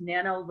makes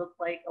Nano look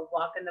like a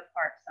walk in the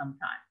park sometimes,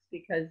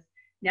 because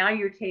now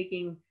you're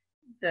taking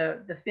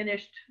the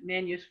finished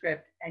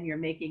manuscript and you're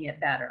making it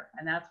better.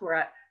 And that's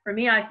where, for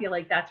me, I feel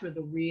like that's where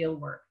the real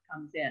work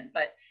comes in.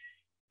 But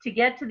to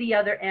get to the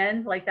other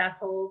end, like that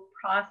whole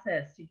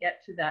process to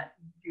get to that,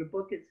 your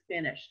book is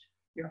finished,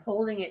 you're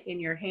holding it in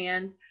your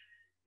hand,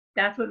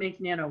 that's what makes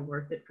Nano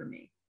worth it for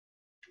me.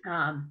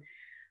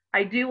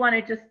 I do want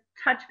to just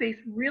touch base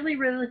really,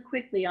 really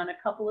quickly on a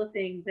couple of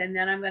things, and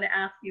then I'm going to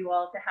ask you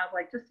all to have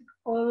like just a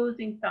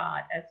closing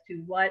thought as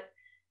to what,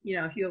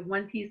 if you have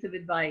one piece of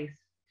advice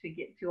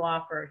to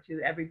offer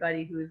to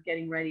everybody who is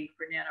getting ready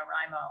for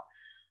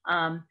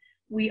NaNoWriMo.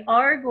 We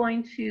are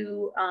going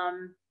to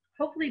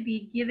hopefully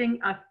be giving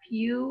a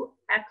few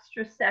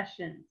extra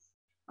sessions.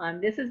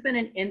 This has been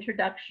an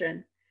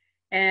introduction,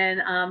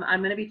 and I'm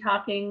going to be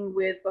talking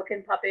with Book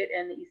and Puppet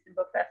and the Easton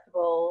Book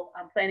Festival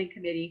Planning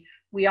Committee.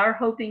 We are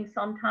hoping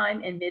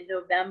sometime in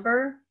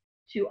mid-November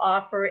to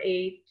offer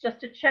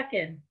just a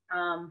check-in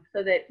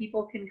so that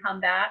people can come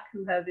back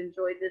who have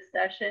enjoyed this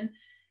session.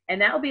 And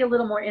that will be a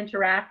little more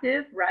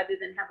interactive rather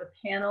than have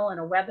a panel and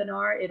a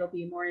webinar. It'll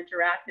be more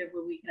interactive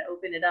where we can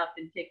open it up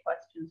and take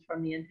questions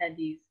from the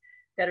attendees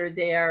that are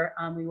there.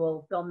 We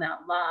will film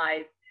that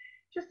live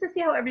just to see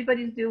how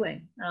everybody's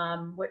doing.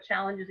 What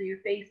challenges are you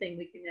facing?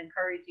 We can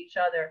encourage each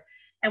other.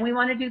 And we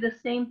want to do the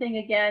same thing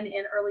again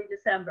in early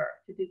December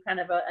to do kind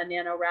of a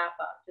Nano wrap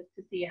up, just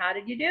to see how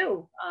did you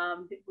do?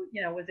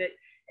 You know, was it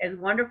as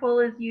wonderful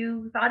as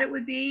you thought it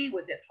would be?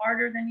 Was it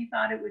harder than you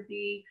thought it would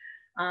be?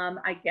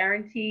 I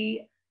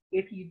guarantee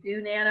if you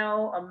do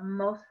Nano,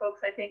 most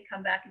folks I think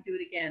come back and do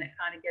it again. It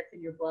kind of gets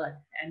in your blood,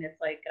 and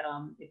it's like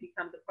it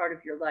becomes a part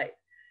of your life.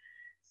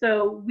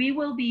 So we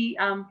will be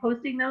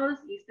posting those,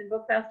 Easton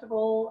Book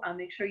Festival.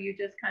 Make sure you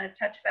just kind of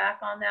touch back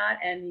on that,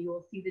 and you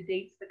will see the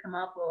dates that come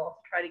up. We'll also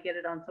try to get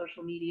it on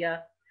social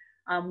media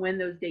when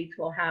those dates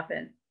will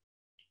happen.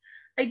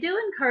 I do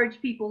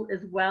encourage people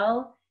as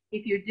well,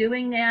 if you're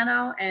doing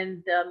Nano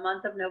and the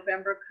month of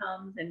November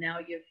comes and now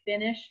you've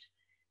finished,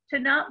 to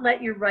not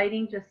let your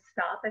writing just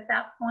stop at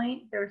that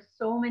point. There are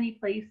so many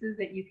places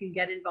that you can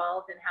get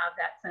involved and have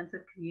that sense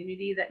of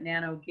community that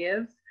Nano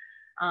gives.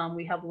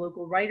 We have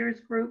local writers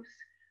groups.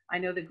 I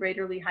know the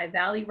Greater Lehigh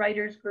Valley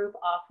Writers Group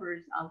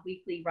offers a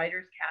weekly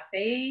Writers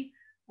Cafe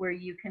where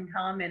you can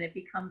come and it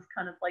becomes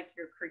kind of like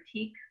your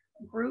critique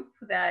group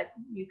that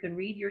you can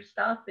read your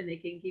stuff and they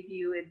can give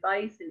you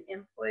advice and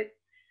input.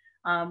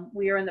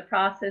 We are in the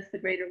process, the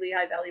Greater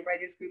Lehigh Valley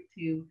Writers Group,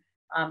 to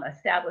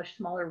establish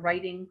smaller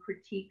writing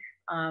critique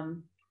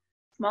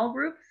small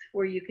groups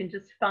where you can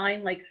just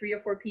find like 3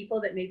 or 4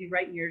 people that maybe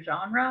write in your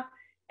genre,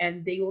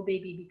 and they will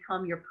maybe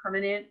become your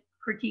permanent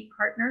critique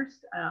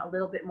partners, a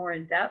little bit more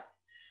in depth.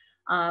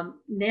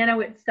 Nano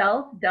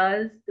itself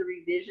does the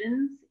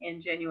revisions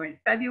in January and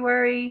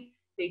February.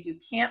 They do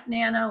Camp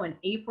Nano in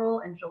April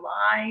and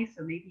July.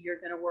 So maybe you're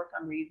going to work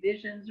on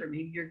revisions, or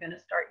maybe you're going to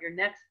start your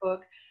next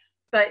book.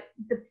 But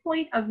the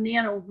point of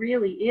Nano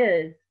really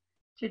is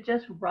to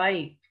just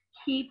write,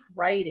 keep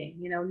writing.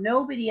 You know,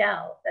 nobody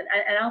else,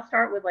 and I'll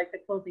start with like the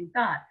closing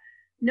thought.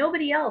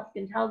 Nobody else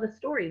can tell the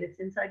story that's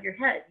inside your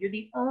head. You're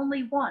the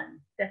only one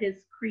that has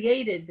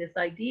created this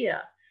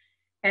idea.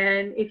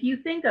 And if you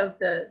think of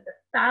the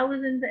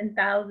thousands and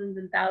thousands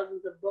and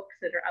thousands of books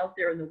that are out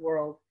there in the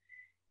world,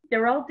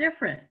 they're all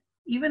different.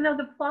 Even though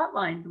the plot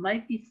lines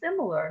might be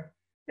similar,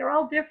 they're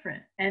all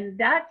different. And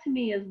that to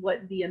me is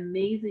what the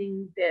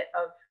amazing bit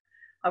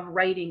of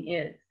writing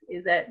is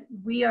that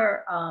we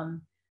are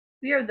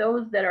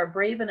those that are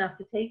brave enough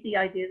to take the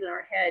ideas in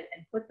our head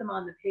and put them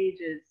on the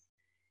pages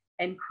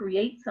and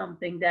create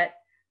something that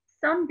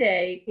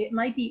someday it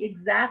might be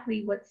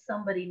exactly what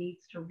somebody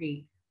needs to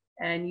read.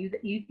 And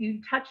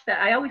you touch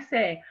that. I always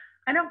say,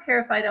 I don't care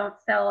if I don't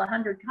sell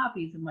 100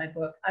 copies of my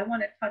book. I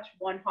want to touch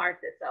one heart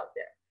that's out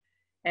there.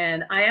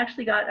 And I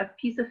actually got a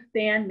piece of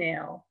fan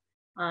mail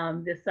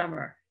this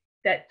summer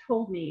that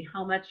told me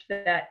how much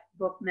that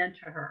book meant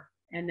to her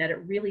and that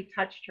it really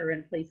touched her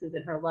in places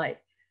in her life.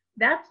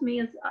 That to me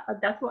is,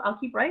 that's what I'll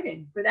keep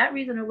writing for that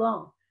reason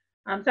alone.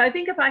 So I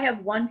think if I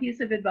have one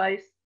piece of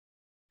advice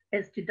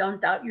is to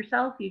don't doubt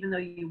yourself, even though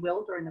you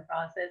will during the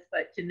process,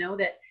 but to know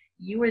that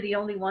you are the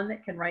only one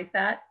that can write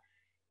that.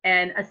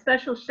 And a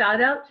special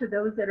shout out to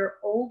those that are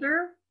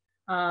older.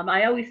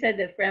 I always said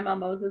that Grandma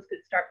Moses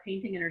could start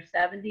painting in her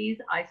 70s.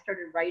 I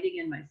started writing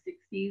in my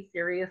 60s,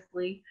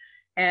 seriously.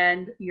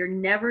 And you're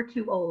never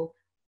too old,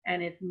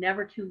 and it's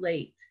never too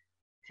late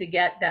to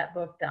get that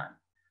book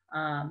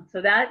done.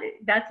 So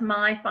that's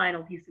my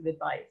final piece of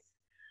advice.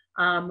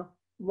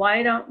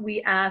 Why don't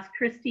we ask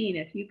Christine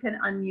if you can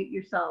unmute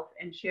yourself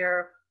and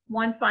share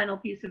one final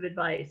piece of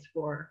advice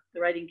for the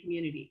writing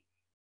community.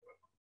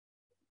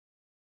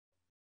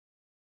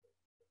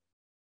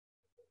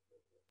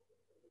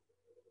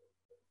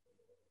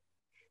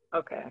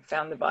 Okay, I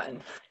found the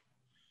button.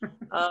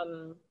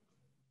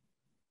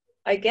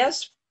 I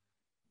guess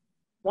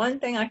one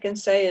thing I can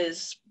say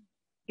is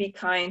be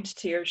kind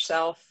to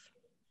yourself.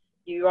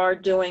 You are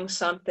doing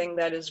something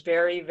that is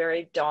very,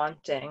 very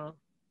daunting,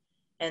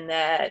 and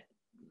that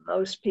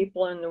most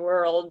people in the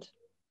world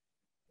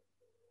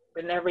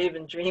would never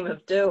even dream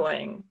of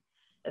doing,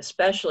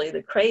 especially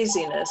the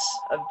craziness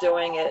of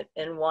doing it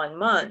in 1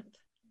 month.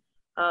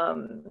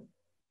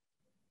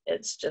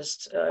 It's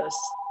just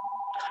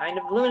kind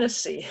of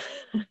lunacy.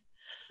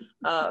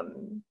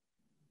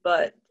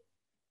 But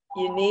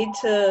you need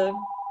to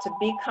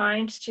be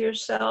kind to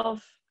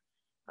yourself.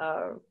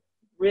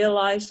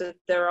 Realize that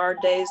there are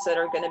days that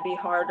are going to be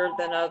harder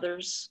than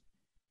others.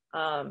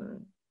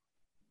 And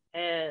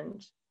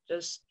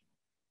just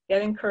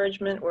get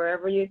encouragement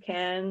wherever you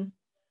can.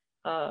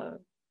 The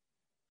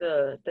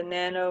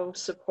Nano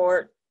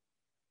support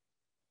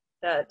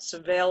that's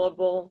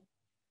available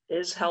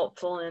is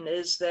helpful and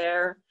is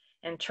there,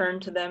 and turn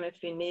to them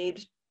if you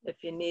need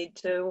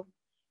to.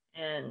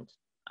 And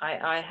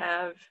I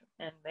have,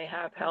 and they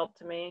have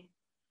helped me.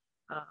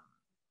 You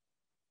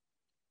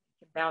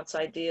can bounce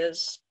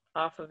ideas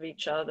off of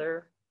each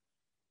other.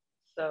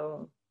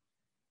 So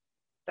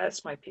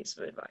that's my piece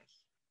of advice.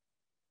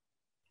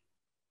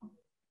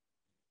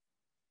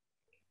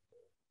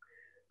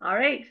 All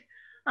right.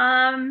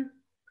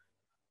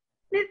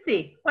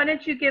 Mitzi, why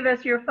don't you give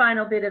us your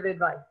final bit of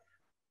advice?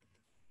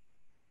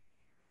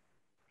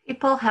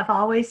 People have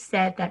always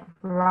said that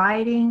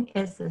writing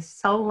is a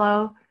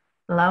solo,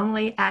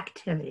 lonely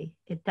activity.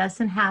 It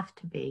doesn't have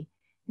to be.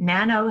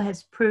 Nano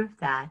has proved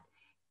that.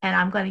 And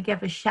I'm going to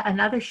give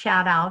another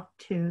shout out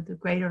to the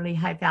Greater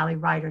Lehigh Valley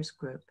Writers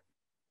Group.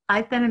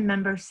 I've been a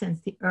member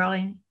since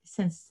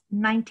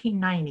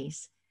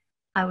 1990s.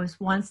 I was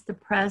once the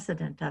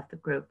president of the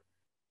group,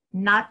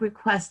 not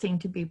requesting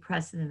to be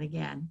president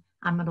again.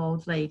 I'm an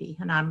old lady,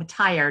 and I'm a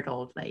tired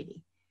old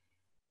lady.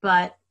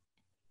 But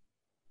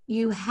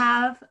you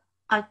have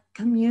a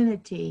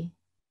community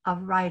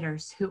of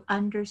writers who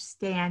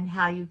understand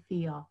how you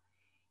feel.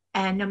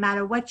 And no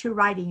matter what you're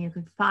writing, you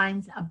can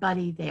find a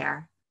buddy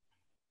there.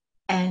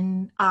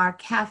 And our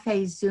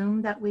cafe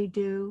Zoom that we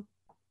do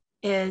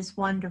is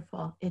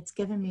wonderful. It's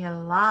given me a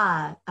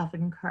lot of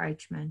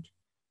encouragement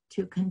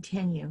to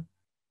continue.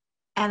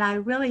 And I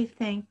really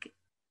think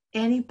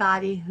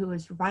anybody who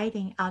is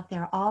writing out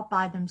there all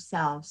by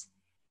themselves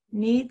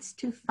needs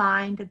to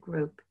find a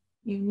group.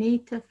 You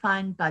need to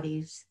find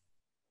buddies.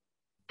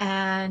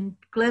 And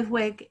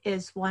Glivwig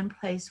is one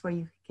place where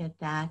you can get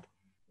that.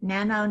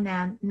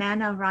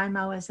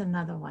 NaNoWriMo is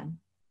another one.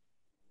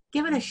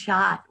 Give it a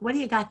shot. What do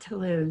you got to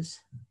lose?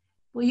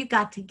 Well, you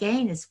got to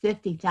gain is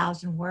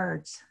 50,000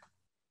 words.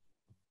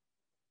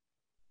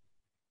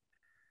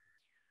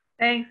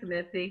 Thanks,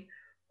 Missy.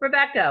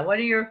 Rebecca, what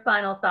are your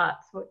final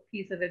thoughts? What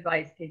piece of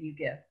advice can you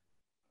give?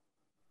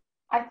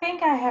 I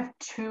think I have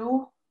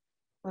two.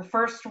 The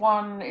first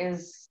one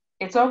is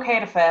it's okay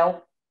to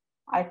fail.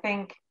 I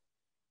think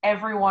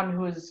everyone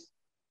who's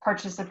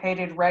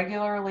participated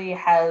regularly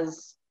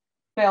has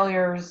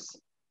failures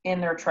in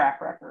their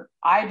track record.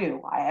 I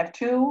do. I have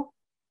two.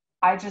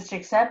 I just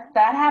accept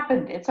that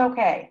happened. It's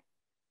okay.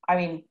 I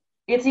mean,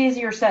 it's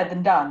easier said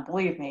than done,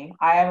 believe me.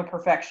 I am a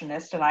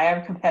perfectionist and I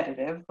am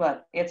competitive,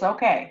 but it's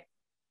okay.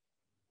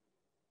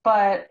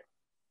 But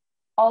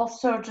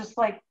also just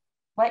like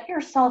let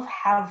yourself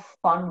have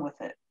fun with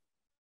it.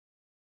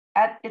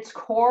 At its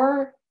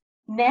core,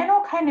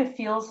 Nano kind of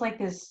feels like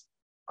this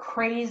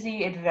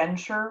crazy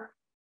adventure,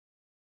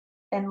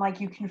 and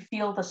like you can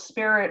feel the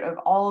spirit of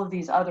all of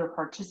these other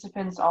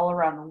participants all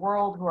around the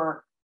world who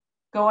are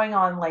going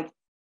on like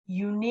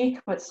unique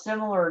but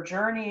similar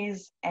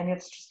journeys, and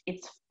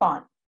it's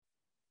fun.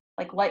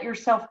 Like let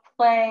yourself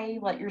play,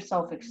 let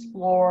yourself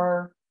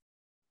explore.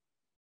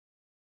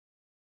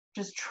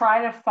 Just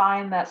try to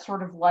find that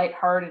sort of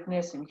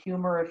lightheartedness and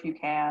humor if you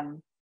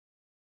can.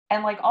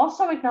 And like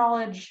also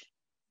acknowledge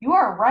you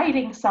are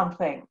writing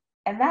something,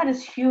 and that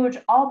is huge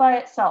all by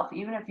itself.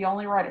 Even if you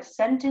only write a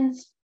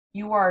sentence,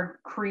 you are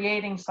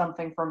creating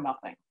something from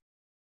nothing.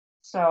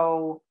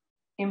 So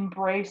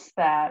embrace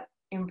that,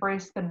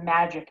 embrace the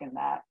magic in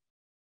that.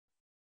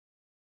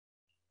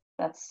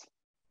 That's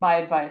my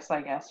advice,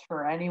 I guess,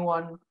 for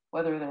anyone,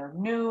 whether they're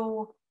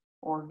new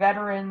or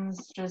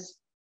veterans, just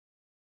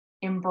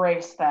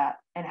embrace that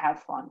and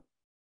have fun.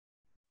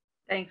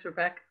 Thanks,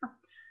 Rebecca.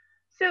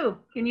 Sue,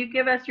 can you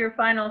give us your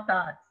final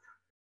thoughts?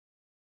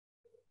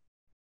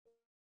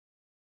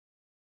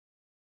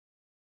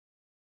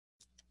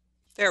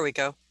 There we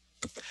go.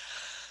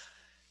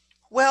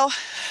 Well,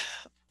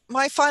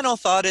 my final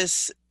thought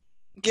is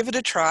give it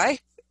a try.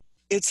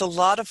 It's a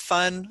lot of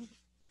fun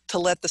to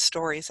let the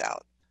stories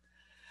out.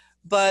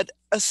 But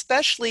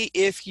especially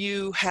if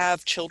you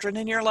have children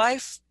in your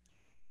life,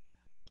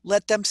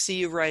 let them see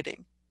you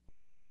writing.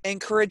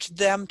 Encourage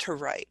them to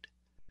write.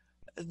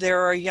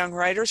 There are young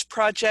writers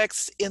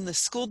projects in the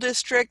school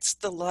districts.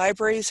 The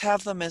libraries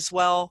have them as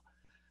well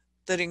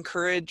that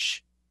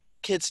encourage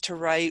kids to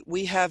write.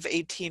 We have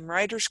a teen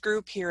writers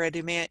group here at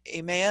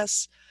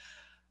Emmaus.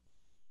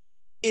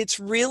 It's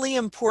really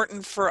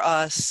important for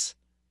us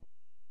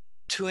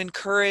to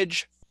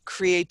encourage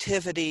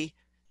creativity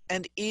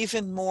and,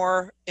 even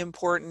more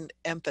important,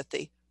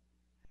 empathy.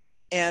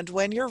 And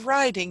when you're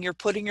writing, you're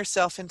putting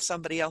yourself in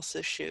somebody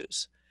else's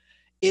shoes.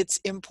 It's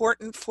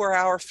important for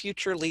our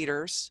future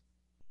leaders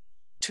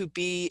to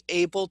be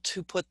able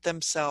to put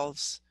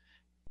themselves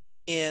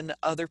in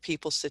other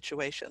people's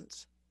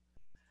situations.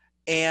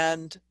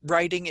 And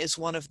writing is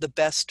one of the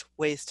best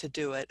ways to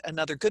do it.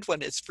 Another good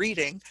one is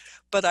reading,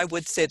 but I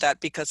would say that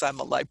because I'm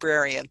a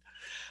librarian.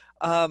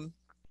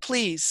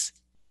 Please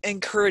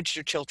encourage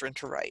your children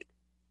to write.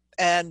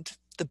 And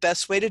the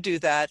best way to do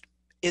that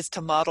is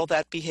to model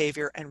that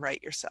behavior and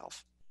write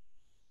yourself.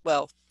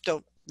 Well,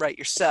 don't write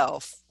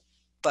yourself,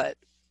 but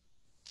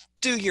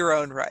do your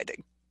own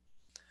writing.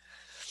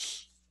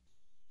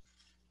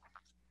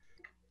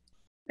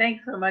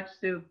 Thanks so much,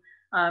 Sue.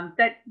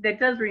 That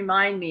does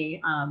remind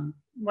me,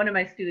 one of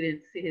my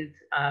students, his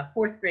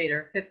fifth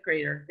grader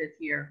this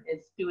year,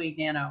 is doing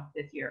Nano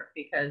this year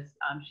because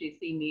she's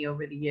seen me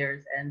over the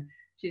years and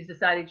she's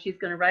decided she's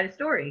going to write a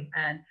story.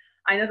 And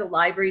I know the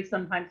libraries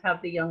sometimes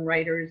have the young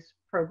writers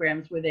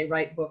programs where they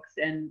write books,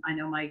 and I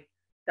know my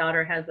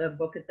daughter has a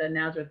book at the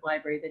Nazareth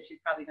Library that she's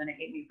probably going to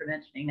hate me for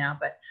mentioning now,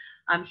 but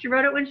she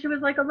wrote it when she was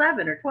like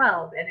 11 or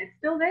 12, and it's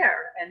still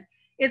there. And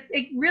it's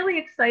really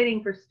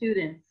exciting for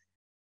students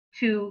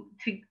to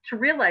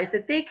realize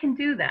that they can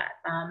do that.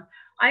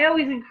 I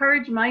always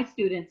encourage my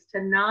students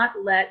to not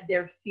let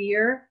their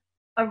fear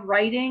of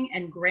writing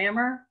and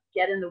grammar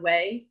get in the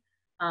way.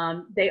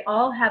 They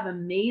all have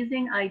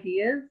amazing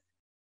ideas,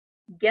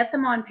 get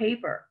them on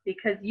paper,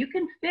 because you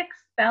can fix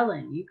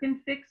spelling, you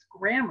can fix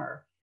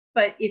grammar,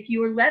 but if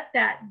you let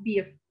that be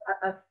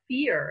a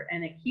fear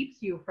and it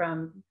keeps you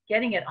from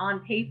getting it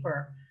on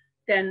paper,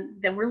 then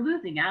we're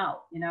losing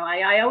out. You know,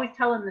 I always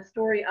tell them the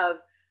story of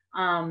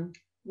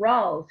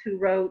Rawls, who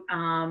wrote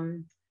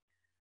I'm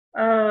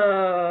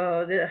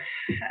having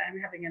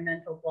a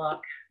mental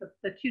block.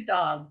 The two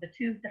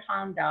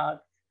hound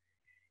dogs,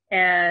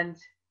 and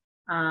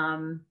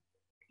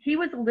he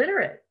was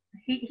illiterate.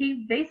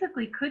 He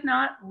basically could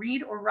not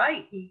read or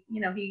write. He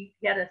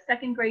had a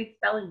second grade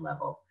spelling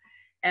level,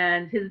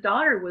 and his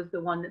daughter was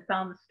the one that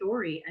found the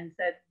story and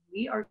said,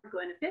 "We are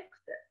going to fix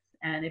this,"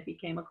 and it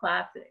became a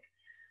classic.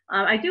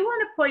 I do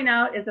want to point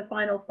out, as a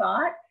final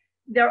thought,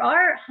 there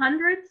are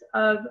hundreds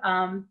of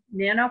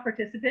Nano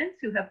participants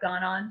who have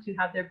gone on to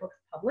have their books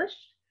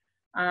published.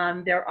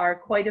 There are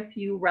quite a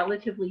few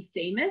relatively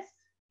famous.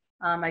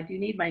 I do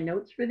need my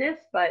notes for this,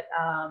 but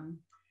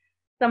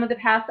some of the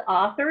past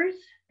authors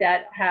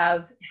that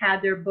have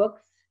had their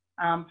books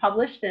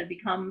published and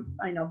become,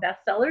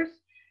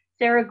 bestsellers: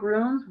 Sarah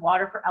Groom's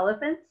Water for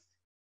Elephants,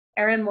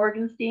 Erin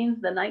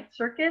Morgenstein's The Night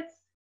Circus,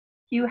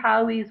 Hugh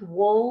Howey's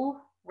Wool,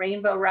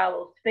 Rainbow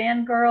Rowell's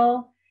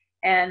Fangirl,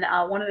 and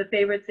one of the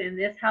favorites in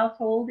this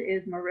household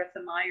is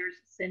Marissa Meyer's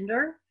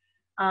Cinder.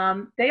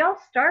 They all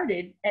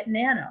started at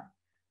Nano.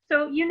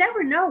 So you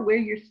never know where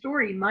your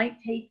story might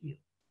take you.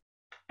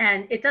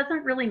 And it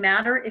doesn't really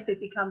matter if it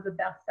becomes a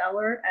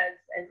bestseller,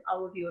 as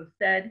all of you have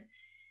said.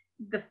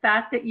 The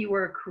fact that you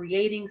are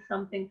creating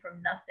something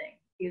from nothing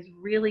is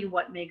really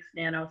what makes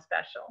Nano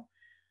special.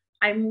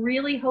 I'm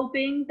really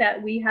hoping that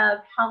we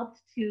have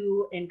helped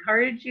to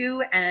encourage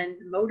you and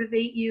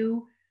motivate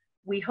you.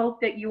 We hope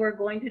that you are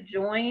going to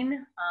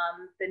join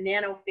the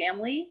Nano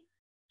family.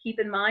 Keep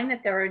in mind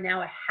that there are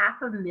now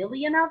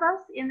 500,000 of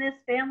us in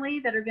this family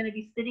that are going to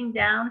be sitting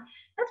down.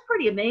 That's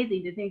pretty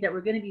amazing to think that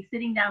we're going to be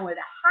sitting down with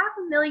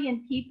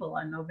 500,000 people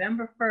on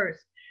November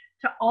 1st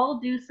to all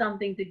do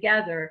something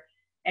together.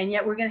 And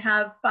yet we're going to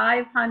have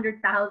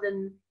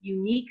 500,000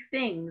 unique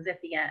things at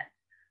the end.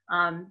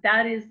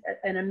 That is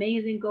an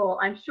amazing goal.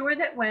 I'm sure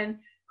that when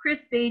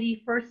Chris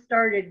Beatty first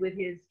started with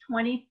his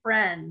 20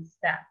 friends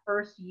that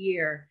first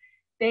year,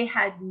 they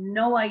had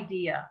no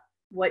idea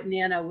what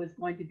Nano was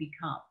going to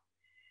become.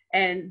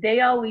 And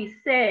they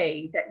always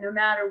say that no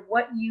matter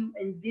what you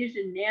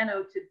envision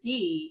Nano to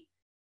be,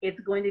 it's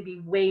going to be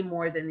way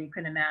more than you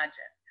can imagine.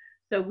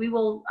 So we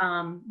will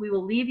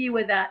leave you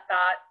with that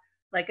thought.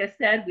 Like I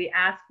said, we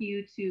ask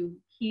you to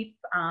keep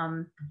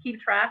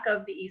track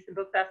of the Easton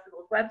Book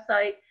Festival's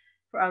website.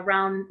 For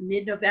around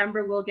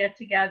mid-November, we'll get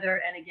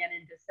together, and again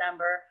in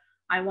December.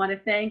 I want to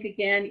thank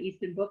again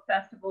Easton Book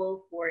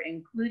Festival for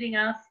including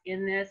us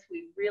in this.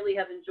 We really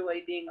have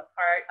enjoyed being a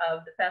part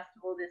of the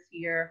festival this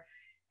year,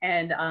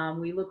 and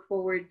we look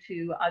forward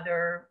to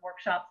other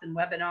workshops and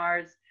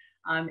webinars.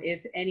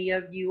 If any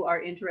of you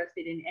are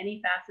interested in any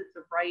facets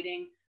of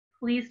writing,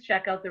 please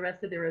check out the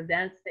rest of their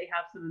events. They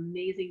have some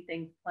amazing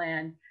things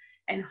planned,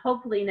 and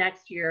hopefully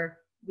next year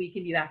we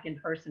can be back in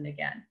person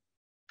again.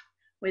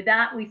 With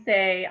that, we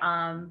say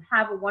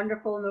have a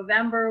wonderful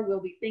November.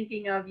 We'll be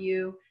thinking of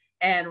you,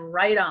 and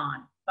write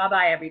on.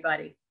 Bye-bye,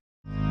 everybody.